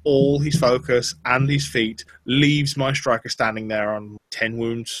spent all his focus and his feet, leaves my striker standing there on 10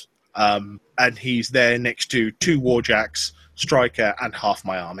 wounds. And he's there next to 2 warjacks, striker, and half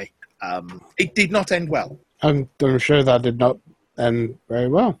my army. It did not end well. I'm sure that did not end very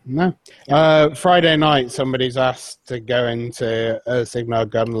well. No. Friday night, somebody's asked to go into a Signar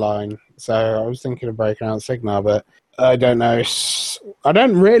gun line. So I was thinking of breaking out Signar, but I don't know. I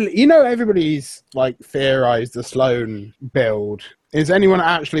don't really... everybody's theorized the Sloan build. Is anyone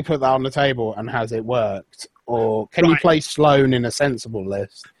actually put that on the table, and has it worked? Or can you play Sloan in a sensible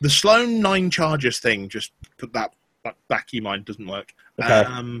list? The Sloan 9 charges thing, just put that back in your mind, doesn't work.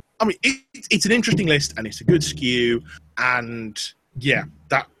 Okay. It's an interesting list, and it's a good skew, and yeah,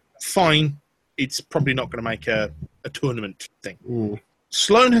 that fine. It's probably not going to make a tournament thing. Mm.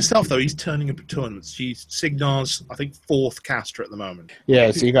 Sloan herself, though, he's turning up at tournaments. She's Signar's, I think, 4th caster at the moment.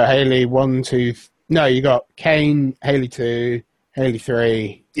 Yeah, so you got Haley 1, 2... No, you got Kane, Haley 2, Haley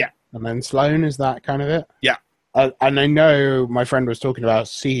 3. Yeah. And then Sloan, is that kind of it? Yeah. And I know my friend was talking about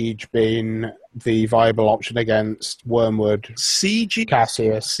Siege being the viable option against Wormwood.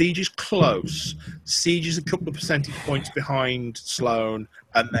 Cassius. Siege is close. Siege is a couple of percentage points behind Sloan,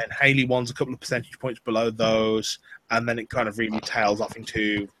 and then Haley 1's a couple of percentage points below those, and then it kind of really tails off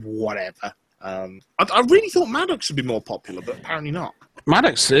into whatever. I really thought Maddox would be more popular, but apparently not.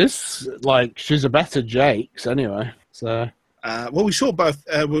 Maddox is, she's a better Jakes anyway, so... Well, we saw both.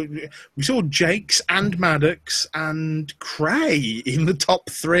 We saw Jakes and Maddox and Cray in the top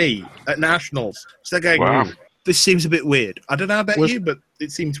 3 at Nationals. So they're going, wow. This seems a bit weird. I don't know about you, but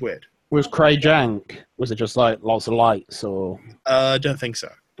it seems weird. Was Cray jank? Was it just lots of lights, or? I don't think so.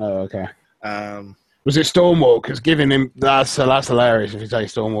 Oh, okay. Was it Stormwall? Because giving him that's hilarious if you take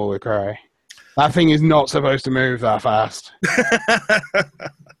Stormwall with Cray. That thing is not supposed to move that fast.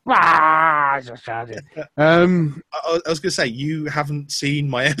 Just charging. I was going to say, you haven't seen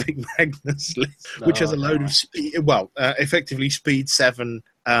my Epic Magnus list, which has a load of speed. Well, effectively speed 7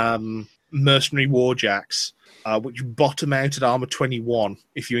 mercenary warjacks, which bottom out at armor 21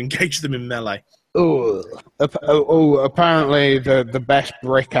 if you engage them in melee. Apparently the best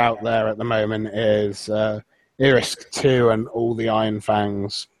brick out there at the moment is Irisk 2 and all the Iron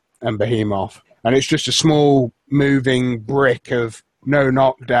Fangs and Behemoth, and it's just a small moving brick of no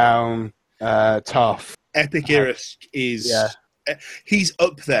knockdown, tough. Epic Irisk is... he's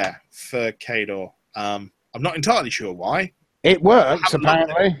up there for Khador. I'm not entirely sure why. It works,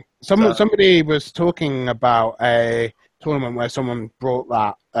 apparently. Somebody was talking about a tournament where someone brought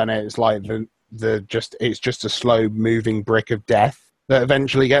that, and it's like it's just a slow moving brick of death that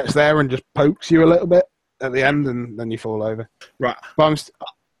eventually gets there and just pokes you a little bit at the end, and then you fall over. Right. But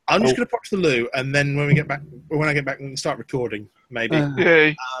I'm just going to pop to the loo, and then when I get back, we can start recording, maybe.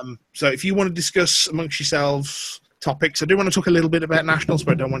 Yay. So if you want to discuss amongst yourselves topics, I do want to talk a little bit about Nationals,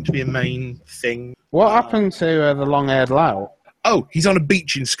 but I don't want it to be a main thing. What happened to the long-haired lout? Oh, he's on a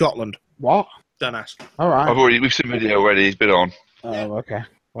beach in Scotland. What? Don't ask. All right. We've seen video already. He's been on. Oh, okay.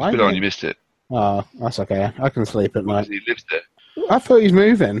 He's been on. You missed it. Oh, that's okay. I can sleep at night. He lives there. I thought he's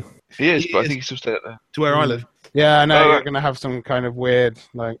moving. He is, but I think he's still staying there. To where I live. Yeah, I know. You're going to have some kind of weird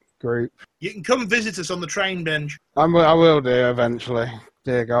group. You can come visit us on the train bench. I will do eventually.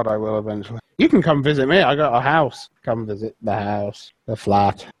 Dear God, I will eventually. You can come visit me. I got a house. Come visit the house, the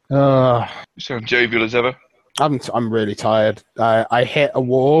flat. You sound jovial as ever. I'm really tired. I hit a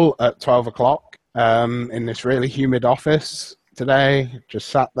wall at 12 o'clock in this really humid office today. Just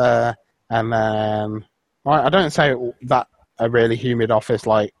sat there, and then I don't say that a really humid office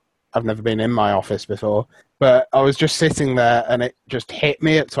like I've never been in my office before. But I was just sitting there, and it just hit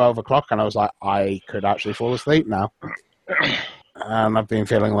me at 12 o'clock, and I was like, I could actually fall asleep now. And I've been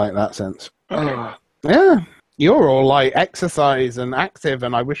feeling like that since. Yeah. You're all exercise and active,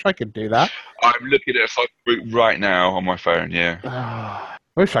 and I wish I could do that. I'm looking at a photo group right now on my phone, yeah. I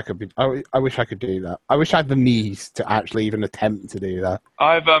wish I could do that. I wish I had the knees to actually even attempt to do that.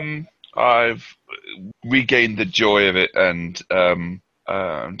 I've regained the joy of it, and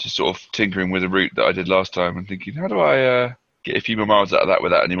just sort of tinkering with a route that I did last time and thinking, how do I get a few more miles out of that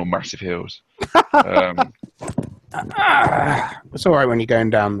without any more massive hills? It's all right when you're going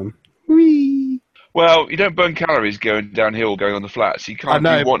down them. Whee! Well, you don't burn calories going downhill, going on the flats. So you can't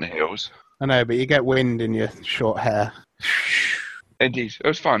do one hills. I know, but you get wind in your short hair. Indeed, it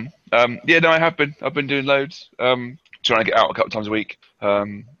was fun. I have been. I've been doing loads. Trying to get out a couple of times a week.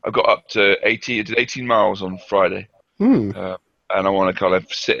 I got up to 18 miles on Friday. And I want to kind of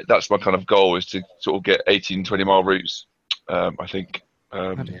that's my kind of goal, is to sort of get 18, 20 mile routes, I think.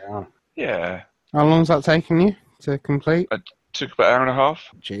 Yeah. How long is that taking you to complete? took about an hour and a half.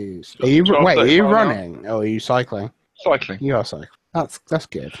 Jeez. Are you running or are you cycling? Cycling. You are cycling. That's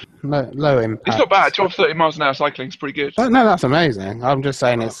good. Low impact. It's not bad. 12, 30 miles an hour cycling is pretty good. No, that's amazing. I'm just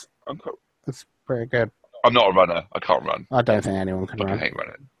saying it's pretty good. I'm not a runner. I can't run. I don't think anyone can run. I hate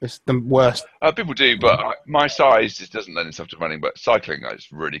running. It's the worst. People do, but my size just doesn't lend itself to running. But cycling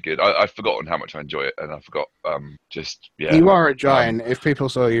is really good. I've forgotten how much I enjoy it, and I forgot You are a giant. If people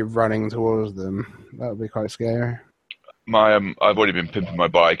saw you running towards them, that would be quite scary. I've already been pimping my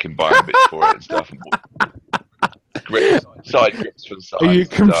bike and buying bits for it and stuff. Side grips for the sides. Are you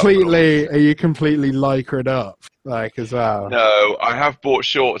completely lycraed up as well? No, I have bought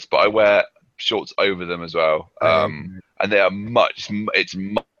shorts, but I wear shorts over them as well. And they are much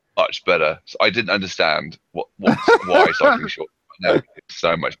better. So I didn't understand why cycling shorts. No, it's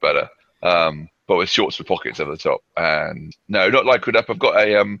so much better. But with shorts with pockets over the top, and no, not lycraed up. I've got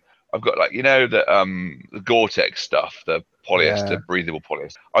the Gore-Tex stuff, the polyester, breathable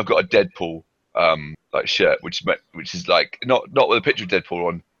polyester. I've got a Deadpool shirt, which is like not with a picture of Deadpool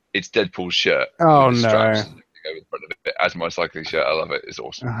on. It's Deadpool's shirt. Oh with the no! straps over the front of it as my cycling shirt. I love it. It's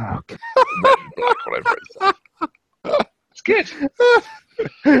awesome. Oh, Red and black all over it. It's good.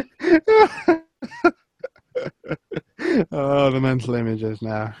 Oh, the mental images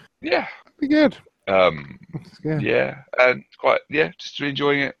now. Yeah, be good. Good. Yeah, and just really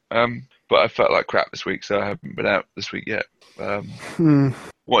enjoying it. But I felt like crap this week, so I haven't been out this week yet.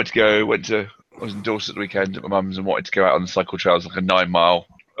 Wanted to go. I was in Dorset the weekend at my mum's and wanted to go out on the cycle trails, like a 9-mile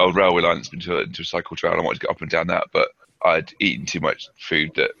old railway line that's been into a cycle trail. I wanted to get up and down that, but I'd eaten too much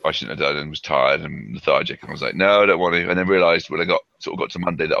food that I shouldn't have done and was tired and lethargic. And I was like, no, I don't want to. And then realised when I got to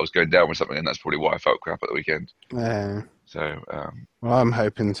Monday that I was going down with something, and that's probably why I felt crap at the weekend. So, well, I'm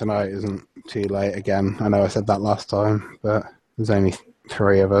hoping tonight isn't too late again. I know I said that last time, but there's only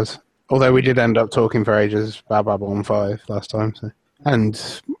 3 of us. Although we did end up talking for ages about Babylon 5 last time. So.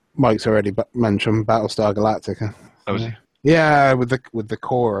 And Mike's already mentioned Battlestar Galactica. Oh, was he? Yeah, with the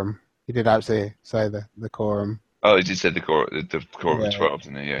quorum. He did actually say the quorum. Oh, he did say the quorum of 12,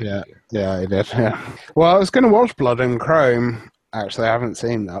 didn't he? Yeah, he did. Yeah. Well, I was going to watch Blood and Chrome. Actually, I haven't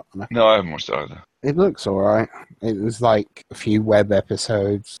seen that. No, I haven't watched it either. It looks alright. It was like a few web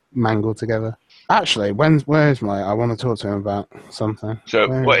episodes mangled together. Actually, where's Mike? I want to talk to him about something. So,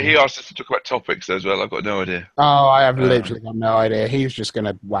 he asked us to talk about topics as well. I've got no idea. Oh, I have literally got no idea. He's just going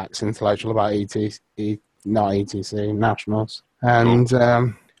to wax intellectual about Nationals. And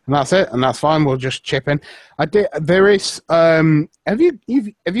that's it. And that's fine. We'll just chip in. There is, have you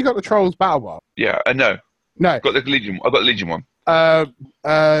got the Trolls Battle Bot? Yeah, no. No. I've got the Legion one.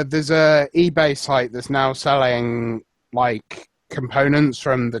 There's a eBay site that's now selling, like, components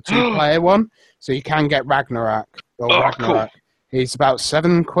from the 2-player one. So you can get Ragnarok. Cool. He's about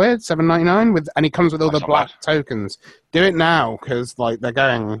 £7, $7.99, and he comes with all the black tokens. Do it now, because they're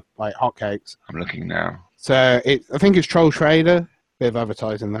going like hotcakes. I'm looking now. So I think it's Troll Trader. Bit of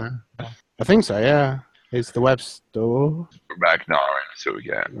advertising there. I think so. Yeah, it's the web store. Ragnar, that's what we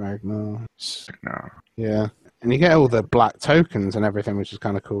get. Ragnar. Yeah, and you get all the black tokens and everything, which is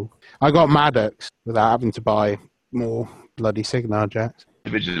kind of cool. I got Maddox without having to buy more bloody Signar jacks.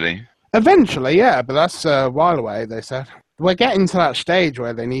 Individually. Eventually, yeah, but that's a while away, they said. We're getting to that stage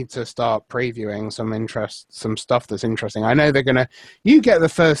where they need to start previewing some stuff that's interesting. I know they're going to... You get the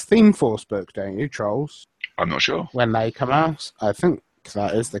first Theme Force book, don't you, Trolls? I'm not sure. When they come out? I think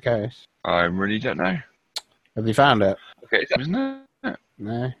that is the case. I really don't know. Have you found it? Okay, isn't it?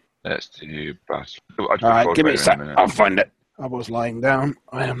 No. Let's do... Alright, give me a sec. I'll find it. I was lying down.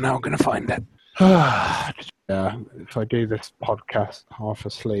 I am now going to find it. Yeah, if I do this podcast half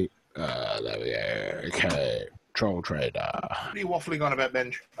asleep... there we go. Okay. Troll Trader. What are you waffling on about,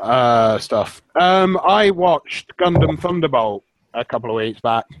 Benj? Stuff. I watched Gundam Thunderbolt a couple of weeks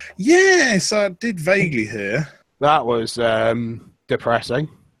back. Yes, I did vaguely hear. That was depressing.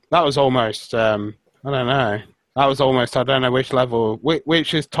 That was almost, I don't know. That was almost, I don't know which level,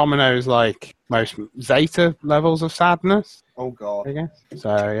 which is Tomino's, like, most Zeta levels of sadness. Oh, God. I guess.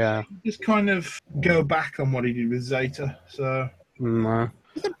 So, yeah. Just kind of go back on what he did with Zeta, so... No.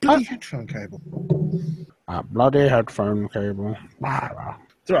 With a bloody headphone cable. A bloody headphone cable.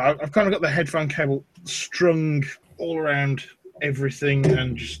 So I've kind of got the headphone cable strung all around everything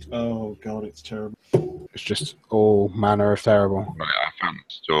and just, oh God, it's terrible. It's just all manner of terrible. Right, I found the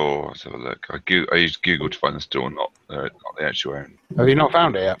store. Let's have a look. I used Google to find the store, not the actual own. Have you not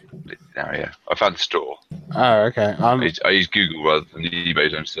found it yet? No, yeah. I found the store. Oh, okay. I used Google rather than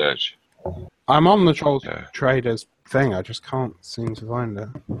eBay's own search. I'm on the Trolls Traders thing. I just can't seem to find it.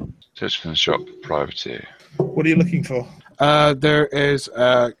 Search for the shop privacy. What are you looking for? There is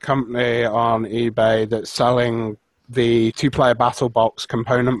a company on eBay that's selling the 2-player battle box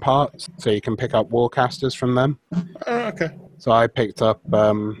component parts, so you can pick up Warcasters from them. Oh, okay. So I picked up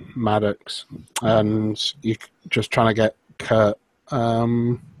Maddox, and you just trying to get Kurt.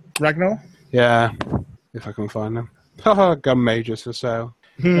 Ragnar? Yeah, if I can find them. Gun majors for sale.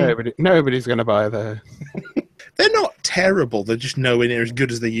 Nobody's going to buy those. They're not terrible. They're just nowhere near as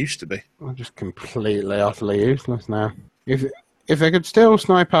good as they used to be. They're just completely, utterly useless now. If they could still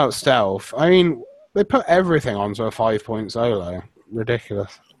snipe out stealth, I mean, they put everything onto a 5-point solo.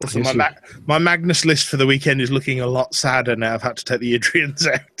 Ridiculous. Also, my Magnus list for the weekend is looking a lot sadder now. I've had to take the Adrians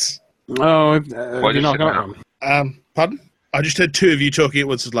out. Oh, have you not got one? Pardon? I just heard two of you talking at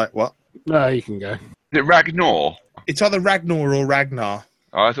once. It's like, what? No, you can go. Is it Ragnar? It's either Ragnar or Ragnar.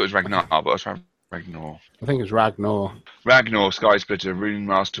 Oh, I thought it was Ragnar, but I was trying Ragnar. I think it's Ragnar. Ragnar, Sky Splitter, Rune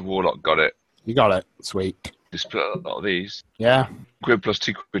Master, Warlock, got it. You got it. Sweet. Just put a lot of these. Yeah. £1 plus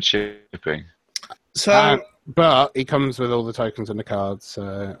 £2 shipping. So, but he comes with all the tokens and the cards,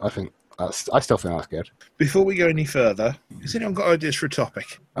 so I still think that's good. Before we go any further, has anyone got ideas for a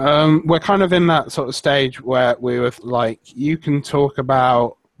topic? We're kind of in that sort of stage where we were like, you can talk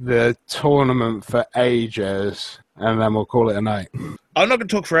about the tournament for ages, and then we'll call it a night. I'm not going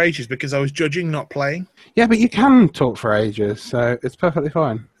to talk for ages because I was judging, not playing. Yeah, but you can talk for ages, so it's perfectly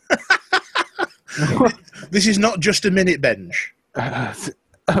fine. This is not just a minute bench.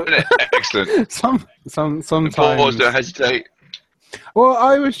 Excellent. Sometimes. Pause, don't hesitate. Well,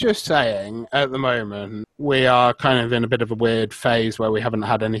 I was just saying, at the moment, we are kind of in a bit of a weird phase where we haven't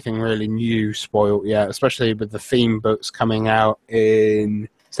had anything really new spoiled yet, especially with the theme books coming out in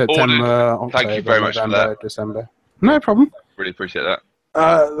September, October, Thank you very much November, for that. December. No problem. Really appreciate that.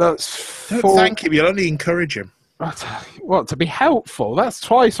 Don't thank him, you'll only encourage him. What, to be helpful? That's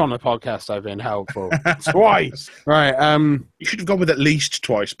twice on a podcast I've been helpful. Twice. Right. You should have gone with at least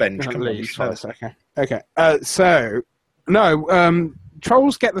twice, Benj. At least twice, okay. So, no,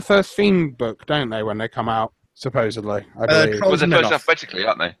 Trolls get the first theme book, don't they, when they come out, supposedly, I believe. Well, they're first alphabetically,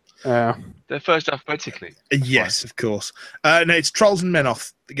 aren't they? Yeah. They're first alphabetically. Yes, of course. No, it's Trolls and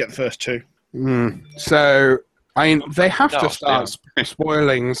Menoth that get the first two. So, I mean, they have to start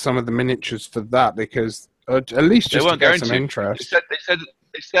spoiling some of the miniatures for that because at least just to get some interest. They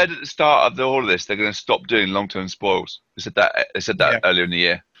said at the start of all of this they're going to stop doing long-term spoils. They said that earlier in the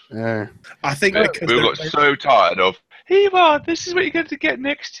year. Yeah. I think because we got so tired of, this is what you're going to get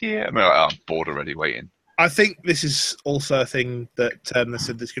next year. I mean, I'm bored already waiting. I think this is also a thing that they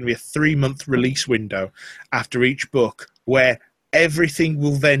said there's going to be a 3-month release window after each book where everything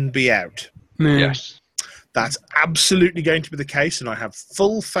will then be out. Yes. That's absolutely going to be the case, and I have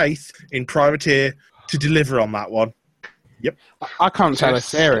full faith in Privateer to deliver on that one. Yep. I can't tell a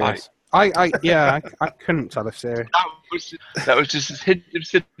series. I couldn't tell a series. That was just a hint of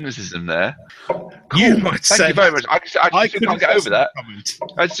cynicism there. You might say. Thank you very much. I still can't get over that.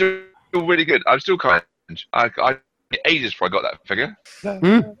 That's still really good. I'm still kind. I ages before I got that figure.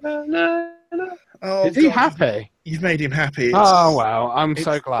 Oh, is he happy? You've made him happy. Oh, wow. I'm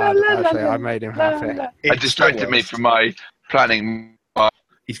so glad, actually. I made him happy. It distracted me from my planning.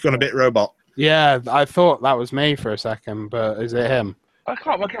 He's gone a bit robot. Yeah, I thought that was me for a second, but is it him? I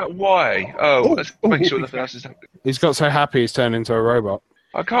can't work out why. Let's make sure nothing else is happening. He's got so happy he's turned into a robot.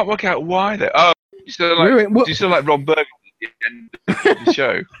 I can't work out why. Do you still like Ron Burgundy at the end of the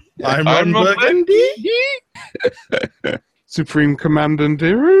show? I'm Ron Burgundy. Supreme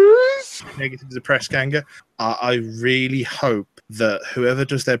Commandant-Dearest. Negative depressed Ganga. I really hope that whoever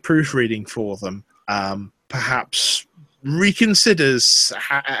does their proofreading for them perhaps reconsiders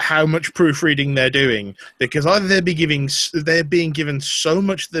how much proofreading they're doing, because either they're being given so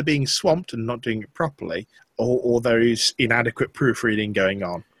much they're being swamped and not doing it properly, or there is inadequate proofreading going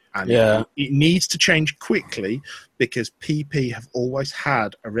on. And it needs to change quickly, because PP have always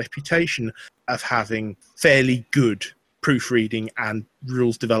had a reputation of having fairly good proofreading and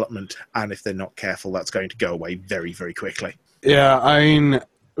rules development, and if they're not careful, that's going to go away very, very quickly. Yeah, I mean,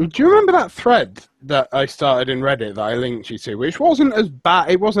 do you remember that thread that I started in Reddit that I linked you to, which wasn't as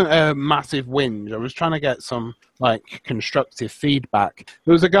bad? It wasn't a massive whinge. I was trying to get some constructive feedback.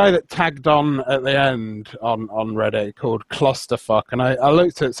 There was a guy that tagged on at the end on Reddit called Clusterfuck, and I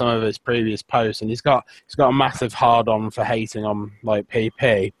looked at some of his previous posts, and he's got a massive hard-on for hating on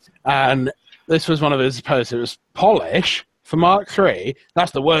PP, and this was one of his posts. It was polish for Mark III.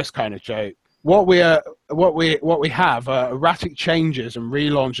 That's the worst kind of joke. What we have are erratic changes and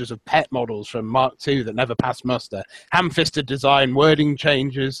relaunches of pet models from Mark II that never passed muster. Ham-fisted design, wording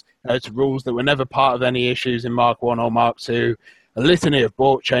changes to rules that were never part of any issues in Mark I or Mark II. A litany of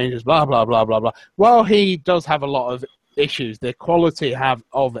bought changes, blah blah blah blah blah. While he does have a lot of issues. The quality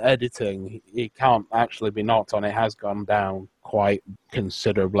of editing, it can't actually be knocked on. It has gone down quite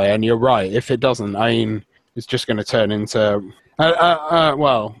considerably. And you're right. If it doesn't, I mean, it's just going to turn into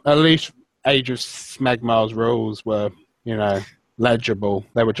well, at least Age of Smegmar's rules were, you know, legible.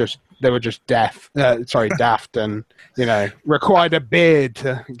 They were just daft, and, you know, required a beard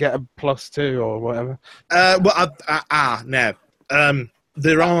to get a +2 or whatever. Now,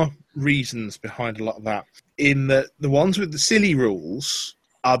 there are reasons behind a lot of that. In that the ones with the silly rules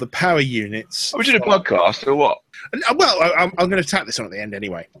are the power units. Are we doing a podcast or what? Well, I'm going to tack this on at the end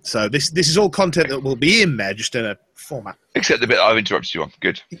anyway. So this is all content that will be in there, just in a format. Except the bit I've interrupted you on.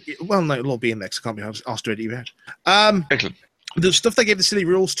 Good. Well, no, it'll all be in there because I can't be asked to edit you out. Excellent. The stuff they gave the silly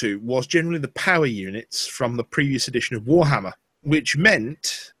rules to was generally the power units from the previous edition of Warhammer, which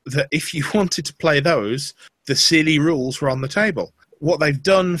meant that if you wanted to play those, the silly rules were on the table. What they've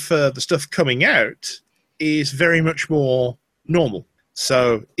done for the stuff coming out is very much more normal.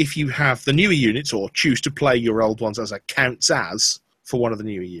 So if you have the newer units or choose to play your old ones as it counts as for one of the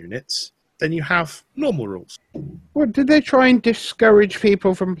newer units, then you have normal rules. Well, did they try and discourage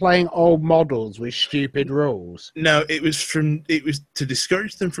people from playing old models with stupid rules? No, it was to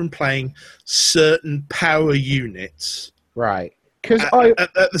discourage them from playing certain power units. Right. Because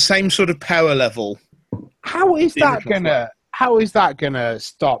at the same sort of power level. How is that gonna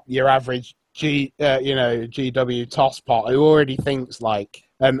stop your average GW tosspot who already thinks like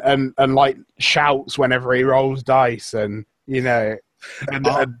and like shouts whenever he rolls dice and, you know?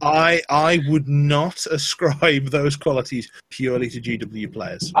 I would not ascribe those qualities purely to GW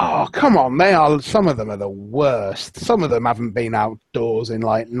players. Oh, come on. Some of them are the worst. Some of them haven't been outdoors in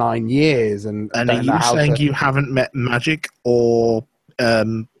like 9 years. And are you saying you haven't met Magic or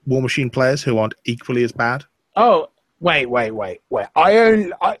War Machine players who aren't equally as bad? Oh, wait.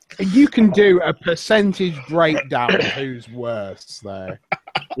 You can do a percentage breakdown of who's worse, though.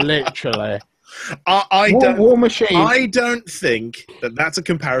 Literally. War Machine. I don't think that's a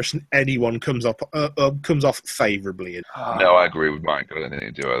comparison anyone comes off favourably in. No, I agree with Mike. I don't think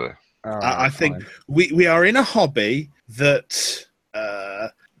they do either. I think we are in a hobby that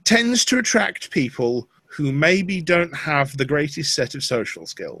tends to attract people who maybe don't have the greatest set of social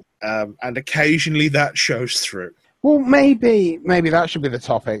skills, and occasionally that shows through. Well, maybe that should be the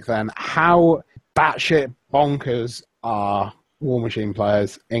topic then. How batshit bonkers are War Machine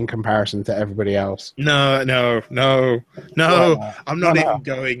players in comparison to everybody else? No. I'm not even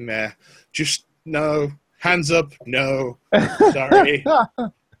going there. Just no. Hands up. No. Sorry.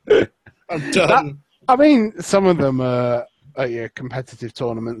 I'm done. I mean, some of them are at your competitive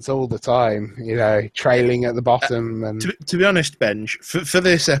tournaments all the time, you know, trailing at the bottom. And to be honest, Benj, for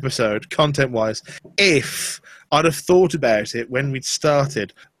this episode, content-wise, if I'd have thought about it when we'd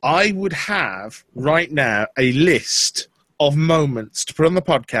started, I would have, right now, a list of moments to put on the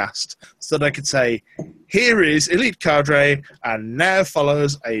podcast so that I could say, here is Elite Cadre, and now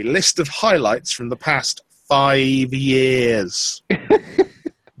follows a list of highlights from the past 5 years.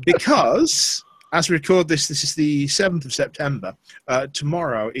 Because, as we record this is the 7th of September.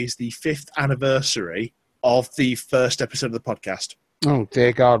 Tomorrow is the 5th anniversary of the first episode of the podcast. Oh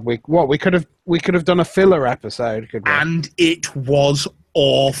dear God! We could have done a filler episode, could we? And it was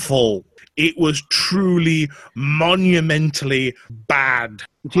awful. It was truly monumentally bad.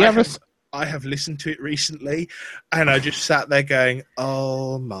 I have listened to it recently, and I just sat there going,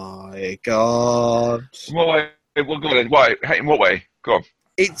 "Oh my God!" Why? Well, go on. Why? In what way? Go on.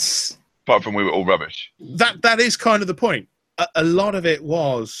 It's apart from we were all rubbish. That is kind of the point. A lot of it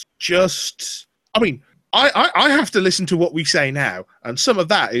was just. I mean, I have to listen to what we say now, and some of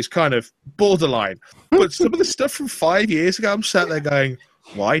that is kind of borderline. But some of the stuff from 5 years ago, I'm sat there going,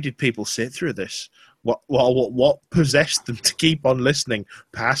 why did people sit through this? What possessed them to keep on listening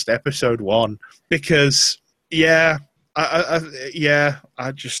past episode 1? Because, I can't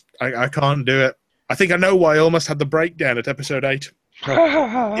do it. I think I know why I almost had the breakdown at episode 8.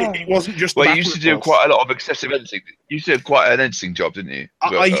 It wasn't just. Well, you used to do quite a lot of excessive editing. You used to do quite an editing job, didn't you?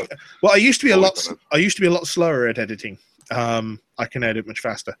 I used to be a lot slower at editing. I can edit much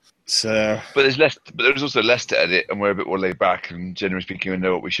faster. So, but there's also less to edit, and we're a bit more laid back. And generally speaking, we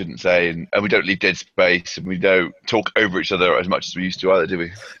know what we shouldn't say, and we don't leave dead space, and we don't talk over each other as much as we used to either, do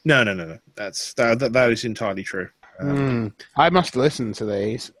we? No. That is entirely true. I must listen to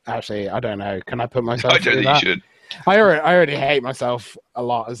these. Actually, I don't know. Can I put myself? I don't think you should. I already hate myself a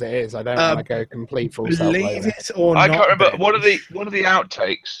lot as it is. I don't want to go complete full self. Believe it or not, I can't remember one of the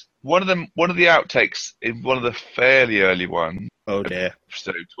outtakes. One of the outtakes in one of the fairly early ones. Oh dear.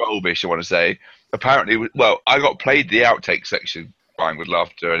 So 12ish, I want to say. Apparently, well, I got played the outtake section, crying with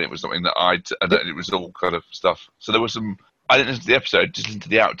laughter, and it was something that and it was all kind of stuff. So there was some. I didn't listen to the episode, just listened to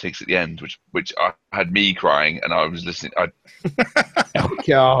the outtakes at the end, which had me crying, and I was listening. Oh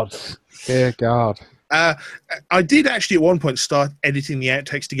God, dear God. I did actually at one point start editing the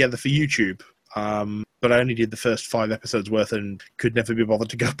outtakes together for YouTube, but I only did the first 5 episodes worth and could never be bothered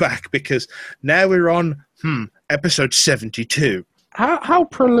to go back because now we're on episode 72. How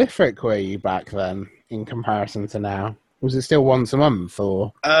prolific were you back then in comparison to now? Was it still once a month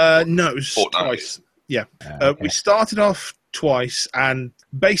or? No, it was twice. Yeah, Okay. We started off twice, and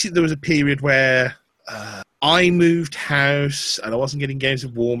basically there was a period where I moved house and I wasn't getting games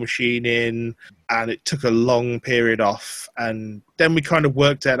of War Machine in, and it took a long period off, and then we kind of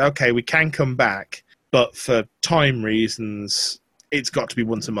worked out, okay, we can come back, but for time reasons, it's got to be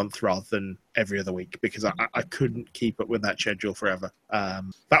once a month rather than every other week because I couldn't keep up with that schedule forever.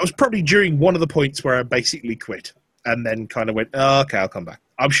 That was probably during one of the points where I basically quit and then kind of went, oh, okay, I'll come back.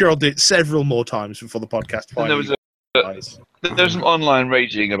 I'm sure I'll do it several more times before the podcast finally. There's some online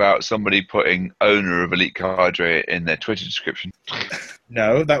raging about somebody putting owner of Elite Cadre in their Twitter description.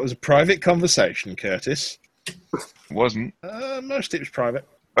 No, that was a private conversation, Curtis. It wasn't. Most of it was private.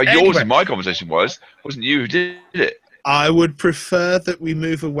 Yours and my conversation wasn't you who did it. I would prefer that we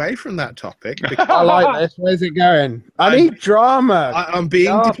move away from that topic. I like this. Where's it going? I need drama. I'm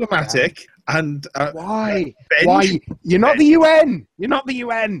being diplomatic. And why? Benj, Why? You're not the UN. You're not the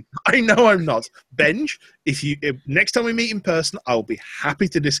UN. I know I'm not. Benj, if next time we meet in person, I'll be happy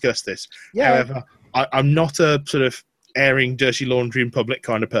to discuss this. Yeah. However, I'm not a sort of airing dirty laundry in public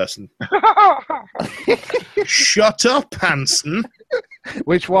kind of person. Shut up, Hanson.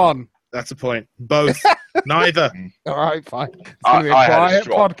 Which one? That's the point. Both. Neither. All right, fine. It's going to be a quiet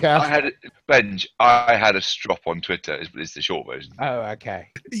podcast. Benj, I had a strop on Twitter, is the short version. Oh, okay.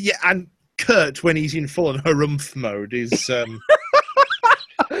 Yeah, and Kurt, when he's in full harumph mode, is... Full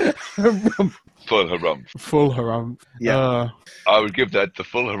harumph. Full harumph. Yeah. I would give that the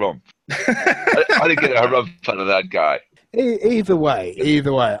full harumph. I didn't get a harumph out of that guy. Either way,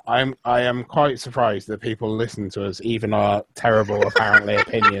 I am quite surprised that people listen to us, even our terrible, apparently,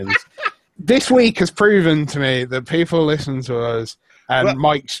 opinions. This week has proven to me that people listen to us, and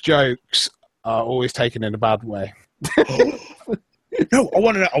Mike's jokes are always taken in a bad way. No, I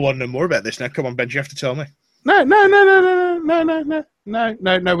want to know more about this now. Come on, Ben, you have to tell me. No,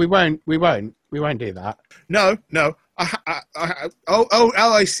 we won't do that. No.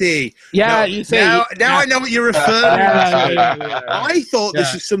 I see. Yeah, no, you see. Now I know what you're referring to. Yeah. I thought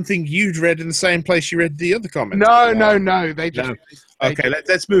this was something you'd read in the same place you read the other comments. No. They just. Okay,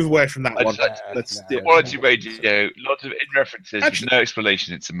 let's move away from that one. Quality radio, lots of in references, no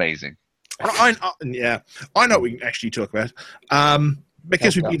explanation. It's amazing. I know what we can actually talk about.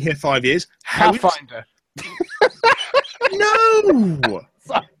 Because we've been here 5 years. Pathfinder. No.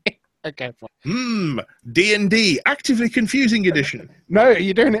 Sorry. Okay, fine. D&D, actively confusing edition. No,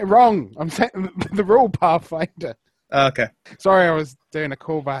 you're doing it wrong. I'm saying the rule Pathfinder. Okay. Sorry, I was doing a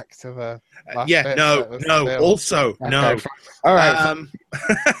callback to the last bit. Also, okay, no. Fine. All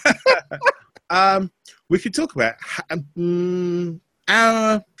right. We could talk about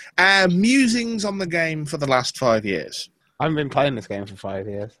our musings on the game for the last 5 years. I've been playing this game for 5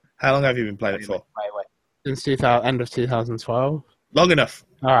 years. How long have you been playing it for? Wait. Since end of 2012. Long enough.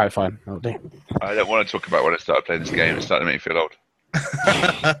 All right, fine. I'll do. I don't want to talk about when I started playing this game. It's starting to make me feel old.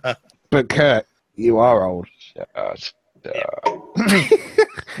 But Kurt, you are old.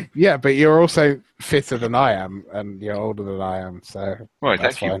 Yeah, but you're also fitter than I am, and you're older than I am. So, right,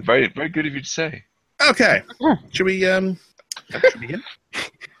 thank you. Very, very good of you to say. Okay, should we begin?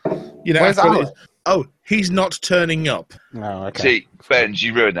 Where's Alex? Oh, he's not turning up. Oh, okay. See, Benj,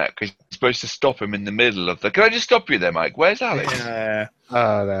 you ruined that because you're supposed to stop him in the middle of the. Can I just stop you there, Mike? Where's Alex?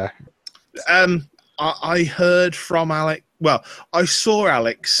 Oh, there. I heard from Alex. Well, I saw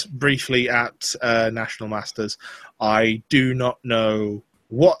Alex briefly at National Masters. I do not know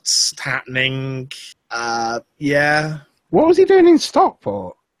what's happening. Yeah. What was he doing in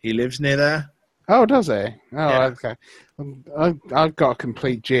Stockport? He lives near there. Oh, does he? Oh, yeah. Okay. I've got a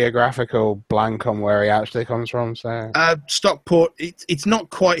complete geographical blank on where he actually comes from. So Stockport, it's not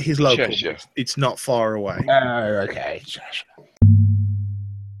quite his local. Cheshire. It's not far away. Oh, okay. To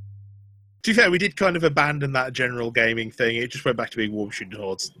be fair, we did kind of abandon that general gaming thing. It just went back to being War Machine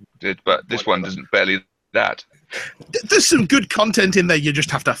Hordes. But this one doesn't barely that. There's some good content in there. You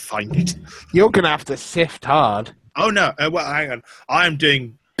just have to find it. You're going to have to sift hard. Oh, no. Well, hang on. I am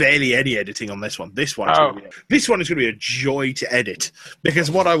doing barely any editing on this one. This one is going to be a joy to edit.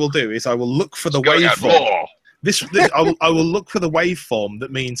 Because what I will do is I will look for the waveform. I will look for the waveform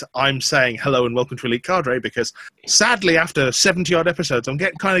that means I'm saying hello and welcome to Elite Cadre, because sadly, after 70 odd episodes, I'm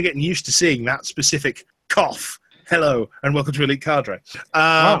getting used to seeing that specific cough. Hello and welcome to Elite Cadre.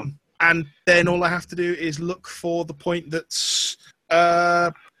 Wow. And then all I have to do is look for the point that's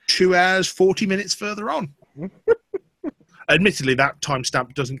 2 hours, 40 minutes further on. Admittedly, that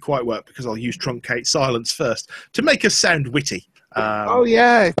timestamp doesn't quite work because I'll use truncate silence first to make us sound witty. Oh,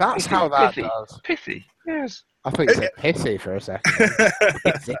 yeah, that's how that pithy. does. Pithy, yes. I thought you said pissy for a second.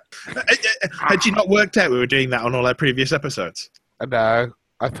 Had you not worked out we were doing that on all our previous episodes? No,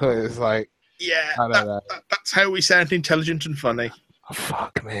 I thought it was like... Yeah, I don't know. That's how we sound intelligent and funny. Oh,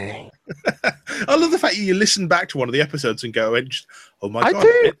 fuck me. I love the fact that you listen back to one of the episodes and go, oh my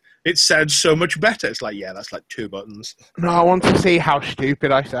God, it sounds so much better. It's like, yeah, that's like 2 buttons. No, I want to see how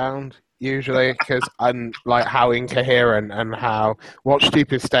stupid I sound, usually, because I'm like how incoherent and what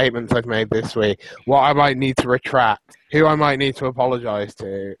stupid statements I've made this week, what I might need to retract, who I might need to apologise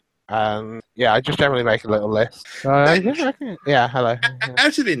to. Yeah, I just generally make a little list. Yeah, hello.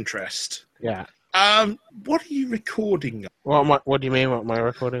 Out of interest. Yeah. What are you recording? What do you mean? What am I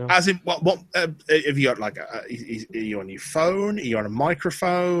recording on? As in, what have you got? Like, are you on your phone? Are you on a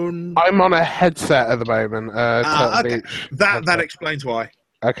microphone? I'm on a headset at the moment. Okay. That explains why.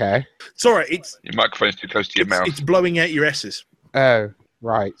 Okay. Sorry, your microphone's too close to your mouth. It's blowing out your S's. Oh,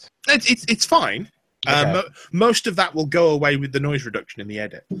 right. It's fine. Okay. Most of that will go away with the noise reduction in the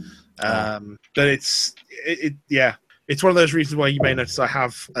edit. But it's one of those reasons why you may notice I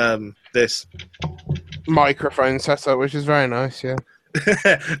have this microphone setup, which is very nice. Yeah.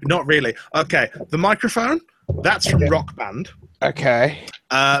 Not really. Okay, the microphone, that's from Rock Band. Okay.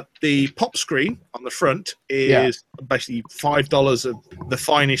 The pop screen on the front is basically $5 of the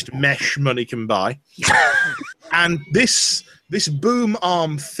finest mesh money can buy. And this boom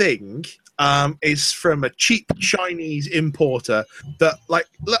arm thing is from a cheap Chinese importer that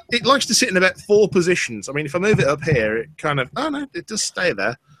it likes to sit in about 4 positions. I mean, if I move it up here, it kind of it does stay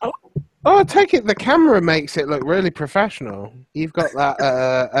there. Oh, I take it the camera makes it look really professional. You've got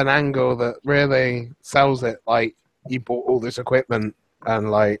that an angle that really sells it like you bought all this equipment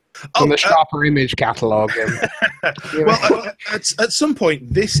and like from the Sharper Image catalogue. Well, at some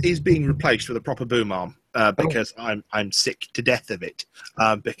point, this is being replaced with a proper boom arm because I'm sick to death of it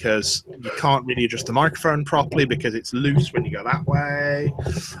because you can't really adjust the microphone properly because it's loose when you go that way,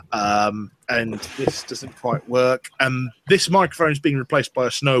 and this doesn't quite work. And this microphone is being replaced by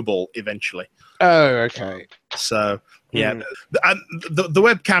a Snowball eventually. Oh, okay. So. Yeah, the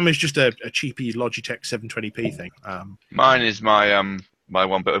webcam is just a cheapy Logitech 720p thing. Mine is my my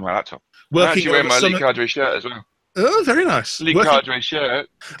one bit of my laptop. I'm actually wearing my Elite Cadre shirt as well. Oh, very nice. Elite Cadre shirt.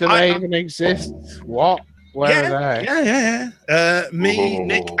 Do they even exist? What? Where are they? Yeah. Me,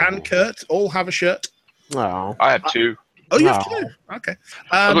 Nick, and Kurt all have a shirt. Oh. I have 2. Oh, you have 2? Okay.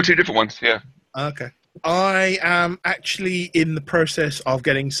 I've got 2 different ones, yeah. Okay. I am actually in the process of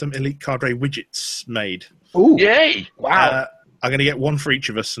getting some Elite Cadre widgets made. Ooh. Yay! Wow. I'm going to get one for each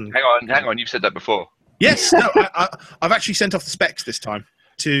of us. And hang on. You've said that before. Yes. No, I've actually sent off the specs this time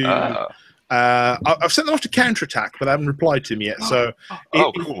to. I've sent them off to Counterattack, but they haven't replied to me yet. So.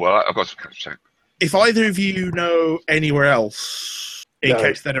 Cool. Well, I've got some Counterattack. If either of you know anywhere else, in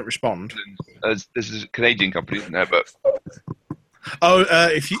case they don't respond, this is a Canadian company, isn't there? But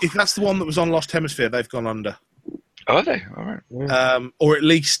if that's the one that was on Lost Hemisphere, they've gone under. Oh, are they? All right. Or at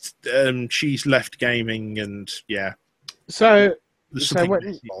least she's left gaming, and So there's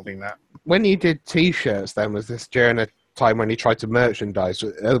something involving that. When you did T-shirts, then was this during a time when you tried to merchandise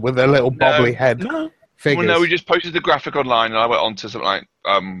with a little bobbly head figures? Well, no, we just posted the graphic online, and I went on to something like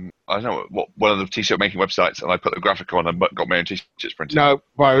I don't know what one of the T-shirt making websites, and I put the graphic on and got my own T-shirts printed. No,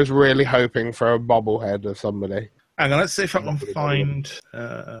 but I was really hoping for a bobblehead of somebody. Hang on, let's see if I can find.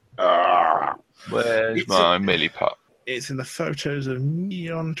 Where's my Millipup? It's in the photos of me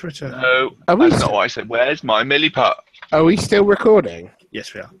on Twitter. No, that's not what I said. Where's my Millipup? Are we still recording?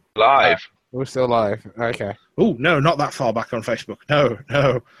 Yes, we are. Live. We're still live. Okay. Oh, no, not that far back on Facebook. No,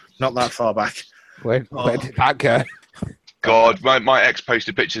 not that far back. Where did that go? God, my ex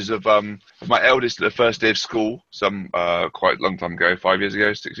posted pictures of my eldest at the first day of school, quite a long time ago, 5 years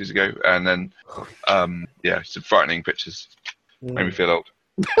ago, 6 years ago, and then some frightening pictures. Made me feel old.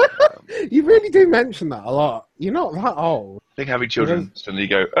 You really do mention that a lot. You're not that old. I think having children suddenly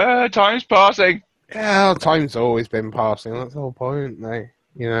go, time's passing. Yeah, time's always been passing. That's the whole point, mate.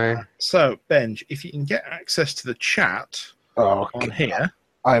 You know. So, Benj, if you can get access to the chat on here.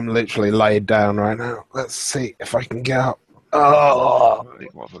 I'm literally laid down right now. Let's see if I can get up. Oh,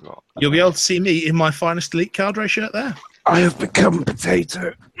 what have I got? You'll be able to see me in my finest Elite Cadre shirt there. I have become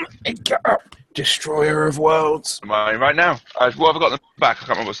potato. Get up. Destroyer of worlds. Mine right now. What have I got on the back? I can't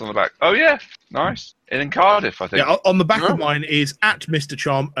remember what's on the back. Oh, yeah. Nice. In Cardiff, I think. Yeah, on the back of mine is at Mr.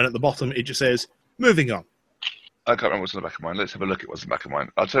 Chom, and at the bottom it just says, moving on. I can't remember what's on the back of mine. Let's have a look at what's on the back of mine.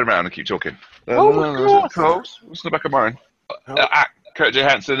 I'll turn around and keep talking. Oh, my God. What's on the back of mine? Kurt J.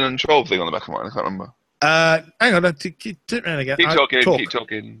 Hansen and Troll thing on the back of mine. I can't remember. Hang on. Turn around again. Keep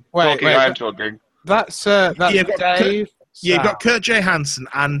talking. Wait, I'm talking. That's Dave. Yeah, you've got Kurt J. Hansen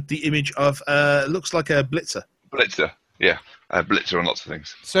and the image of, looks like a Blitzer. Blitzer, yeah. I have Blitzer on lots of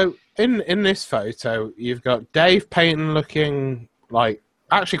things. So, in this photo, you've got Dave Payton looking, like,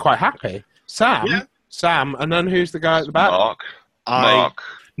 actually quite happy. Sam, and then who's the guy at the back? Mark.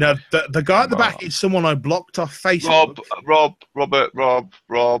 No, the guy at the back is someone I blocked off Facebook.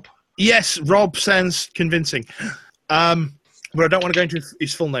 Rob. Yes, Rob sounds convincing. But I don't want to go into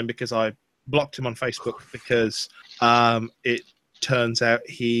his full name because I blocked him on Facebook because it turns out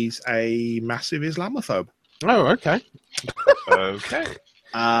he's a massive Islamophobe. Oh, okay. Okay.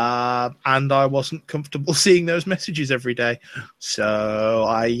 And I wasn't comfortable seeing those messages every day, so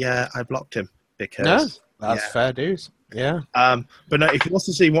I blocked him because that's fair dues. Yeah. But no, if you want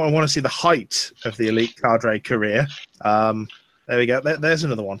to see the height of the elite cadre career, there we go. There's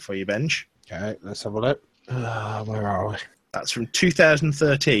another one for you, Benj. Okay, let's have a look. Where are we? That's from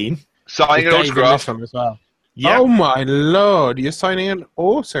 2013. Signing an autograph as well. Yep. Oh my lord! You're signing an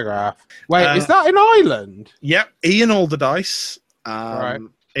autograph. Wait, is that in Ireland? Yep. Ian Alderdice Right.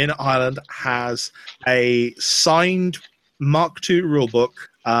 in Ireland has a signed Mark II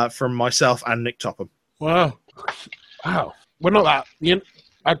rulebook from myself and Nick Topham. Wow. We're not that.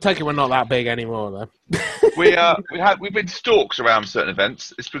 I take it we're not that big anymore, though. We've been stalks around certain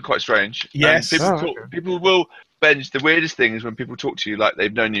events. It's been quite strange. Yes. People will. Benj, the weirdest thing is when people talk to you like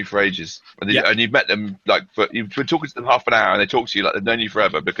they've known you for ages, and you've met them you've been talking to them half an hour, and they talk to you like they've known you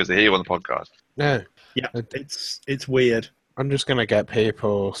forever because they're here on the podcast. No. Yeah, it's weird. I'm just gonna get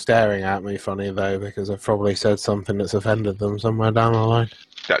people staring at me funny though because I've probably said something that's offended them somewhere down the line.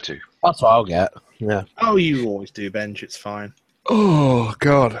 That too. That's what I'll get. Yeah. Oh, you always do, Benj. It's fine. Oh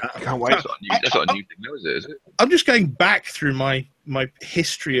God, I can't wait. That's not a new thing, though, is it? I'm just going back through my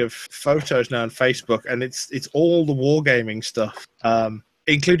history of photos now on Facebook, and it's all the wargaming stuff,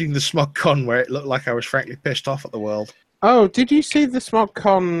 including the SmogCon, where it looked like I was frankly pissed off at the world. Oh, did you see the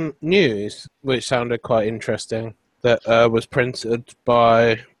SmogCon news, which sounded quite interesting, that was printed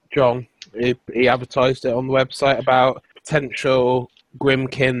by John? He advertised it on the website about potential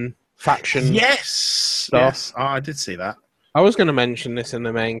Grimkin faction. Yes, I did see that. I was going to mention this in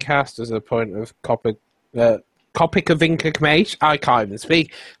the main cast as a point of topic of information. I can't even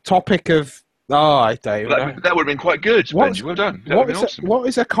speak. Topic of... Oh, I don't know. That would have been quite good, Benji. Well done. That would have been awesome. What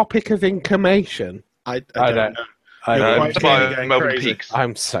is a topic of information? I don't know. I don't know.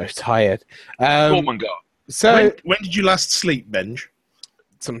 I'm so tired. So, when did you last sleep, Benj?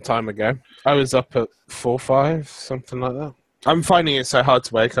 Some time ago. I was up at 4 or 5, something like that. I'm finding it so hard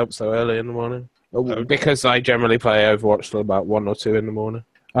to wake up so early in the morning. Because I generally play Overwatch till about 1 or 2 in the morning.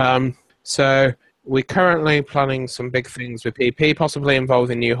 So we're currently planning some big things with PP, possibly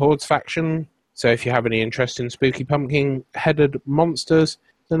involving new Hordes faction. So if you have any interest in spooky pumpkin-headed monsters,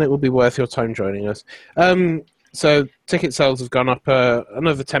 then it will be worth your time joining us. So ticket sales have gone up.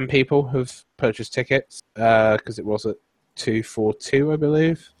 Another 10 people have purchased tickets because it was at 242, I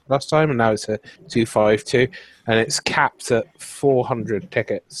believe, last time, and now it's at 252, and it's capped at 400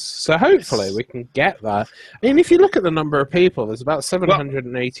 tickets. So hopefully we can get that. I mean, if you look at the number of people, there's about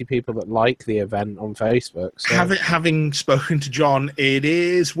 780 people that like the event on Facebook. So. Having spoken to John, it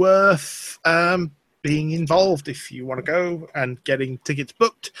is worth being involved if you want to go and getting tickets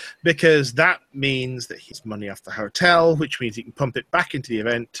booked, because that means that he's money off the hotel, which means he can pump it back into the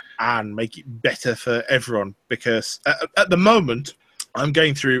event and make it better for everyone. Because at the moment, I'm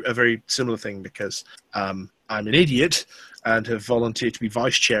going through a very similar thing because I'm an idiot and have volunteered to be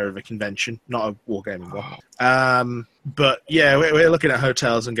vice chair of a convention, not a wargaming one. But yeah, we're looking at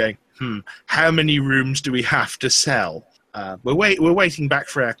hotels and going, how many rooms do we have to sell? We're waiting back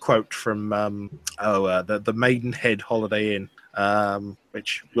for our quote from the Maidenhead Holiday Inn,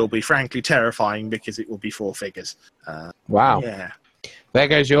 which will be frankly terrifying because it will be 4 figures. Wow! Yeah, there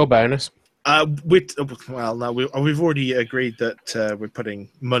goes your bonus. We've already agreed that we're putting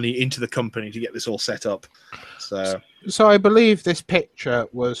money into the company to get this all set up. So I believe this picture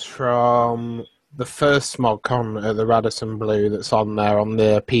was from the first SmogCon at the Radisson Blu that's on there on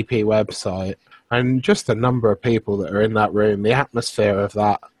the PP website. And just the number of people that are in that room, the atmosphere of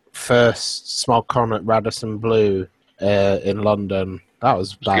that first SmogCon at Radisson Blu in London, that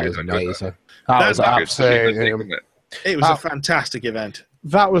was amazing. That was absolutely... It was a fantastic event.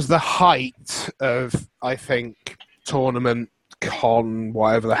 that was the height of, I think, tournament, con,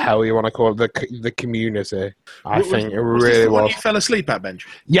 whatever the hell you want to call it, the community. I think it really was. One you fell asleep at, Benj?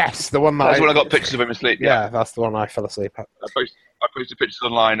 Yes, the one that's when I got pictures of him asleep. Yeah, that's the one I fell asleep at. I posted pictures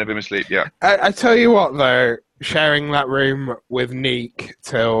online of him asleep. Yeah. I tell you what, though, sharing that room with Neek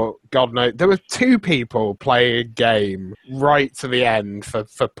till God knows, there were 2 people playing a game right to the end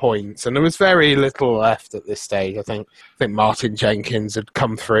for points, and there was very little left at this stage. I think Martin Jenkins had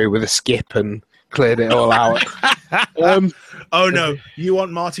come through with a skip and cleared it all out. Oh no! You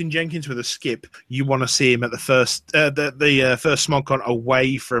want Martin Jenkins with a skip? You want to see him at the first first SmogCon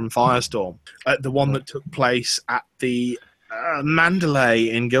away from Firestorm, the one that took place at the Mandalay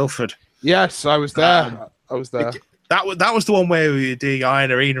in Guildford. Yes, I was there. That was the one where we were doing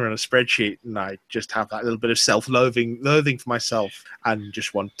Iron Arena on a spreadsheet, and I just have that little bit of loathing for myself, and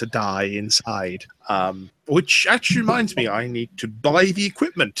just want to die inside. Which actually reminds me, I need to buy the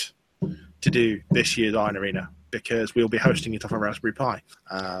equipment to do this year's Iron Arena, because we'll be hosting it off a Raspberry Pi.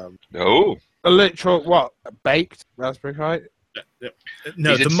 No. A literal, what? A baked Raspberry Pi?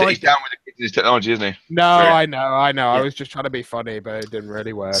 No, he's down with the kids in his technology, isn't he? No, I know. Yeah. I was just trying to be funny, but it didn't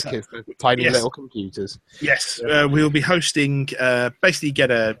really work. It's the tiny little computers. Yes, we'll be hosting, basically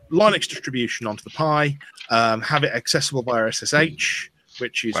get a Linux distribution onto the Pi, have it accessible via SSH,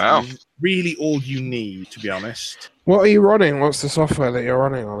 which is really all you need, to be honest. What are you running? What's the software that you're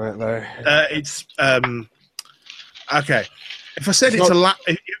running on it, though? It's okay. If I said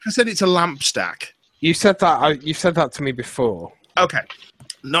it's a lamp stack, you said that to me before. Okay,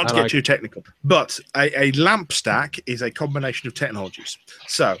 not to get too technical, but a lamp stack is a combination of technologies.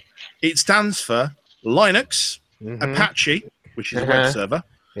 So it stands for Linux, Apache, which is a web server,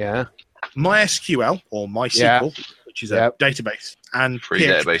 MySQL or MySQL, which is a database, and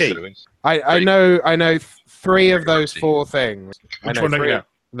PHP. I know 3 of those 4 things. Which one do you know?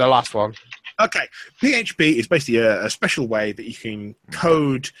 The last one. Okay, PHP is basically a special way that you can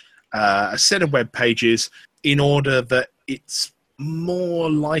code a set of web pages in order that it's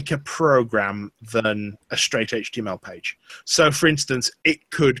more like a program than a straight HTML page. So, for instance, it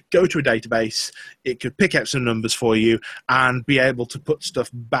could go to a database, it could pick out some numbers for you, and be able to put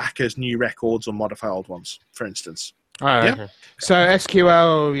stuff back as new records or modify old ones, for instance. Oh, okay. So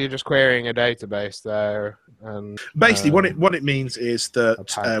SQL, you're just querying a database there. And, basically, what it means is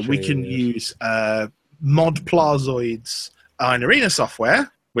that we can use Modplazoid's Iron Arena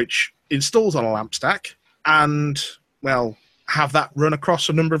software, which installs on a lamp stack, and, well, have that run across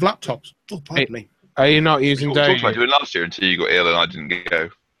a number of laptops. Oh, pardon me. Are you not using Doyu? We talked about doing last year until you got ill and I didn't go.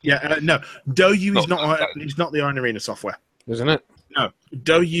 Yeah, no. Doyu is not the Iron Arena software. Isn't it? No.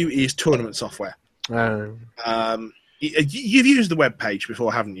 Doyu is tournament software. You've used the web page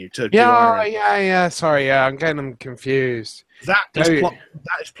before, haven't you? Yeah. Sorry, I'm getting them confused. That is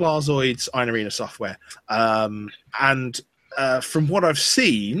Plazoid's Iron Arena software. And from what I've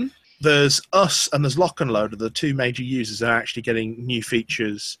seen, there's us and there's Lock and Load are the 2 major users that are actually getting new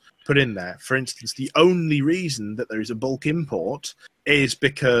features put in there. For instance, the only reason that there is a bulk import is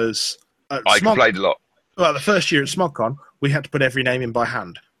because I complained a lot. Well, the first year at SmogCon, we had to put every name in by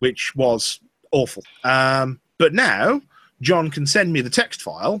hand, which was awful. But now, John can send me the text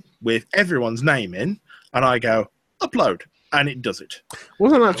file with everyone's name in, and I go, upload, and it does it.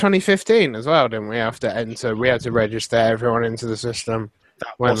 Wasn't that 2015 as well, didn't we have to register everyone into the system?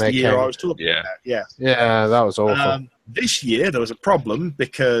 That was the year I was talking about. Yeah, that was awful. This year, there was a problem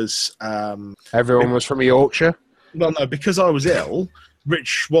because... everyone was from Yorkshire? Well, no, because I was ill,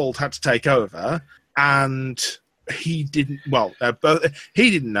 Rich Wald had to take over, and... he didn't know,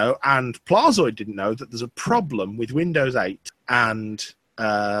 and Plazoid didn't know that there's a problem with Windows 8 and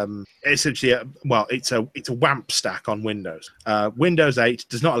essentially, it's a WAMP stack on Windows. Windows 8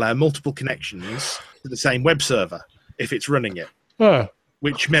 does not allow multiple connections to the same web server if it's running it,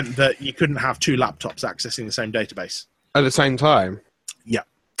 which meant that you couldn't have 2 laptops accessing the same database at the same time. Yeah,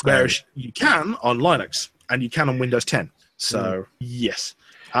 whereas you can on Linux and you can on Windows 10. So yes,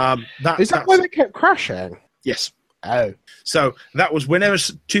 is that why they kept crashing? Yes. Oh. So that was whenever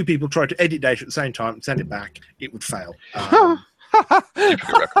 2 people tried to edit data at the same time and send it back, it would fail.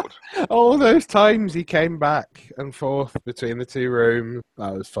 All those times he came back and forth between the 2 rooms.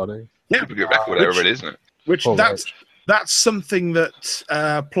 That was funny. Yeah, good record, whatever it is, isn't it? Which that's something that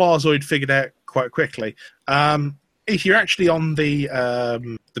Plazoid figured out quite quickly. If you're actually on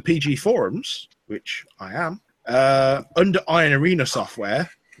the PG forums, which I am, under Iron Arena software.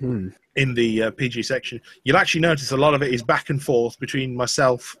 In the PG section, you'll actually notice a lot of it is back and forth between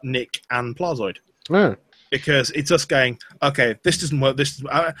myself, Nick, and Plazoid. Because it's us going, okay, this doesn't work.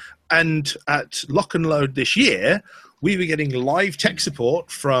 And at Lock and Load this year, we were getting live tech support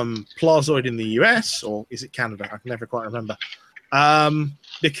from Plazoid in the US, or is it Canada? I can never quite remember.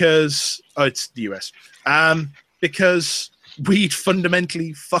 Because it's the US. Because we'd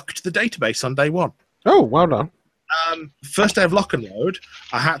fundamentally fucked the database on day one. Oh, well done. First day of lock and load,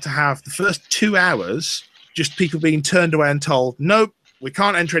 I had to have the first 2 hours just people being turned away and told, nope, we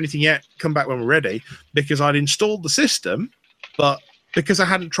can't enter anything yet, come back when we're ready, because I'd installed the system, but because I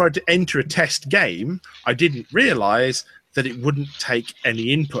hadn't tried to enter a test game, I didn't realise that it wouldn't take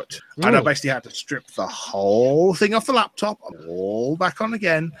any input. Ooh. And I basically had to strip the whole thing off the laptop, all back on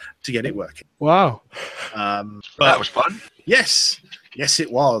again to get it working. Wow. But that was fun. Yes, it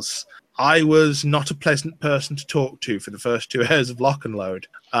was. I was not a pleasant person to talk to for the first 2 hours of lock and load.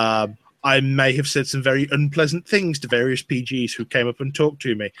 I may have said some very unpleasant things to various PGs who came up and talked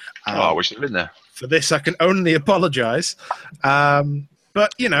to me. I wish I'd been there. For this, I can only apologise.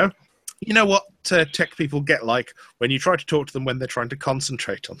 But, you know what tech people get like when you try to talk to them when they're trying to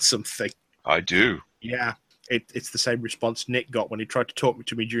concentrate on something. I do. Yeah, it's the same response Nick got when he tried to talk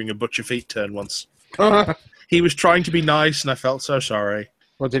to me during a Butcher Feet turn once. He was trying to be nice, and I felt so sorry.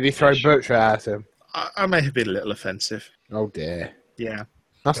 Well, did he throw Butcher at him? I may have been a little offensive. Oh, dear. Yeah.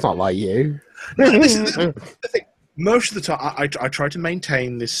 That's not like you. This is the thing. Most of the time, I try to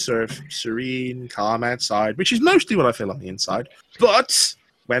maintain this sort of serene, calm outside, which is mostly what I feel on the inside. But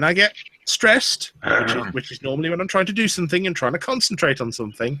when I get stressed, which is normally when I'm trying to do something and trying to concentrate on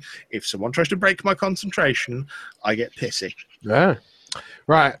something, if someone tries to break my concentration, I get pissy. Yeah.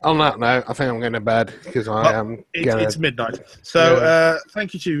 Right, on that note, I think I'm going to bed because it's midnight. So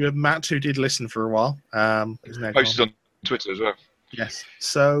thank you to Matt, who did listen for a while. Posted on Twitter as well. Yes.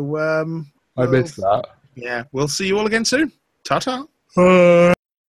 So I missed that. Yeah, we'll see you all again soon. Ta-ta.